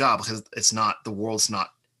a good job because the world's not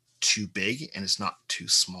too big and it's not too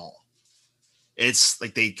small. It's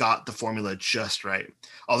like they got the formula just right.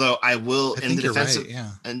 Although in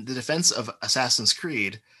the defense of Assassin's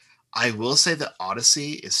Creed, I will say that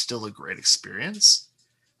Odyssey is still a great experience.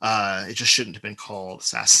 It just shouldn't have been called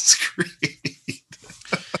Assassin's Creed.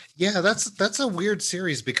 Yeah, that's a weird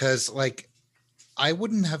series because like I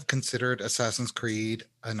wouldn't have considered Assassin's Creed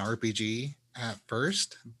an RPG at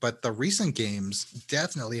first, but the recent games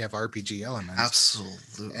definitely have RPG elements.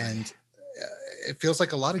 Absolutely. And it feels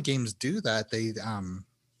like a lot of games do that.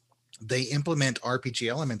 They implement RPG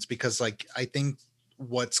elements because like I think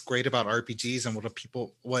what's great about RPGs and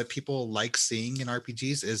what people like seeing in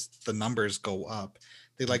RPGs is the numbers go up.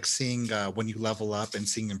 They like seeing when you level up and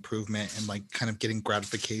seeing improvement and like kind of getting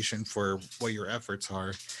gratification for what your efforts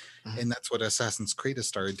are. And that's what Assassin's Creed has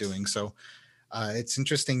started doing. So it's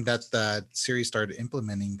interesting that the series started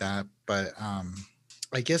implementing that, but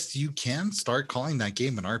I guess you can start calling that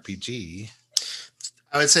game an RPG.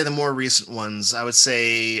 I would say the more recent ones, I would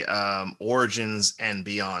say Origins and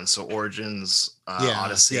beyond. So Origins,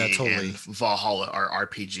 Odyssey, and Valhalla are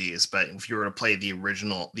RPGs. But if you were to play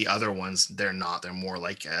the other ones, they're not. They're more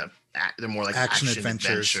like action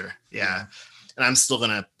adventure. Yeah. And I'm still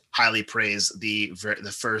gonna highly praise the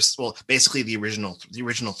first. Well, basically the original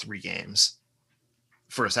 3 games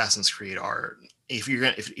for Assassin's Creed are. If you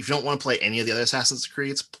don't want to play any of the other Assassin's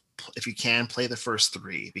Creeds, if you can play the first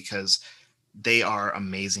 3 because they are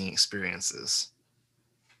amazing experiences.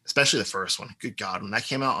 Especially the first one. Good God, when that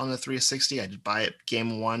came out on the 360, I did buy it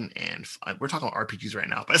game one, and we're talking about RPGs right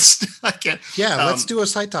now, but I can't. Yeah, let's do a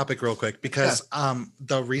side topic real quick because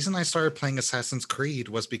the reason I started playing Assassin's Creed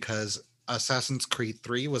was because Assassin's Creed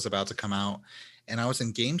 3 was about to come out, and I was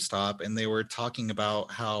in GameStop, and they were talking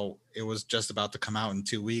about how it was just about to come out in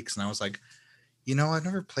 2 weeks, and I was like, I've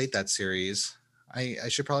never played that series. I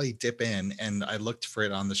should probably dip in, and I looked for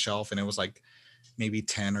it on the shelf, and it was like maybe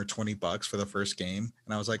 10 or $20 for the first game.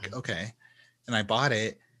 And I was like, okay. And I bought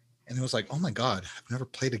it and it was like, oh my God, I've never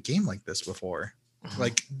played a game like this before.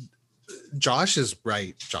 Like Josh is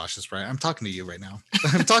right. I'm talking to you right now.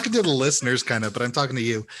 I'm talking to the listeners kind of, but I'm talking to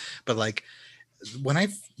you. But like when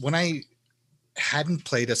I hadn't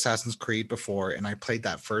played Assassin's Creed before and I played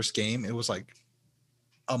that first game, it was like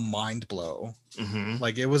a mind blow.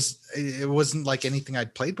 Like it wasn't like anything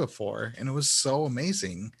I'd played before. And it was so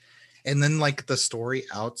amazing. And then like the story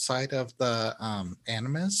outside of the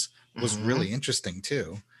animus was really interesting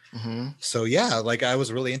too. So yeah, like I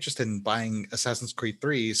was really interested in buying Assassin's Creed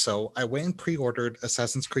 3. So I went and pre-ordered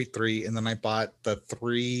Assassin's Creed 3, and then I bought the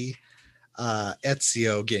 3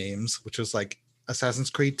 Ezio games, which was like Assassin's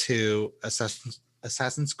Creed 2,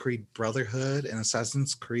 Assassin's Creed Brotherhood, and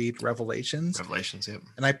Assassin's Creed Revelations. Yep.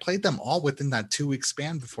 And I played them all within that 2-week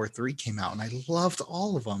span before 3 came out, and I loved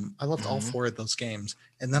all of them. I loved all 4 of those games,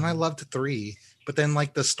 and then I loved 3. But then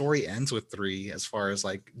like the story ends with 3 as far as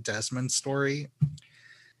like Desmond's story.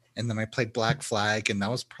 And then I played Black Flag, and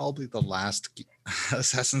that was probably the last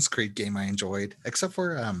Assassin's Creed game I enjoyed, except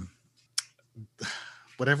for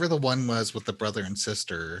whatever the one was with the brother and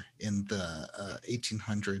sister in the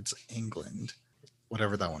 1800s England,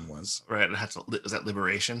 whatever that one was. Right. Was that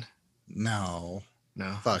Liberation? No.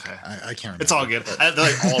 Fuck. Okay. I can't remember. It's all good. They're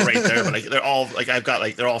like all right there, but like they're all like I've got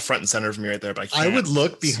like they're all front and center for me right there. But I would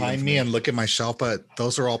look behind me and look at my shelf, but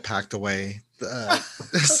those are all packed away.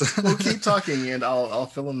 We'll keep talking and I'll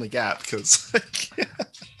fill in the gap because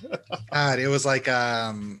God, it was like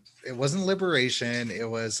it wasn't Liberation. It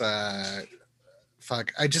was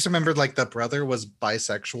fuck. I just remembered like the brother was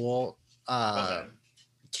bisexual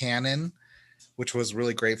canon, which was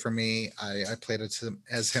really great for me. I played it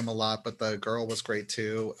as him a lot, but the girl was great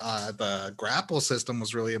too. The grapple system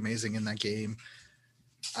was really amazing in that game.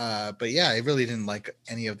 But yeah, I really didn't like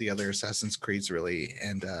any of the other Assassin's Creeds really.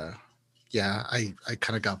 And yeah, I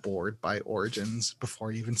kind of got bored by Origins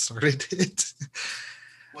before I even started it.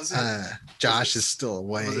 Was it? Josh is still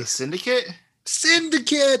away. Was it Syndicate?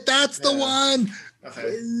 Syndicate, that's the one. Okay.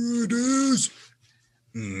 There it is.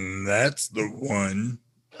 That's the one.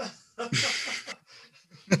 I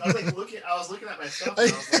was looking at myself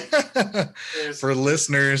and I was like, for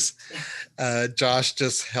listeners, Josh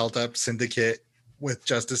just held up Syndicate with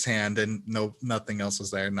just his hand and nothing else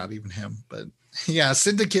was there, not even him. But yeah,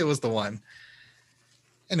 Syndicate was the one.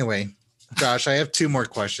 Anyway, Josh, I have 2 more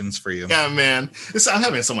questions for you. Yeah, man. I'm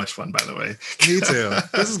having so much fun, by the way. Me too.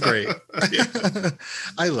 This is great.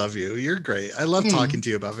 I love you. You're great. I love talking to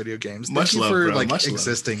you about video games. Thank you for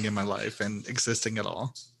existing in my life and existing at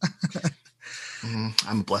all.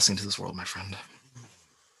 I'm a blessing to this world, my friend.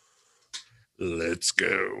 Let's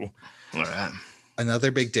go. All right.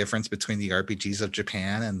 Another big difference between the RPGs of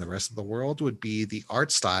Japan and the rest of the world would be the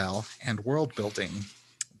art style and world building.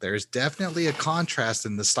 There's definitely a contrast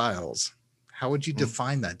in the styles. How would you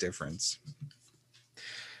define that difference?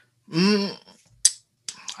 I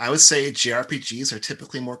would say JRPGs are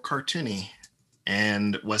typically more cartoony,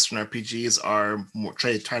 and Western RPGs are more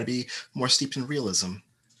try to be more steeped in realism.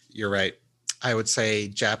 You're right. I would say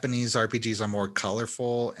Japanese RPGs are more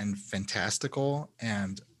colorful and fantastical,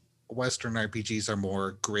 and Western RPGs are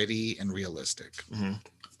more gritty and realistic.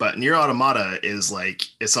 But Nier Automata is like,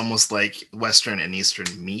 it's almost like Western and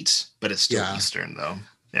Eastern meet, but it's still Eastern though.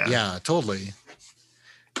 Yeah, totally.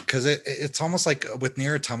 Because it's almost like with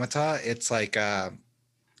Nier Automata, it's like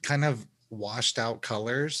kind of washed out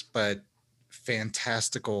colors, but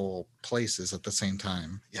fantastical places at the same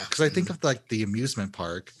time. Yeah. Because I think of like the amusement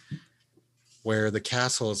park where the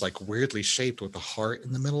castle is like weirdly shaped with a heart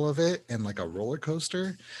in the middle of it and like a roller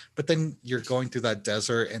coaster. But then you're going through that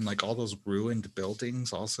desert and like all those ruined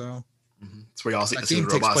buildings also. That's where you also that see game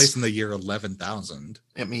the takes robots. place in the year 11,000.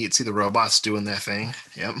 I mean, you'd see the robots doing their thing.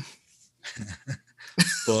 Yep.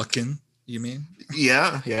 Booking, you mean?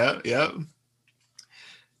 Yeah.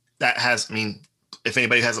 That has, I mean, if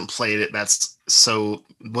anybody hasn't played it, that's so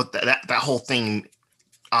what that whole thing.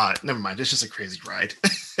 Never mind. It's just a crazy ride.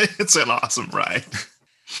 It's an awesome ride.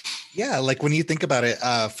 Yeah, like when you think about it,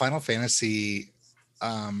 Final Fantasy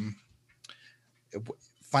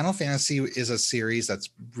Final Fantasy is a series that's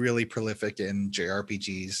really prolific in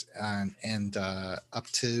JRPGs, and up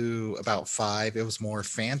to about 5, it was more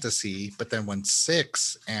fantasy. But then when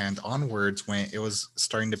 6 and onwards went, it was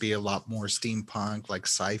starting to be a lot more steampunk, like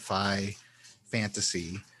sci-fi,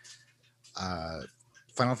 fantasy. Uh,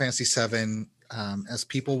 Final Fantasy 7, as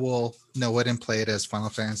people will know it and play it as Final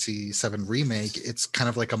Fantasy 7 remake, it's kind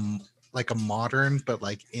of like a modern but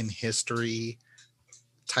like in history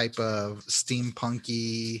type of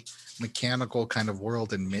steampunky mechanical kind of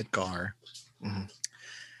world in Midgar. Mhm.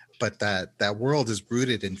 But that world is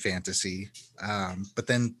rooted in fantasy. But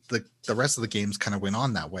then the rest of the games kind of went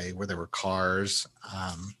on that way, where there were cars,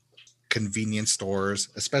 convenience stores,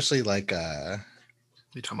 especially like You're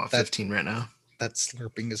talking about that 15 right now. that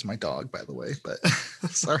slurping is my dog, by the way, but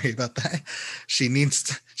sorry about that. She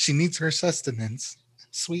needs her sustenance,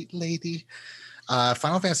 sweet lady.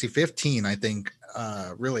 Final Fantasy 15, I think,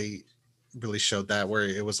 really showed that, where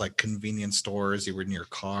it was like convenience stores, you were in your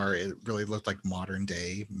car. It really looked like modern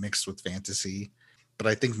day mixed with fantasy. But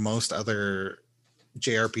I think most other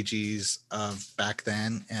JRPGs of back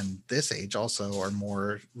then and this age also are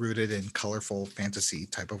more rooted in colorful fantasy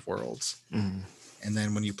type of worlds. Mhm. And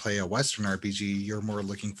then when you play a Western RPG, you're more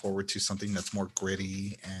looking forward to something that's more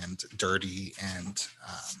gritty and dirty and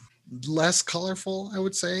less colorful, I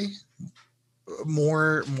would say.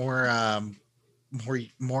 More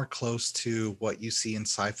close to what you see in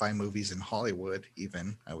sci-fi movies in Hollywood,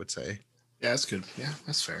 even, I would say. Yeah, that's good. Yeah,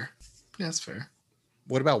 that's fair. Yeah, that's fair.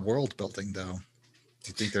 What about world building, though? Do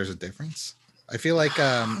you think there's a difference? I feel like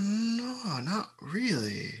No, not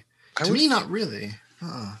really. I To would me, f- not really.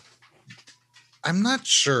 I'm not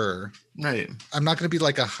sure. Right. I'm not going to be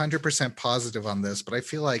like 100% positive on this, but I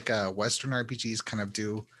feel like Western RPGs kind of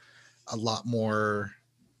do a lot more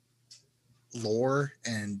lore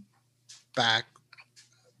and back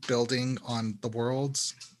building on the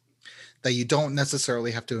worlds that you don't necessarily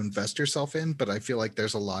have to invest yourself in. But I feel like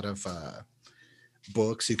there's a lot of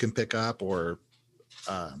books you can pick up, or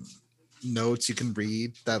um, notes you can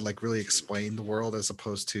read that like really explain the world, as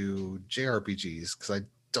opposed to JRPGs. Because I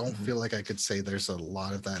don't Mhm. feel like I could say there's a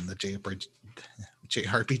lot of that in the JRPGs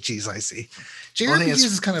I see. Well, I think JRPGs it's-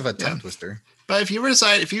 is kind of a tongue yeah. twister. But if you were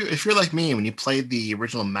decide, if you're like me, when you played the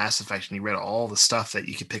original Mass Effect and you read all the stuff that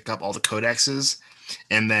you could pick up, all the codexes,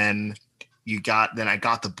 and then I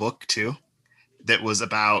got the book too, that was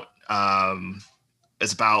about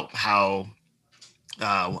it's about how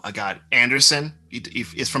I got Anderson.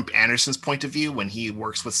 It's from Anderson's point of view when he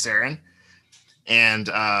works with Saren, and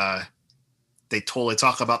they totally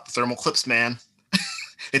talk about the thermal clips, man.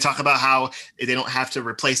 They talk about how they don't have to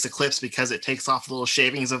replace the clips because it takes off the little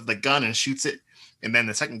shavings of the gun and shoots it. And then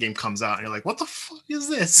the second game comes out and you're like, what the fuck is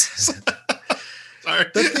this? Sorry.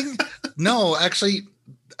 The thing, no, actually,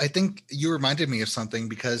 I think you reminded me of something,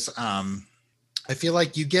 because I feel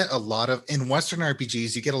like you get a lot of, in Western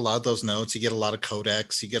RPGs, you get a lot of those notes, you get a lot of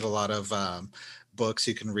codex, you get a lot of books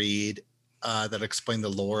you can read that explain the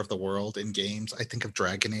lore of the world in games. I think of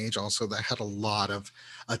Dragon Age also, that had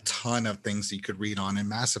a ton of things you could read on. And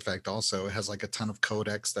Mass Effect also, it has like a ton of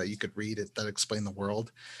codex that you could read it that explain the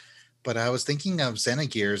world. But I was thinking of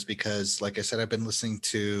Xenogears because, like I said, I've been listening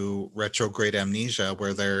to Retrograde Amnesia,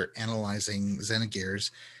 where they're analyzing Xenogears,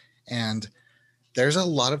 and there's a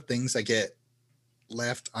lot of things that get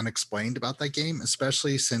left unexplained about that game,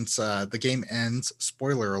 especially since the game ends,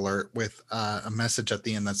 spoiler alert, with a message at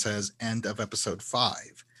the end that says "End of Episode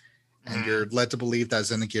 5." And you're led to believe that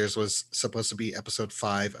Xenogears was supposed to be episode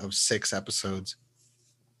 5 of 6 episodes.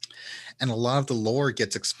 And a lot of the lore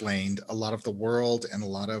gets explained, a lot of the world and a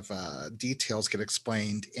lot of details get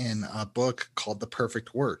explained in a book called The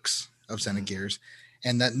Perfect Works of Xenogears.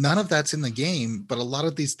 And that none of that's in the game, but a lot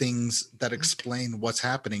of these things that explain what's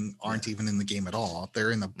happening aren't even in the game at all.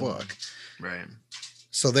 They're in the book. Right.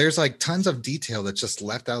 So there's like tons of detail that's just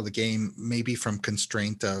left out of the game, maybe from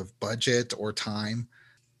constraint of budget or time.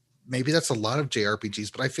 Maybe that's a lot of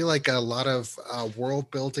JRPGs, but I feel like a lot of world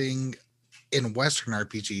building in Western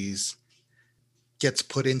RPGs gets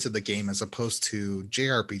put into the game, as opposed to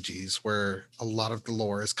JRPGs, where a lot of the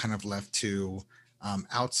lore is kind of left to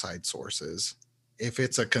outside sources. If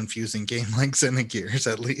it's a confusing game like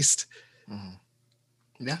Xenogears, at least.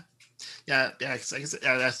 Mm-hmm. Yeah.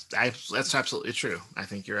 That's absolutely true. I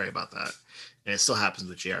think you're right about that. And it still happens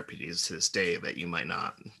with JRPGs to this day that you might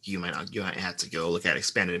have to go look at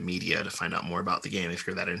expanded media to find out more about the game if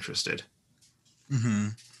you're that interested. Mm-hmm.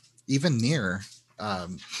 Even Nier.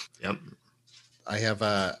 Yep. I have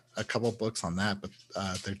a couple books on that, but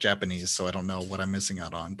they're Japanese, so I don't know what I'm missing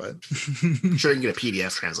out on. But I'm sure you can get a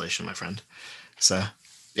PDF translation, my friend. So,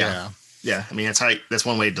 yeah. Yeah, I mean that's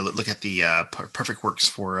one way to look at the perfect works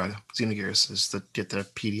for Xenogears is to get the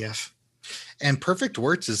PDF. And Perfect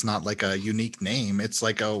Works is not like a unique name. It's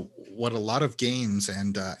like what a lot of games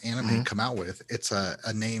and anime come out with. It's a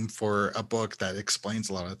name for a book that explains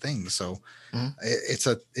a lot of things. So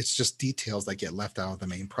it's just details that get left out of the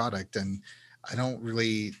main product. And I don't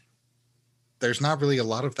really, there's not really a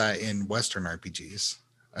lot of that in Western RPGs.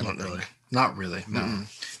 Not really. No.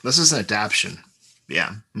 Mm-mm. This is an adaptation. Yeah.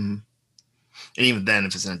 Mm-hmm. And even then,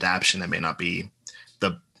 if it's an adaptation, it may not be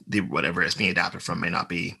the whatever it's being adapted from may not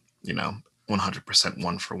be 100%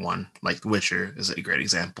 one for one. Like The Witcher is a great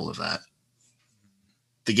example of that.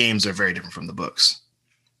 The games are very different from the books,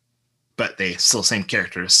 but they still same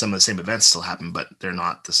characters. Some of the same events still happen, but they're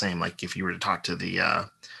not the same. Like if you were to talk to the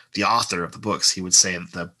author of the books, he would say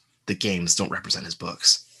that the games don't represent his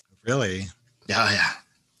books. Really? Yeah.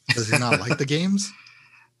 Does he not like the games?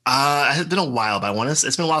 It's been a while, but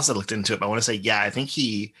it's been a while since I looked into it. But I want to say, yeah, I think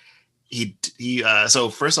he. So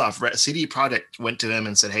first off, CD Projekt went to him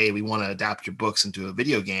and said, "Hey, we want to adapt your books into a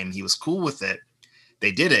video game." He was cool with it.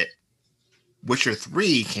 They did it. Witcher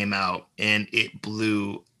 3 came out and it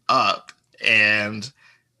blew up, and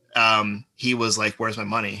he was like, "Where's my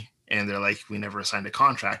money?" And they're like, "We never signed a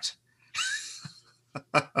contract."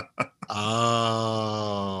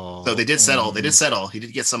 Oh. So they did settle. They did settle. He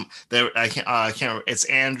did get some. There, I can't. It's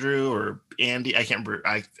Andrew or Andy. I can't remember.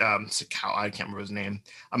 I can't remember his name.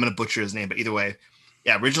 I'm gonna butcher his name, but either way,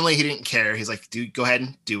 yeah. Originally, he didn't care. He's like, "Dude, go ahead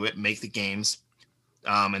and do it. Make the games."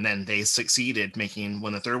 And then they succeeded making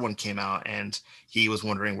when the third one came out, and he was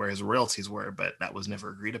wondering where his royalties were, but that was never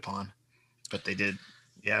agreed upon. But they did.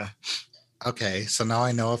 Yeah. Okay, so now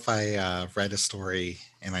I know if I read a story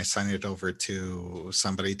and I sign it over to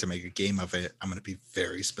somebody to make a game of it, I'm going to be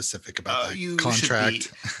very specific about that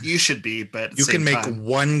contract. You should be, but you can make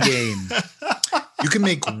one game. You can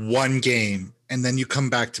make one game, and then you come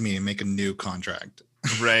back to me and make a new contract.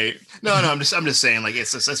 Right? No. I'm just saying, like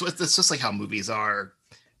it's just like how movies are.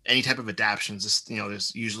 Any type of adaptations, just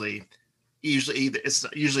there's usually it's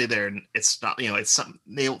usually there. It's not it's something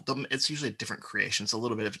it's usually a different creation. It's a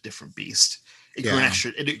little bit of a different beast. It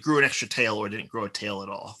grew an extra tail, or didn't grow a tail at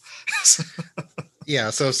all. Yeah.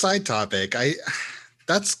 So side topic,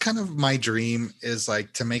 that's kind of my dream, is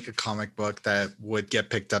like to make a comic book that would get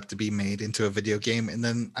picked up to be made into a video game, and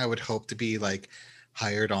then I would hope to be like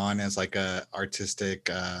hired on as like a artistic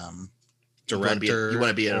director, you want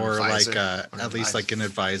to be an or advisor, like at least like an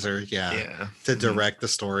advisor, to direct the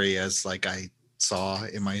story as like I saw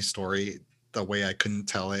in my story, the way I couldn't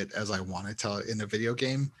tell it as I want to tell it in a video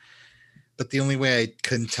game. But the only way I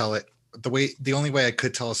couldn't tell it, the only way I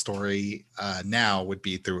could tell a story now would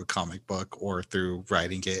be through a comic book or through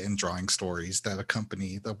writing it and drawing stories that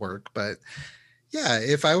accompany the work. But yeah,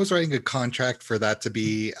 if I was writing a contract for that to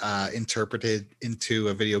be interpreted into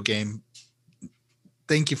a video game,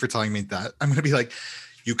 thank you for telling me that. I'm going to be like,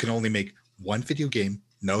 you can only make one video game,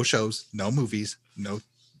 no shows, no movies, no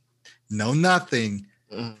nothing,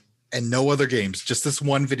 and no other games, just this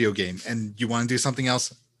one video game. And you want to do something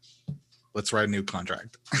else? Let's write a new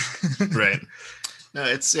contract. Right. No,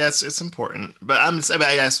 it's important. But I was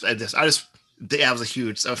a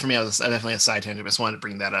huge, for me, I was definitely a side tangent. I just wanted to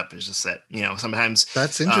bring that up. It's just that, sometimes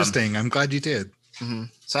that's interesting. I'm glad you did.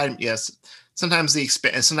 Yes. Sometimes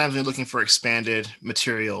sometimes when you're looking for expanded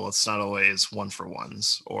material, it's not always one for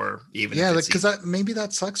ones, or even because maybe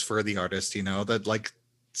that sucks for the artist, that like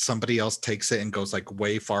somebody else takes it and goes like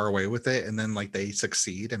way far away with it, and then like they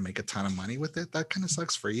succeed and make a ton of money with it. That kind of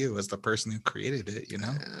sucks for you as the person who created it,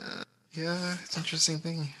 Yeah, it's an interesting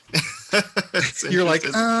thing. You're like,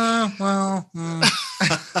 well,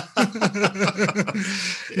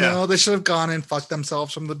 no, they should have gone and fucked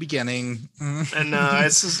themselves from the beginning. And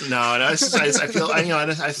it's just I feel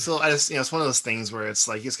it's one of those things where it's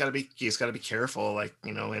like you just gotta be careful, like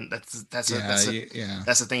and that's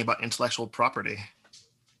the thing about intellectual property.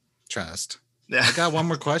 Trust. Yeah. I got one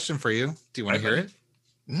more question for you. Do you want to hear it?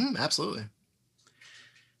 Absolutely.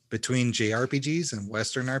 Between JRPGs and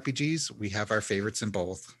Western RPGs, we have our favorites in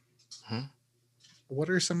both. What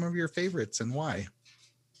are some of your favorites and why?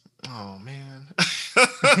 Oh man.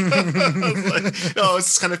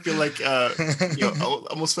 It's kind of feel like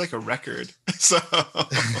almost like a record. So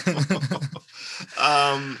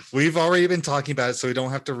we've already been talking about it, so we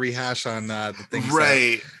don't have to rehash on the things.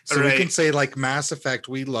 Right. We can say like Mass Effect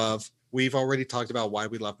we love. We've already talked about why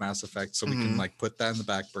we love Mass Effect, so we can like put that in the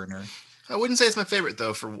back burner. I wouldn't say it's my favorite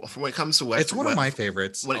though. For when it comes to Western, it's one of my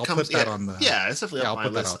favorites. I'll put that on the. Yeah, it's definitely up my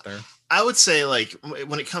list. That out there. I would say like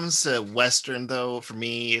when it comes to Western though, for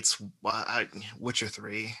me, it's Witcher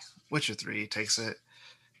 3. Witcher 3 takes it.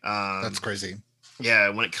 That's crazy. Yeah,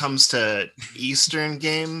 when it comes to Eastern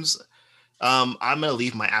games, I'm gonna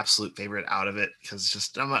leave my absolute favorite out of it because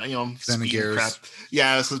just I'm not, I'm just beating the crap. Xenogears.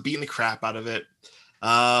 Yeah, I was just beating the crap out of it.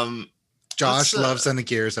 Um, Josh let's. loves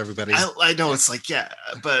Xenogears, everybody. I know it's like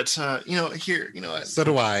but here, you know what? So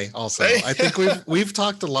do I also. I think we've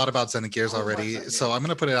talked a lot about Xenogears already. So I'm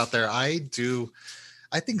gonna put it out there. I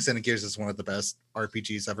think Xenogears is one of the best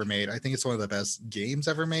RPGs ever made. I think it's one of the best games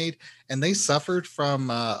ever made. And they suffered from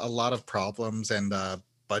a lot of problems and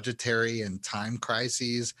budgetary and time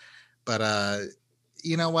crises. But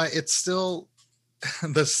you know what? It's still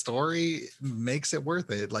the story makes it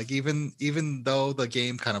worth it. Like even though the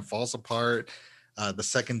game kind of falls apart, the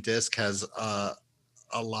second disc has a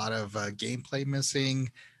lot of gameplay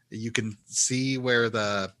missing. You can see where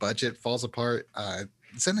the budget falls apart.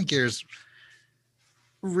 Xenogears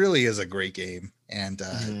really is a great game, and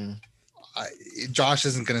Josh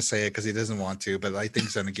isn't going to say it because he doesn't want to, but I think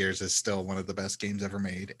Xenogears is still one of the best games ever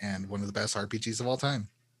made and one of the best RPGs of all time.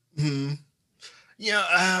 Mm-hmm. Yeah,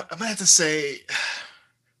 I might have to say,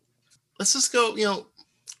 let's just go. I'll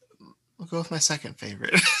go with my second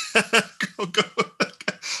favorite. go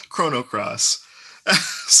Chrono Cross.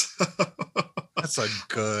 So, that's a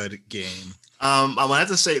good game. I might have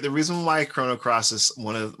to say the reason why Chrono Cross is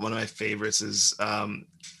one of my favorites is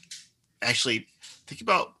actually think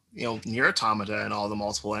about Nier Automata and all the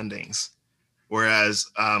multiple endings. Whereas,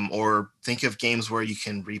 or think of games where you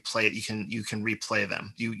can replay it. You can replay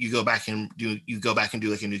them. You go back and do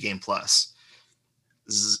like a new game plus.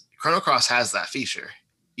 Chrono Cross has that feature.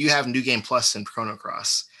 You have New Game Plus in Chrono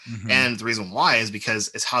Cross. Mm-hmm. And the reason why is because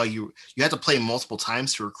it's how you have to play multiple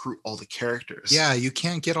times to recruit all the characters. Yeah, you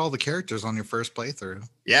can't get all the characters on your first playthrough.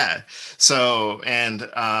 Yeah. So, and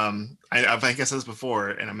I think I said this before,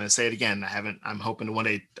 and I'm going to say it again. I'm hoping one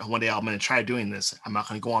day I'm going to try doing this. I'm not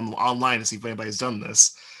going to go online to see if anybody's done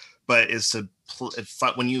this, but it's to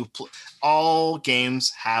all games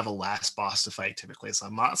have a last boss to fight typically. So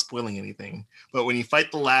I'm not spoiling anything, but when you fight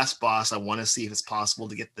the last boss, I want to see if it's possible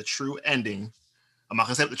to get the true ending. I'm not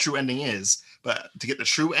going to say what the true ending is, but to get the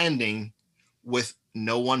true ending with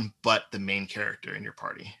no one but the main character in your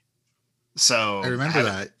party. So I remember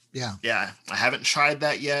that. Yeah. Yeah. I haven't tried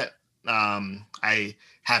that yet. I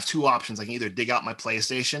have two options. I can either dig out my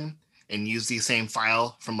PlayStation and use the same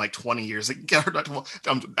file from like 20 years ago.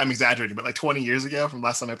 I'm exaggerating, but like 20 years ago from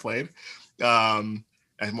last time I played.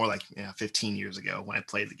 More like 15 years ago when I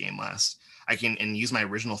played the game last. I can use my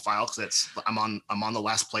original file because I'm on the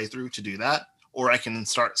last playthrough to do that. Or I can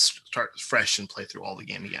start fresh and play through all the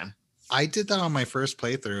game again. I did that on my first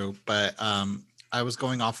playthrough, but I was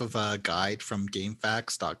going off of a guide from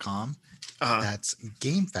GameFAQs.com. Uh-huh. That's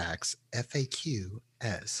GameFAQs, FAQs.com.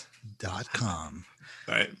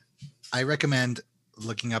 All right. I recommend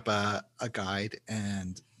looking up a guide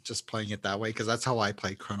and just playing it that way because that's how I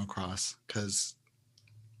play Chrono Cross, because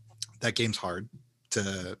that game's hard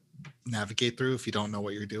to navigate through if you don't know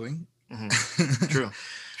what you're doing. Mm-hmm. True.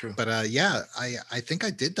 But I think I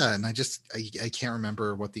did that, and I can't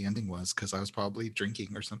remember what the ending was because I was probably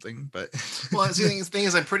drinking or something. But well, the thing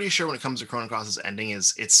is, I'm pretty sure when it comes to Chrono Cross's ending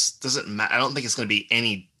doesn't matter. I don't think it's going to be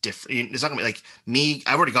any different. It's not going to be like me.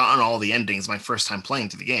 I've already gotten all the endings my first time playing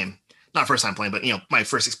to the game. Not first time playing, but my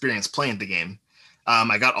first experience playing the game.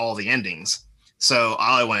 I got all the endings, so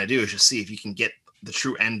all I want to do is just see if you can get the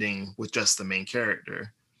true ending with just the main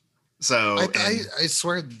character. So I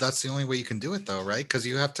swear that's the only way you can do it though, right? Because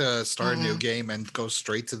you have to start a new game and go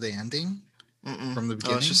straight to the ending from the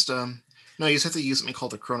beginning. It's just no, you just have to use something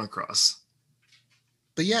called the Chrono Cross.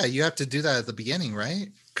 But yeah, you have to do that at the beginning, right?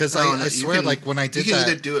 Because I swear, like when I did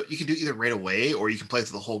that, you can do it either right away or you can play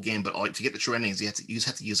through the whole game. But to get the true endings, you just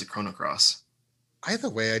have to use the Chrono Cross. Either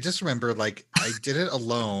way, I just remember like I did it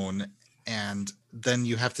alone, and then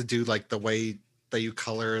you have to do like the way that you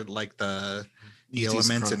color like the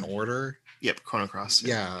elements in order. Yep, Chrono Cross.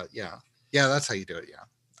 Yeah. That's how you do it.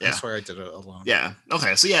 Yeah. I swear I did it alone. Yeah.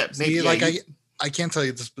 Okay. So maybe I can't tell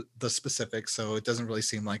you the specifics, so it doesn't really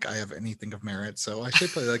seem like I have anything of merit. So I should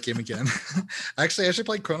play that game again. Actually, I should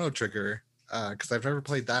play Chrono Trigger because I've never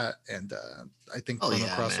played that, and I think Chrono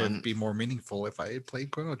Cross would be more meaningful if I had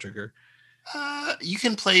played Chrono Trigger. You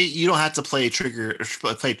can play. You don't have to play Trigger. You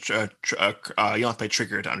don't have to play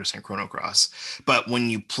Trigger to understand Chrono Cross. But when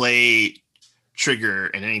you play Trigger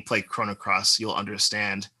and then you play Chrono Cross, you'll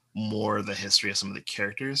understand more of the history of some of the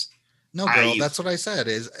characters. No, girl, that's what I said.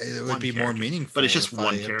 It would be more meaningful. But it's just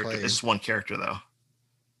one character. It's just one character, though.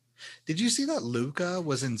 Did you see that Luca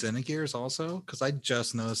was in Xenogears also? Because I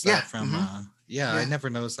just noticed that from. I never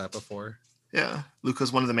noticed that before. Yeah,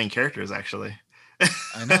 Luca's one of the main characters, actually.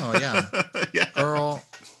 I know, yeah. Yeah. Girl.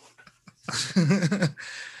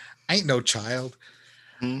 I ain't no child.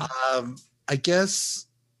 Mhm. I guess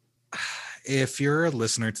if you're a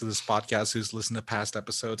listener to this podcast who's listened to past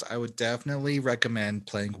episodes, I would definitely recommend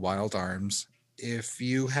playing Wild Arms. If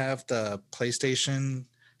you have the PlayStation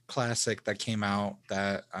Classic that came out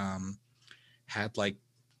that had like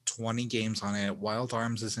 20 games on it, Wild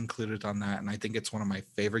Arms is included on that, and I think it's one of my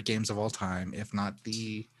favorite games of all time, if not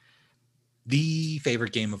the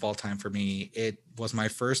favorite game of all time for me. It was my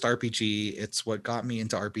first RPG. It's what got me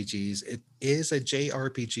into RPGs. It is a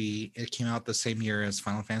JRPG. It came out the same year as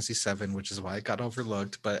Final Fantasy VII, which is why it got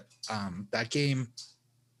overlooked. But that game,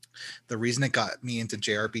 the reason it got me into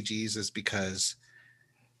JRPGs is because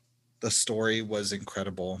the story was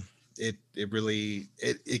incredible. It really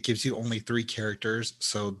it gives you only three characters,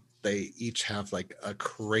 so they each have like a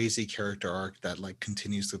crazy character arc that like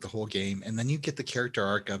continues through the whole game, and then you get the character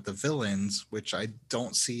arc of the villains, which I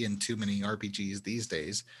don't see in too many RPGs these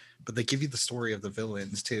days. But they give you the story of the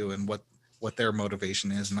villains too, and what their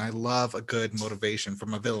motivation is, and I love a good motivation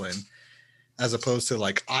from a villain as opposed to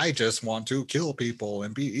like I just want to kill people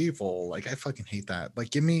and be evil. Like I fucking hate that.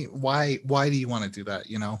 Like give me why do you want to do that,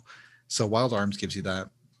 you know? So Wild Arms gives you that.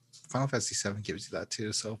 Final Fantasy 7 gives you that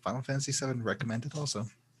too. So Final Fantasy 7 recommended also.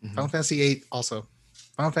 Final Fantasy 8 also.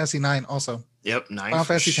 Final Fantasy 9 also. Yep, 9 Final for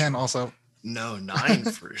Fantasy sure. 10 also. No, 9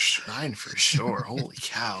 for 9 for sure. Holy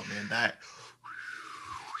cow, man! That.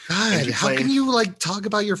 God, how can you like talk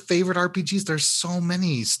about your favorite RPGs? There's so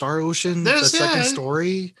many. Star Ocean, the second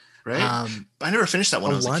story, right? But I never finished that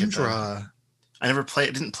one. Alundra. I never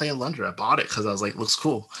didn't play Alundra. I bought it because I was like, looks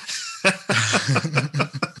cool.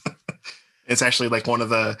 It's actually like one of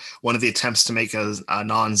the attempts to make a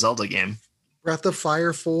non-Zelda game. Breath of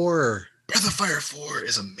Fire 4. Breath of Fire 4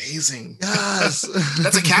 is amazing. Yes.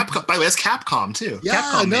 That's a Capcom. By the way, that's Capcom too. Yeah,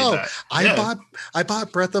 Capcom no. made that. I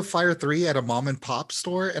bought Breath of Fire 3 at a mom and pop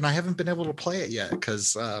store, and I haven't been able to play it yet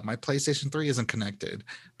because my PlayStation 3 isn't connected.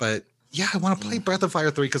 But yeah, I want to play Breath of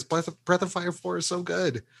Fire 3 because Breath of Fire 4 is so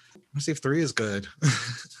good. Let's see if 3 is good.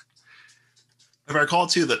 If I recall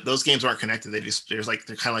too, that those games aren't connected. They're kind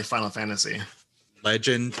of like Final Fantasy.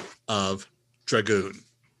 Legend of Dragoon.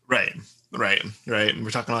 Right. We're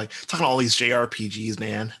talking all these JRPGs,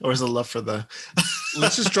 man. Where's the love for the?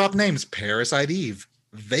 Let's just drop names: Parasite Eve,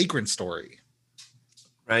 Vagrant Story,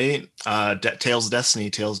 right? Tales of Destiny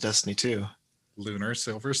 2, Lunar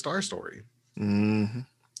Silver Star Story,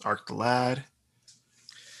 Arc the Lad.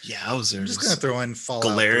 Yeah, I was there. I'm just gonna throw in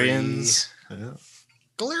Fallout Galarians. 3. Yeah.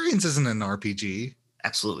 Galarians isn't an RPG.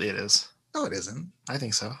 Absolutely, it is. No, it isn't. I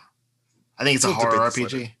think so. I think it's a horror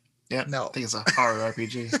RPG. Yeah, no, I think it's a horror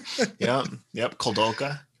RPG. Yep.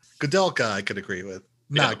 Kodolka, I could agree with.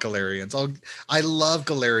 Not Galarians. I love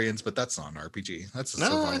Galarians, but that's not an RPG. That's a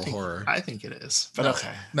survival horror. I think it is. But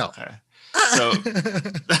okay. No. Okay. So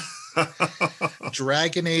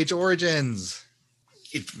Dragon Age Origins.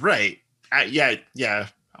 Right. Yeah.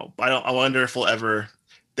 I wonder if we'll ever.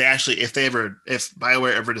 If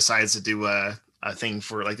BioWare ever decides to do a thing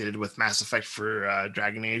for like they did with Mass Effect for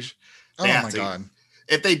Dragon Age. Oh my god.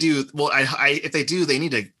 If they do, well, if they do,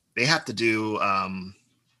 they have to do.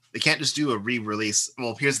 They can't just do a re-release.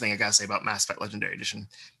 Well, here's the thing I gotta say about Mass Effect Legendary Edition: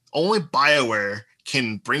 only BioWare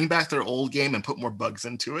can bring back their old game and put more bugs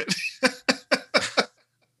into it.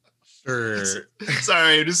 Sure.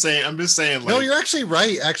 Sorry, I'm just saying. Like, no, you're actually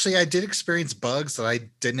right. Actually, I did experience bugs that I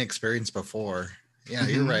didn't experience before. Yeah,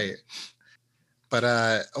 you're right. But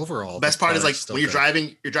overall, best part is like when you're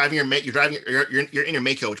driving you're in your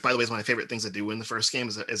Mako, which by the way is one of my favorite things to do in the first game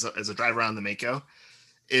is a drive around the Mako.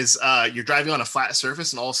 Is you're driving on a flat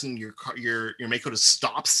surface and all of a sudden your Mako just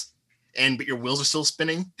stops but your wheels are still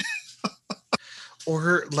spinning.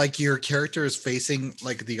 Or like your character is facing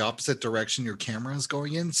like the opposite direction your camera is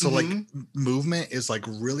going in. So like movement is like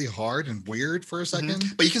really hard and weird for a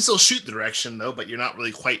second. But you can still shoot the direction though, but you're not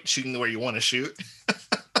really quite shooting the way you want to shoot.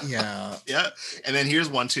 Yeah. Yeah. And then here's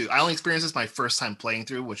one too. I only experienced this my first time playing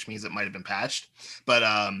through, which means it might have been patched. But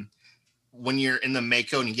when you're in the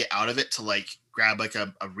Mako and you get out of it to like grab like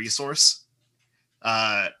a resource,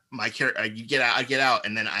 my character I get out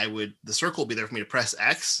and then the circle would be there for me to press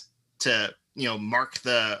X to mark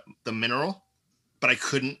the mineral, but I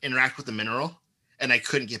couldn't interact with the mineral and I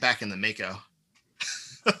couldn't get back in the Mako.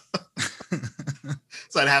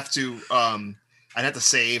 So I'd have to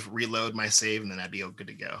save, reload my save, and then I'd be good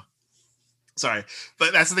to go. Sorry,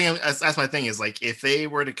 but that's the thing. That's my thing is like if they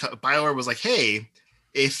were to BioWare was like, hey,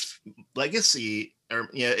 if Legacy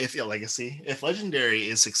if Legendary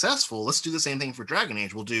is successful, let's do the same thing for Dragon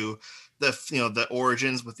Age. We'll do the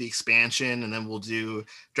Origins with the expansion, and then we'll do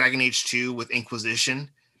Dragon Age 2 with Inquisition.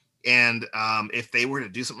 And if they were to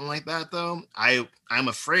do something like that, though, I'm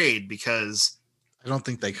afraid because I don't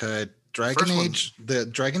think they could. Dragon First one- Age, the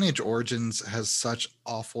Dragon Age Origins has such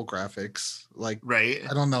awful graphics. Like, Right.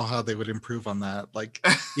 I don't know how they would improve on that. Like,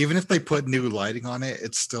 even if they put new lighting on it,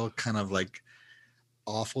 it's still kind of like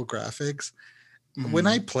awful graphics. When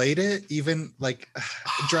I played it, even like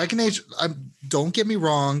Dragon Age, don't get me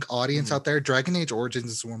wrong, audience out there, Dragon Age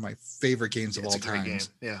Origins is one of my favorite games of all times.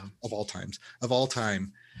 Yeah. Of all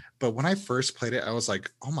time. But when I first played it, I was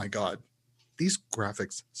like, oh my God, these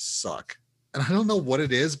graphics suck. And I don't know what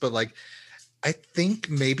it is, but like, I think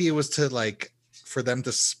maybe it was to like, for them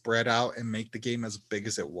to spread out and make the game as big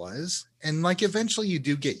as it was. And like, eventually you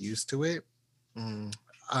do get used to it.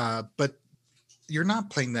 But you're not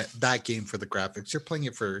playing that game for the graphics. You're playing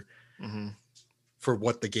it for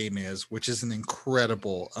what the game is, which is an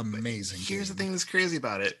incredible, amazing game. Here's the thing that's crazy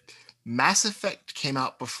about it. Mass Effect came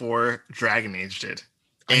out before Dragon Age did.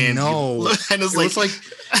 I know. And it was like,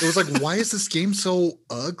 why is this game so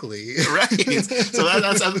ugly? Right. So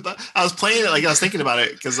I was playing it, like I was thinking about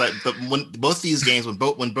it because when both these games, when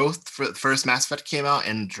both first Mass Effect came out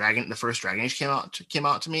and the first Dragon Age came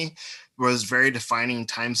out to me, was very defining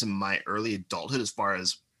times in my early adulthood as far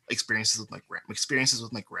as experiences with my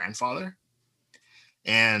grandfather.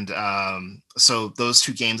 And so those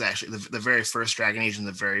two games, actually, the very first Dragon Age and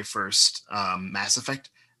the very first Mass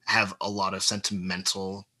Effect, have a lot of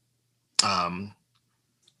sentimental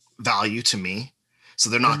value to me. So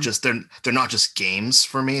they're not just they're not just games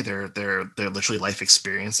for me. They're literally life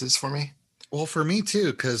experiences for me. Well, for me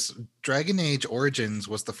too, because Dragon Age Origins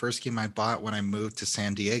was the first game I bought when I moved to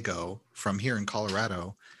San Diego from here in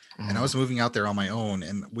Colorado, and I was moving out there on my own,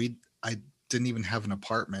 and I didn't even have an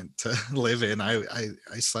apartment to live in. I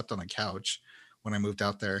slept on a couch when I moved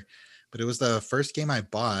out there, but it was the first game I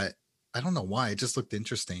bought. I don't know why. It just looked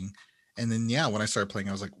interesting. And then, when I started playing,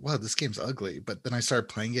 I was like, wow, this game's ugly. But then I started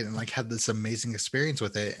playing it and like had this amazing experience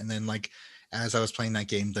with it. And then like, as I was playing that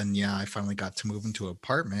game, then I finally got to move into an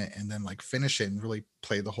apartment and then like finish it and really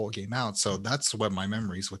play the whole game out. So that's what my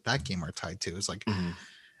memories with that game are tied to, is like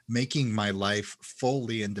making my life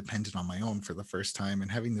fully independent on my own for the first time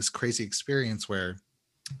and having this crazy experience where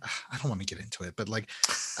I don't want to get into it, but like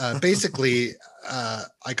basically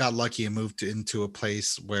I got lucky and moved into a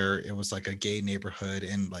place where it was like a gay neighborhood,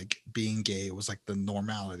 and like being gay was like the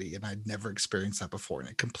normality, and I'd never experienced that before, and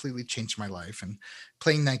it completely changed my life. And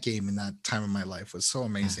playing that game in that time of my life was so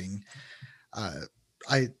amazing.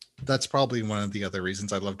 That's probably one of the other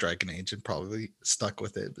reasons I love Dragon Age and probably stuck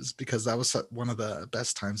with it, is because that was one of the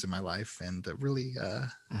best times in my life, and it really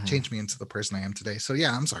changed me into the person I am today. So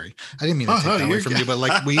I'm sorry, I didn't mean to take that away from you, but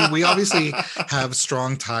like we obviously have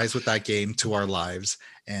strong ties with that game to our lives,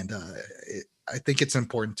 and I think it's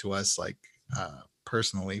important to us, like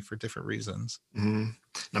personally, for different reasons. And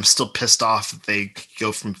I'm still pissed off that they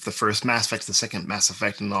go from the first Mass Effect to the second Mass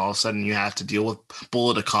Effect, and all of a sudden you have to deal with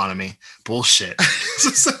bullet economy bullshit.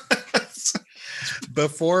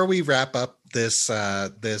 Before we wrap up this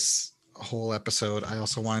this whole episode, I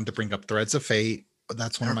also wanted to bring up Threads of Fate.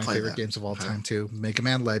 That's one of my favorite games of all time too. Mega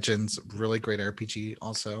Man Legends, really great RPG.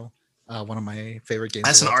 Also, one of my favorite games.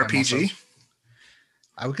 That's an RPG. Also.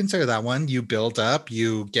 I would consider that one. You build up,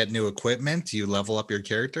 you get new equipment, you level up your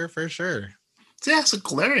character for sure. Yeah, it's like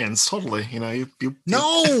Galarians, totally. You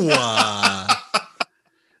No,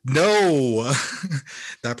 no,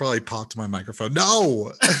 that probably popped my microphone.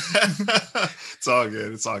 No, it's all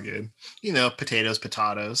good. It's all good. Potatoes,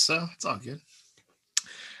 so it's all good.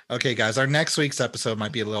 Okay, guys, our next week's episode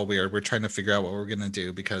might be a little weird. We're trying to figure out what we're gonna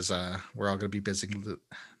do because we're all gonna be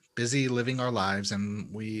busy living our lives,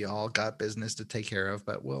 and we all got business to take care of.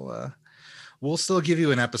 But we'll still give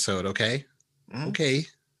you an episode. Okay, okay.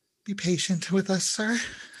 Be patient with us, sir.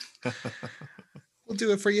 We'll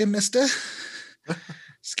do it for you, mister.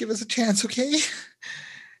 Just give us a chance, okay?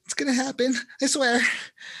 It's gonna happen. I swear.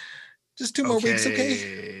 Just 2 more weeks,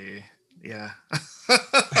 okay? Yeah.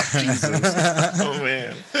 Jesus. Oh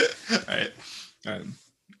man. All right.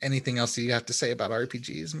 Anything else you have to say about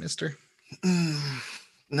RPGs, mister?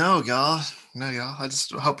 No, y'all. I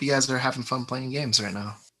just hope you guys are having fun playing games right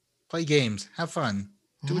now. Play games. Have fun.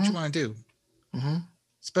 Do what you want to do.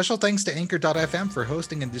 Special thanks to Anchor.fm for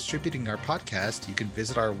hosting and distributing our podcast. You can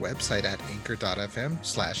visit our website at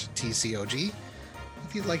anchor.fm/TCOG.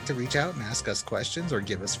 If you'd like to reach out and ask us questions or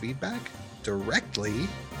give us feedback directly, you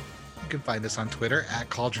can find us on Twitter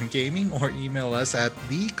at Cauldron Gaming or email us at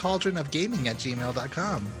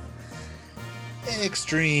thecauldronofgaming@gmail.com.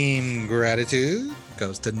 Extreme gratitude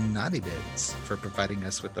goes to Naughty Bits for providing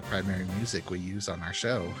us with the primary music we use on our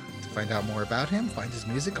show. To find out more about him, find his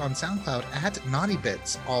music on SoundCloud at Naughty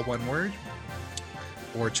Bits, all one word,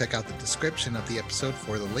 or check out the description of the episode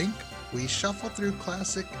for the link. we shuffle through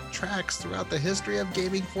classic tracks throughout the history of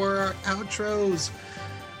gaming for our outros.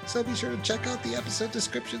 So be sure to check out the episode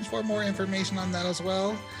descriptions for more information on that as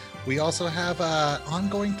well. We also have an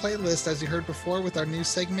ongoing playlist, as you heard before, with our new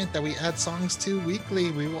segment that we add songs to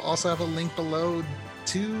weekly. We will also have a link below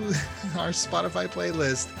to our Spotify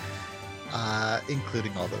playlist,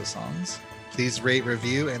 including all those songs. Please rate,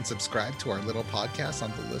 review, and subscribe to our little podcast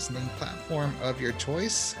on the listening platform of your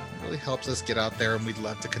choice. It really helps us get out there, and we'd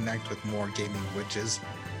love to connect with more gaming witches,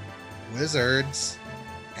 wizards,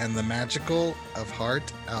 and the magical of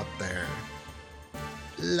heart out there.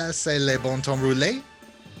 Laissez les bon temps rouler.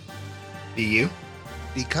 Be you.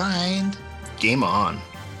 Be kind. Game on.